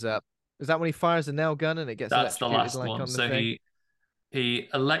he ends up. Is that when he fires a nail gun and it gets? That's the last like, one. On so he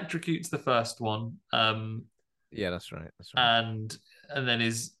electrocutes the first one. Yeah, that's right. And then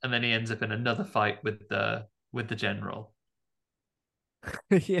he ends up in another fight with the general.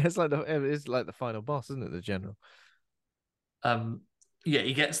 Yeah, it's like the final boss, isn't it? The general.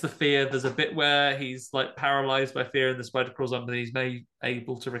 He gets the fear. There's a bit where he's like paralyzed by fear, and the spider crawls on, but he's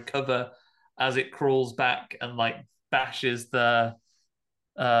able to recover as it crawls back and like bashes a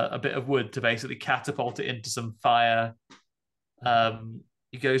bit of wood to basically catapult it into some fire.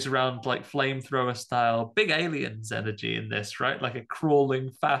 He goes around like flamethrower style, big aliens energy in this, right? Like a crawling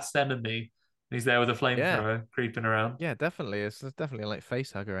fast enemy. He's there with a flamethrower creeping around. Yeah, definitely. It's definitely like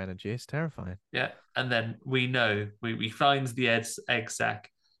facehugger energy. It's terrifying. Yeah, and then we know we find the egg sac.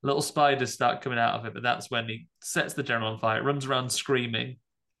 Little spiders start coming out of it, but that's when he sets the general on fire. It runs around screaming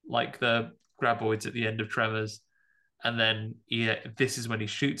like the graboids at the end of Tremors. And then this is when he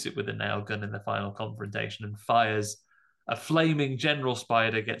shoots it with a nail gun in the final confrontation and fires. A flaming general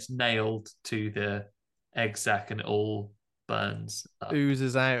spider gets nailed to the egg sac, and it all burns up.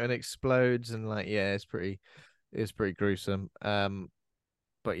 Oozes out and explodes, and like it's pretty gruesome.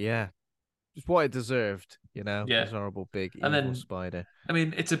 But yeah, it's what it deserved, this horrible big evil spider. I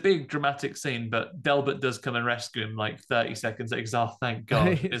mean, it's a big dramatic scene, but Delbert does come and rescue him like 30 seconds later. Oh, thank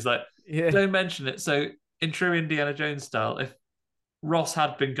God. It's like, don't mention it. So in true Indiana Jones style, if Ross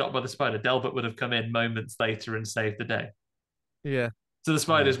had been got by the spider, Delbert would have come in moments later and saved the day. Yeah. So the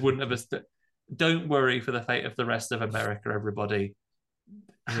spiders wouldn't have... Don't worry for the fate of the rest of America, everybody.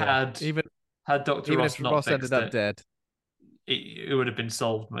 Had Dr. Ross not fixed ended up dead, it would have been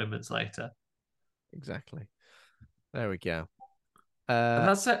solved moments later. Exactly. There we go. And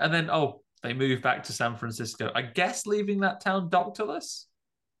that's it. And then, they move back to San Francisco. I guess leaving that town doctorless?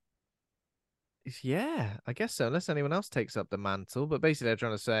 Yeah, I guess so, unless anyone else takes up the mantle. But basically, they're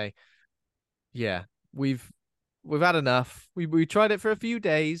trying to say, we've had enough. We tried it for a few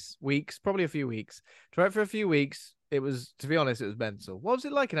days, weeks, probably a few weeks. Tried it for a few weeks. It was, to be honest, it was mental. What was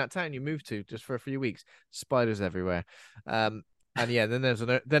it like in that town you moved to just for a few weeks? Spiders everywhere. And then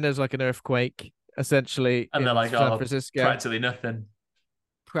there's like an earthquake essentially, and they're like, San Francisco. Practically nothing.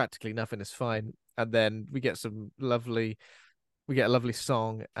 Practically nothing is fine. And then we get a lovely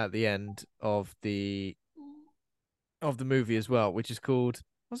song at the end of the movie as well, which is called,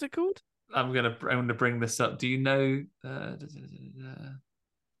 what's it called? I'm gonna bring this up. Do you know?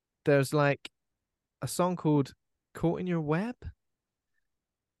 There's like a song called "Caught in Your Web,"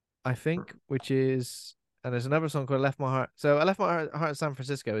 I think, which is, and there's another song called "I Left My Heart." So "I Left My Heart in San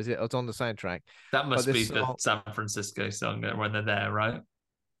Francisco" is it? It's on the soundtrack. That But must this be the song, San Francisco song when they're there, right?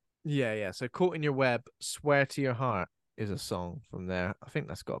 yeah. So "Caught in Your Web," "Swear to Your Heart" is a song from there. I think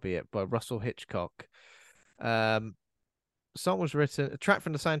that's got to be it by Russell Hitchcock. Um, song was written, a track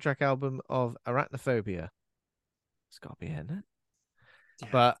from the soundtrack album of Arachnophobia. It's got to be it, isn't it? Yeah.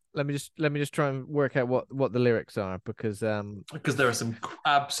 But let me just try and work out what the lyrics are because there are some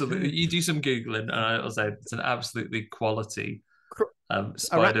absolutely, you do some googling and I'll say it's an absolutely quality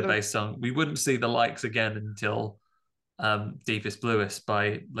spider-based song. We wouldn't see the likes again until Deepest Bluest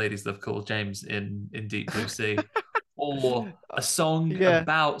by Ladies Love Cool James in Deep Blue Sea, or a song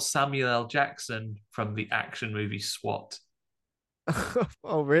about Samuel L. Jackson from the action movie SWAT.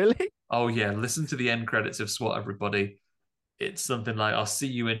 Oh really? Oh yeah, listen to the end credits of SWAT, everybody. It's something like, "I'll see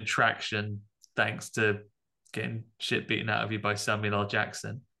you in traction thanks to getting shit beaten out of you by Samuel L.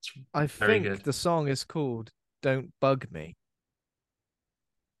 Jackson." I think the song is called "Don't Bug Me."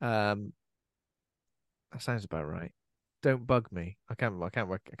 That sounds about right. "Don't Bug Me." I can't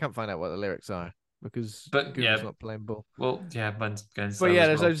find out what the lyrics are because Google's not playing ball. Well, yeah, mine's going. But yeah,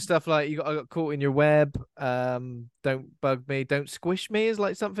 there's loads of stuff like I got caught in your web. Don't bug me. Don't squish me is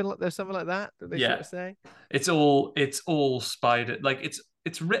like something like there's something like that they sort of say. It's all spider, like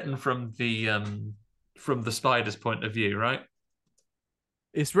it's written from the spider's point of view, right?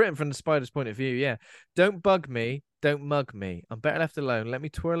 It's written from the spider's point of view, yeah. Don't bug me, don't mug me. I'm better left alone. Let me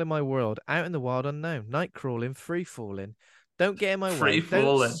twirl in my world, out in the wild unknown. Night crawling, free falling. Don't get in my way. Free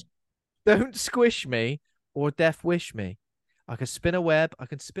falling. Don't squish me or death wish me. I can spin a web, I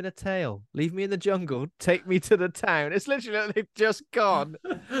can spin a tail. Leave me in the jungle, take me to the town. It's literally like they've just gone.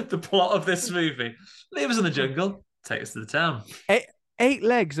 The plot of this movie. Leave us in the jungle, take us to the town. Eight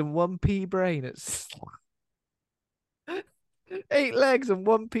legs and one pea brain. It's 8 legs and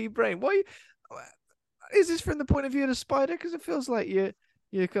 1 pea brain. Why is this from the point of view of the spider? Because it feels like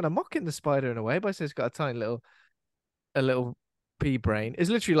you're kind of mocking the spider in a way by saying it's got a tiny little pea brain. It's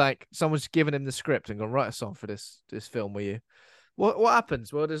literally like someone's given him the script and gone, write a song for this film. Will you? What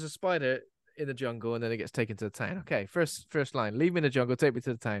happens? Well, there's a spider in the jungle and then it gets taken to the town. Okay, first line: leave me in the jungle, take me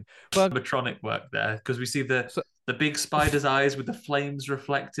to the town. Well, animatronic work there because we see the big spider's eyes with the flames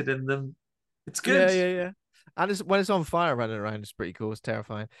reflected in them. It's good. Yeah. And when it's on fire running around, it's pretty cool. It's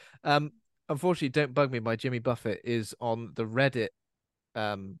terrifying. Unfortunately, "Don't Bug Me" by Jimmy Buffett is on the Reddit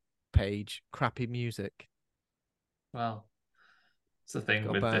page. Crappy music. Well, it's the thing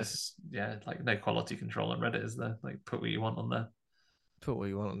with this. Yeah, like no quality control on Reddit, is there? Like put what you want on there. Put what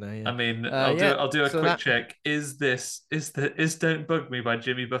you want on there. Yeah. I mean, I'll do a quick check. Is "Don't Bug Me" by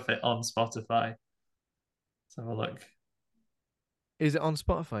Jimmy Buffett on Spotify? Let's have a look. Is it on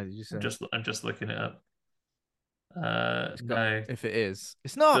Spotify? Did you say? I'm just looking it up. No. If it is,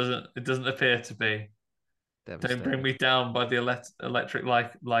 it's not. It doesn't appear to be. "Don't Bring Me Down" by the Electric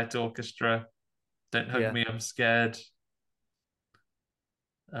Light Orchestra. "Don't Hug Me, I'm Scared."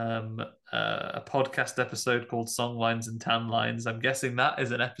 A podcast episode called "Songlines and Tan Lines." I'm guessing that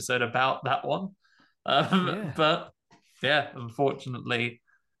is an episode about that one. But yeah, unfortunately,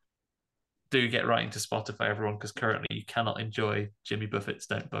 do get right into Spotify, everyone, because currently you cannot enjoy Jimmy Buffett's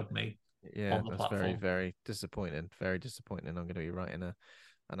 "Don't Bug Me." Yeah, on the that's platform. very, very disappointing. Very disappointing. I'm going to be writing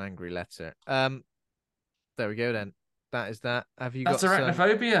an angry letter. There we go then. That is that. Have you That's got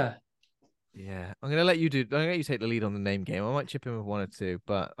Arachnophobia. Yeah, I'm gonna let you take the lead on the name game. I might chip in with one or two,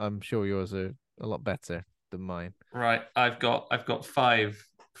 but I'm sure yours are a lot better than mine. Right, I've got 5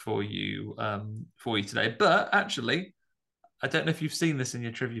 for you today. But actually, I don't know if you've seen this in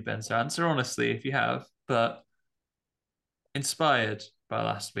your trivia, Ben. So answer honestly if you have. But inspired by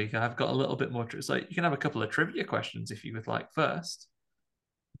last week, I've got a little bit more. So you can have a couple of trivia questions if you would like first.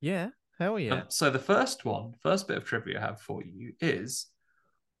 Yeah, hell yeah. So the first bit of trivia I have for you is,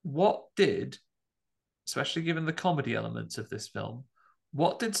 what did, especially given the comedy elements of this film,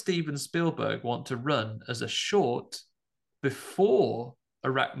 what did Steven Spielberg want to run as a short before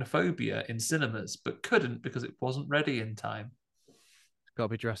Arachnophobia in cinemas, but couldn't because it wasn't ready in time? It's got to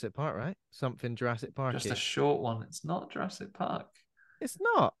be Jurassic Park, right? Something Jurassic Park. Just a short one. It's not Jurassic Park. It's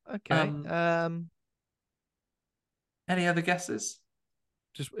not. Okay. Any other guesses?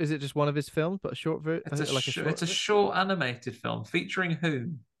 Is it just one of his films, but a short version? It's a short animated film featuring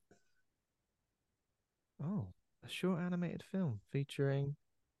whom? Oh, a short animated film featuring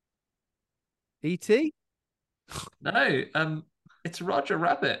E.T.? No, it's Roger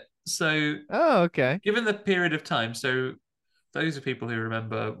Rabbit. So, okay. Given the period of time, so those are people who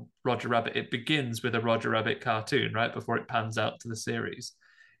remember Roger Rabbit. It begins with a Roger Rabbit cartoon, right, before it pans out to the series.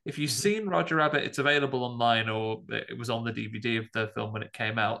 If you've seen Roger Rabbit, it's available online, or it was on the DVD of the film when it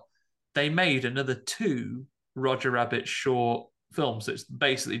came out. They made another 2 Roger Rabbit short films. So it's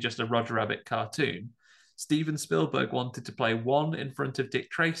basically just a Roger Rabbit cartoon. Steven Spielberg wanted to play one in front of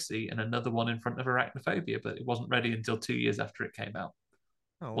Dick Tracy and another one in front of Arachnophobia, but it wasn't ready until 2 years after it came out.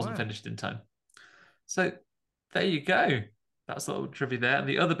 Wasn't finished in time. So there you go. That's a little trivia there. And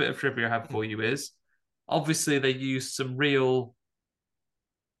the other bit of trivia I have for you is, obviously they used some real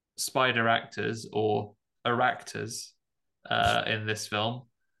spider actors or aractors in this film.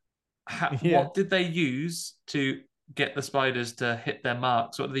 What did they use to get the spiders to hit their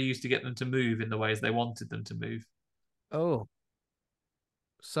marks? What did they use to get them to move in the ways they wanted them to move? Oh,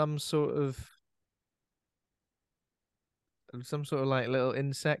 some sort of like little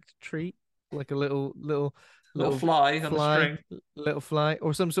insect treat, like a little fly on the string, little fly,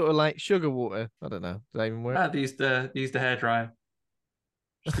 or some sort of like sugar water. I don't know. Does that even work? They used the hairdryer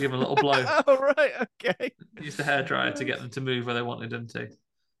just to give them a little blow. Oh right, okay. Use the hairdryer to get them to move where they wanted them to.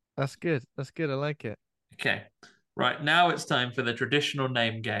 That's good. That's good. I like it. Okay, right, now it's time for the traditional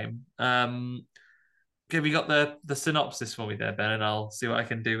name game. Have you got the synopsis for me there, Ben? And I'll see what I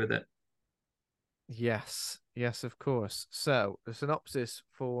can do with it. Yes, of course. So the synopsis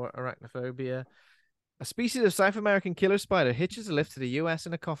for Arachnophobia: a species of South American killer spider hitches a lift to the US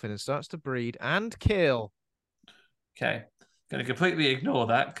in a coffin and starts to breed and kill. Okay, going to completely ignore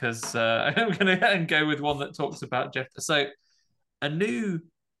that because I'm going to go with one that talks about Jeff. So a new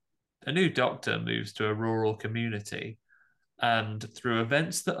doctor moves to a rural community, and through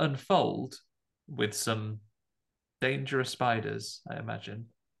events that unfold with some dangerous spiders, I imagine,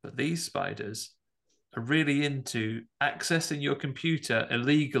 but these spiders are really into accessing your computer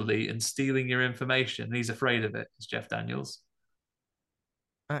illegally and stealing your information. And he's afraid of it. It's Jeff Daniels.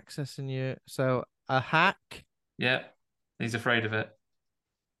 Accessing you. So a hack? Yeah, he's afraid of it.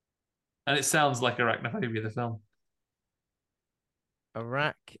 And it sounds like Arachnophobia, the film.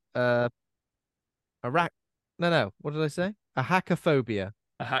 No, what did I say? A hackophobia.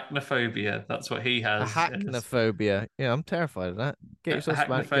 A hacknophobia. That's what he has. A hacknophobia. Yeah, I'm terrified of that. Get yourself some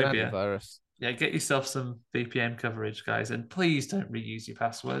antivirus. Yeah, get yourself some VPN coverage, guys, and please don't reuse your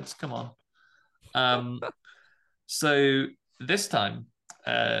passwords. Come on. So this time,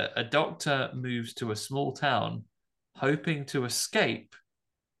 a doctor moves to a small town, hoping to escape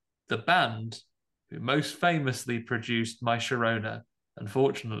the band who most famously produced My Sharona.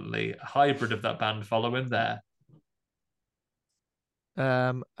 Unfortunately, a hybrid of that band follow him there.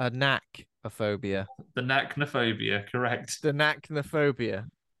 A knacknophobia. The knacknophobia, correct. The knacknophobia.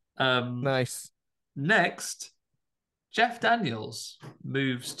 Nice. Next, Jeff Daniels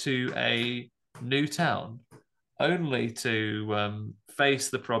moves to a new town, only to face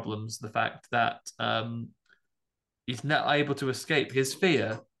the problems, the fact that he's not able to escape his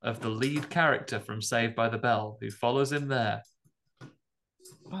fear of the lead character from Saved by the Bell, who follows him there.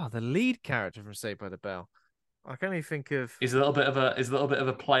 Oh, the lead character from Saved by the Bell. I can only think of. He's a little bit of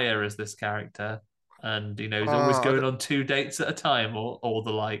a player as this character, and he's always going on 2 dates at a time, or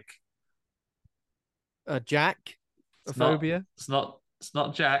the like. Jack. Phobia. It's not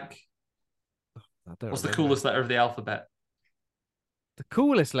Jack. What's the coolest letter of the alphabet? The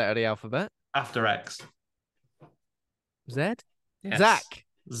coolest letter of the alphabet? After X. Z? Yes. Zach.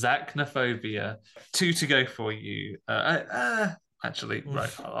 Zachnophobia. 2 to go for you. Actually, right.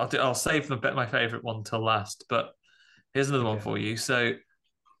 I'll save my favorite one till last. But here's another one for you. So,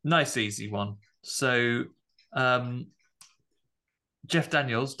 nice, easy one. So, Jeff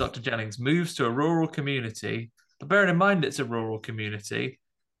Daniels, Dr. Jennings, moves to a rural community. But bearing in mind it's a rural community,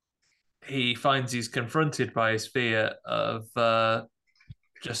 he finds he's confronted by his fear of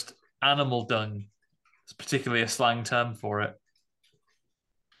just animal dung. It's particularly a slang term for it.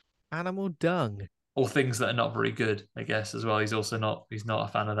 Animal dung. Or things that are not very good, I guess, as well. He's not a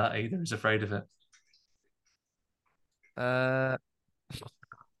fan of that either. He's afraid of it. A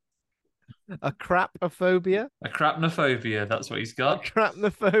crapophobia? A crapnophobia, that's what he's got. A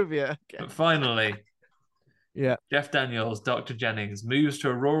crapnophobia. Okay. But finally, yeah, Jeff Daniels, Dr. Jennings, moves to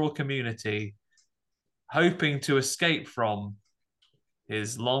a rural community, hoping to escape from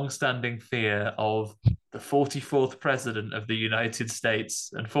his long-standing fear of the 44th president of the United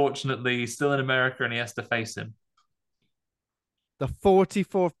States. Unfortunately, he's still in America and he has to face him. The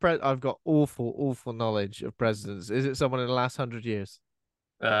 44th president. I've got awful knowledge of presidents. Is it someone in the last 100 years?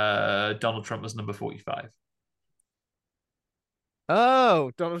 Donald Trump was number 45.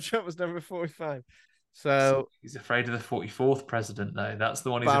 Oh, Donald Trump was number 45. So he's afraid of the 44th president, though. That's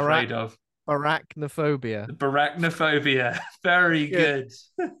the one he's afraid of. Arachnophobia. Arachnophobia. Very good.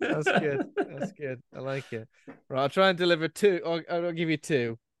 That's good. That's good. I like it. Right, I'll try and deliver 2. I'll give you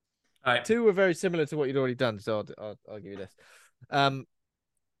 2. All right. Two were very similar to what you'd already done, so I'll give you this.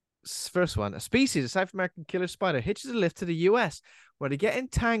 First one: a species of South American killer spider hitches a lift to the US, where they get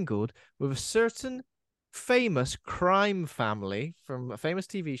entangled with a certain famous crime family from a famous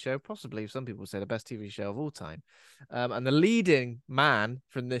TV show, possibly some people say the best TV show of all time. And the leading man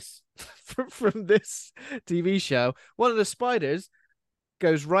from this from this TV show, one of the spiders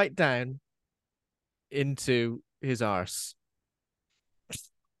goes right down into his arse.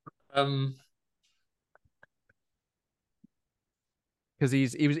 Because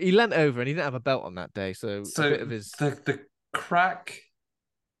he leant over and he didn't have a belt on that day, so a bit of his the crack.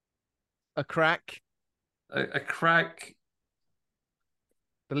 A crack. A crack.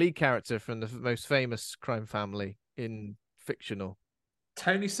 The lead character from the most famous crime family in fictional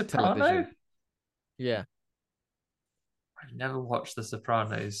Tony Soprano. television. Yeah. I've never watched The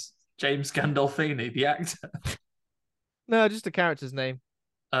Sopranos. James Gandolfini, the actor. No, just the character's name.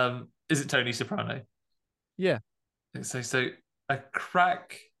 Is it Tony Soprano? Yeah. So a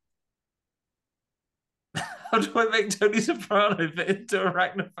crack. How do I make Tony Soprano fit into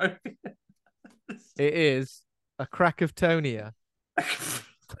arachnophobia? It is a crack of Tonia.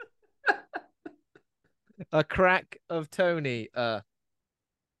 A crack of Tony. There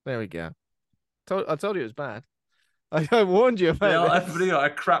we go. I told you it was bad. I warned you about I've really got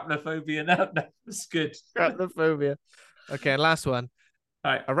a crapnophobia now. That's good. Arachnophobia. Okay, and last one.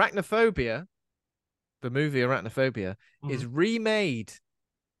 All right. Arachnophobia, the movie Arachnophobia, is remade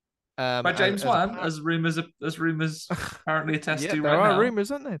by James Wan, as rumors apparently attest to right now. There are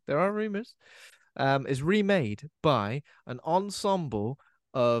rumors, aren't there? There are rumors. Is remade by an ensemble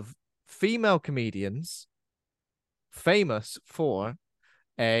of female comedians famous for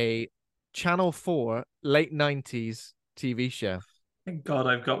a Channel 4 late 90s TV show. Thank God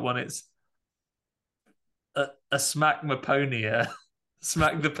I've got one. It's a smackmaponia.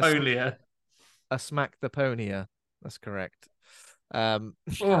 Smacktheponia. A smacktheponia. That's correct. So,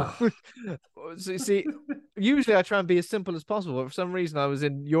 see, usually I try and be as simple as possible, but for some reason I was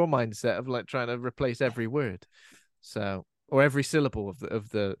in your mindset of like trying to replace every word, or every syllable of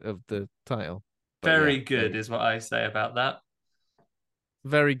the title. But very good is what I say about that.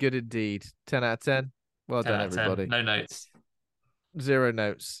 Very good indeed. 10 out of 10. Well 10 done, everybody. 10. No notes. 0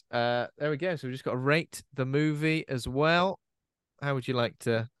 notes. There we go. So we just got to rate the movie as well. How would you like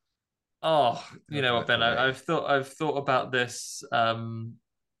to? Oh, you know what, Ben? I've thought about this long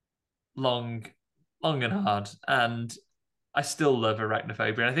and hard, and I still love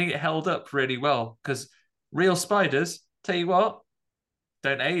Arachnophobia. And I think it held up really well because real spiders, tell you what,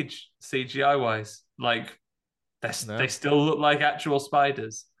 don't age CGI wise. Like they still look like actual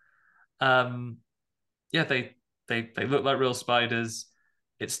spiders. Yeah, they look like real spiders.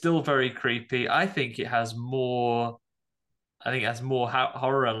 It's still very creepy. I think it has more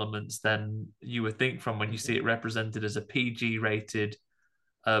horror elements than you would think from when you see it represented as a PG rated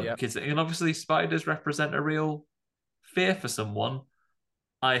kids. And obviously spiders represent a real fear for someone.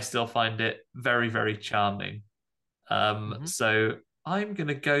 I still find it very, very charming. So I'm going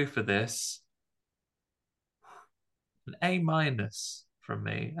to go for this. An A- from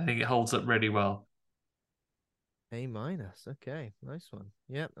me. I think it holds up really well. A-. Okay, nice one.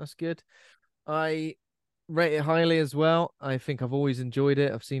 Yeah, that's good. I rate it highly as well. I think I've always enjoyed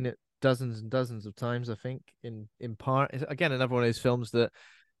it. I've seen it dozens and dozens of times. I think in part, again, another one of those films that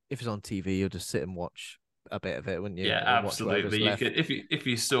if it's on TV, you'll just sit and watch a bit of it, wouldn't you? Yeah, absolutely. You could, if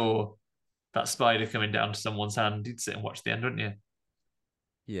you saw that spider coming down to someone's hand, you'd sit and watch the end, wouldn't you?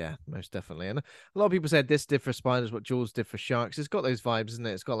 Yeah, most definitely. And a lot of people said this did for spiders what Jaws did for sharks. It's got those vibes, isn't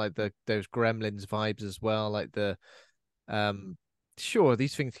it? It's got like those Gremlins vibes as well. Like sure,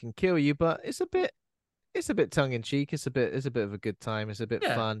 these things can kill you, but it's a bit tongue in cheek. It's a bit of a good time. It's a bit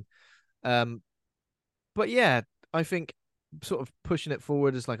fun. But yeah, I think sort of pushing it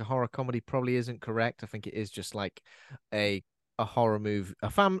forward as like a horror comedy probably isn't correct. I think it is just like a horror movie,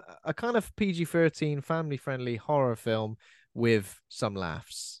 a kind of PG-13 family friendly horror film with some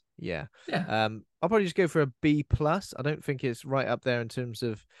laughs. Yeah. I'll probably just go for a B+. I don't think it's right up there in terms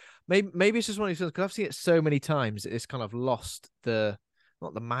of maybe it's just one of these films because I've seen it so many times it's kind of lost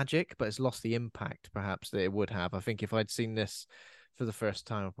not the magic, but it's lost the impact perhaps that it would have. I think if I'd seen this for the first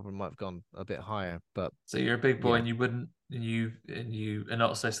time, I probably might have gone a bit higher. But so you're a big boy and you are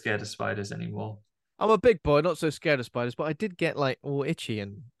not so scared of spiders anymore. I'm a big boy, not so scared of spiders, but I did get like all itchy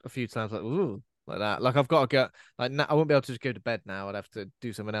and a few times like ooh, like that. Like I've got to go. Like I won't be able to just go to bed now. I'd have to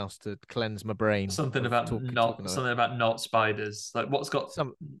do something else to cleanse my brain. Something about not spiders. Like what's got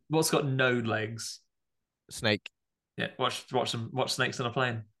no legs? Snake. Yeah, watch snakes on a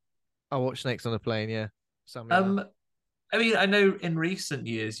plane. I watch snakes on a plane. Yeah. I mean, I know in recent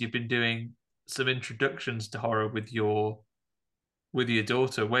years you've been doing some introductions to horror with your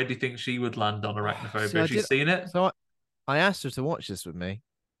daughter. Where do you think she would land on Arachnophobia? Has she seen it? So I asked her to watch this with me,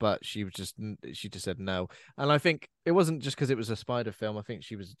 but she just said no. And I think it wasn't just because it was a spider film. I think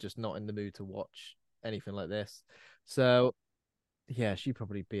she was just not in the mood to watch anything like this. So yeah, she'd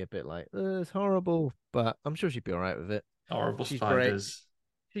probably be a bit like, it's horrible, but I'm sure she'd be all right with it. Horrible spiders.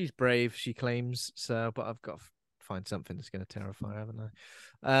 She's brave, she claims. So, but I've got to find something that's going to terrify her, haven't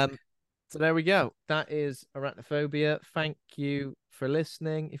I? So there we go. That is Arachnophobia. Thank you for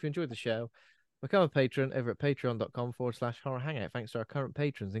listening. If you enjoyed the show, become a patron over at patreon.com/horror hangout. Thanks to our current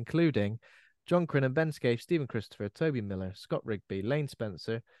patrons, including John Crinnan, Ben Scaife, Stephen Christopher, Toby Miller, Scott Rigby, Lane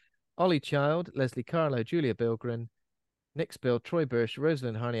Spencer, Ollie Child, Leslie Carlo, Julia Bilgren, Nick Spill, Troy Bursch,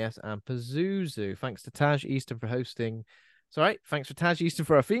 Rosalind Harnias, and Pazuzu. Thanks to Taj Easton for hosting. Thanks for Taj Easton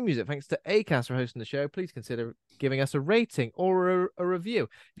for our theme music. Thanks to Acast for hosting the show. Please consider giving us a rating or a review.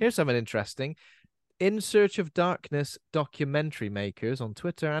 Here's something interesting. In Search of Darkness documentary makers on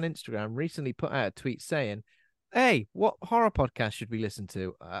Twitter and Instagram recently put out a tweet saying, hey, what horror podcast should we listen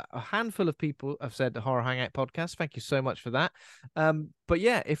to? A handful of people have said the Horror Hangout podcast. Thank you so much for that. But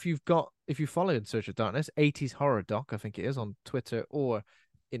yeah, if you follow In Search of Darkness, 80s Horror Doc, I think it is, on Twitter or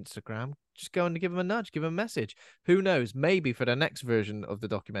Instagram, just go and give them a nudge, give them a message. Who knows? Maybe for the next version of the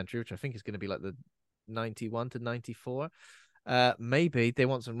documentary, which I think is going to be like the 91 to 94, maybe they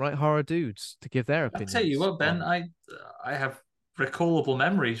want some right horror dudes to give their opinions. I'll tell you what, Ben, I have recallable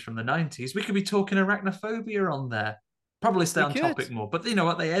memories from the 90s. We could be talking Arachnophobia on there. Probably stay on topic more, but you know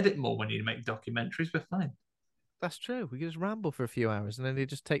what? They edit more when you make documentaries. We're fine. That's true. We could just ramble for a few hours and then they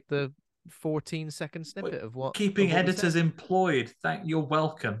just take the 14-second snippet of what. Keeping editors employed. You're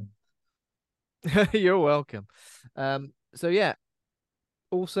welcome. You're welcome. So yeah.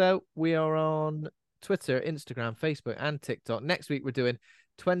 Also, we are on Twitter, Instagram, Facebook, and TikTok. Next week we're doing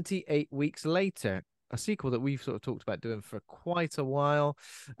 28 Weeks Later, a sequel that we've sort of talked about doing for quite a while.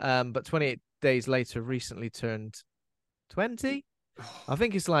 But 28 Days Later recently turned 20. I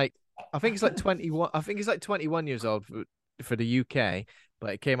think it's like 21. I think it's like 21 years old for the UK,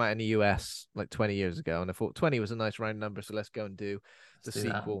 but it came out in the US like 20 years ago, and I thought 20 was a nice round number, so let's go and do the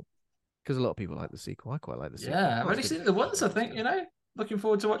sequel. Because a lot of people like the sequel. I quite like the sequel. Yeah, I've only seen it the once, I think, Looking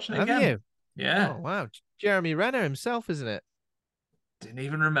forward to watching it again. Have you? Yeah. Oh, wow. Jeremy Renner himself, isn't it? Didn't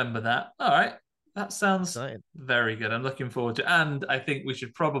even remember that. All right. That sounds very good. I'm looking forward to it. And I think we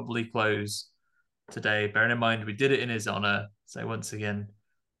should probably close today, bearing in mind we did it in his honor. So once again,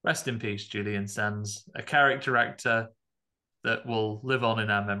 rest in peace, Julian Sands, a character actor that will live on in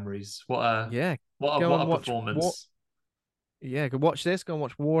our memories. What a performance. Go watch this. Go and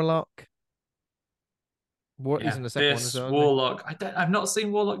watch Warlock. He's in the second one as well. Warlock. I've not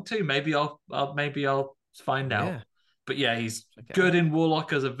seen Warlock 2. Maybe I'll find out. Yeah. But yeah, he's good in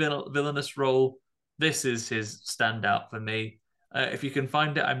Warlock as a villainous role. This is his standout for me. If you can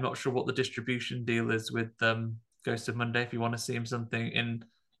find it, I'm not sure what the distribution deal is with Ghost of Monday. If you want to see him something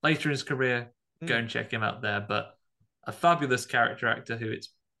later in his career, go and check him out there. But a fabulous character actor who it's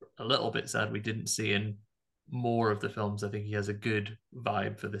a little bit sad we didn't see in more of the films. I think he has a good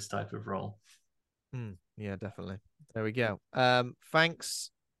vibe for this type of role. Yeah, definitely. There we go.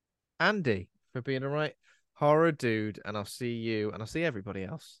 Thanks, Andy, for being a right horror dude, and I'll see you and I'll see everybody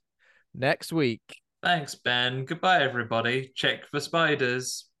else next week. Thanks, Ben. Goodbye, everybody. Check for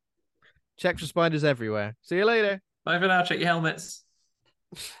spiders. Check for spiders everywhere. See you later. Bye for now. Check your helmets.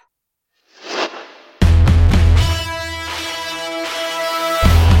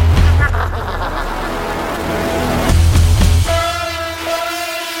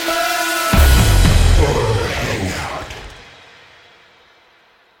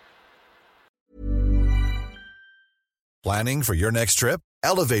 Planning for your next trip?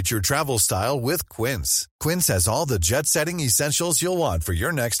 Elevate your travel style with Quince. Quince has all the jet-setting essentials you'll want for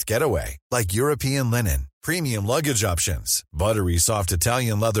your next getaway, like European linen, premium luggage options, buttery soft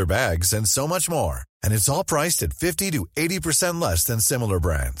Italian leather bags, and so much more. And it's all priced at 50 to 80% less than similar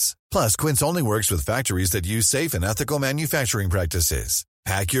brands. Plus, Quince only works with factories that use safe and ethical manufacturing practices.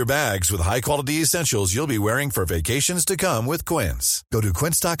 Pack your bags with high-quality essentials you'll be wearing for vacations to come with Quince. Go to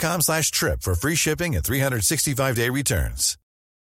quince.com/trip for free shipping and 365-day returns.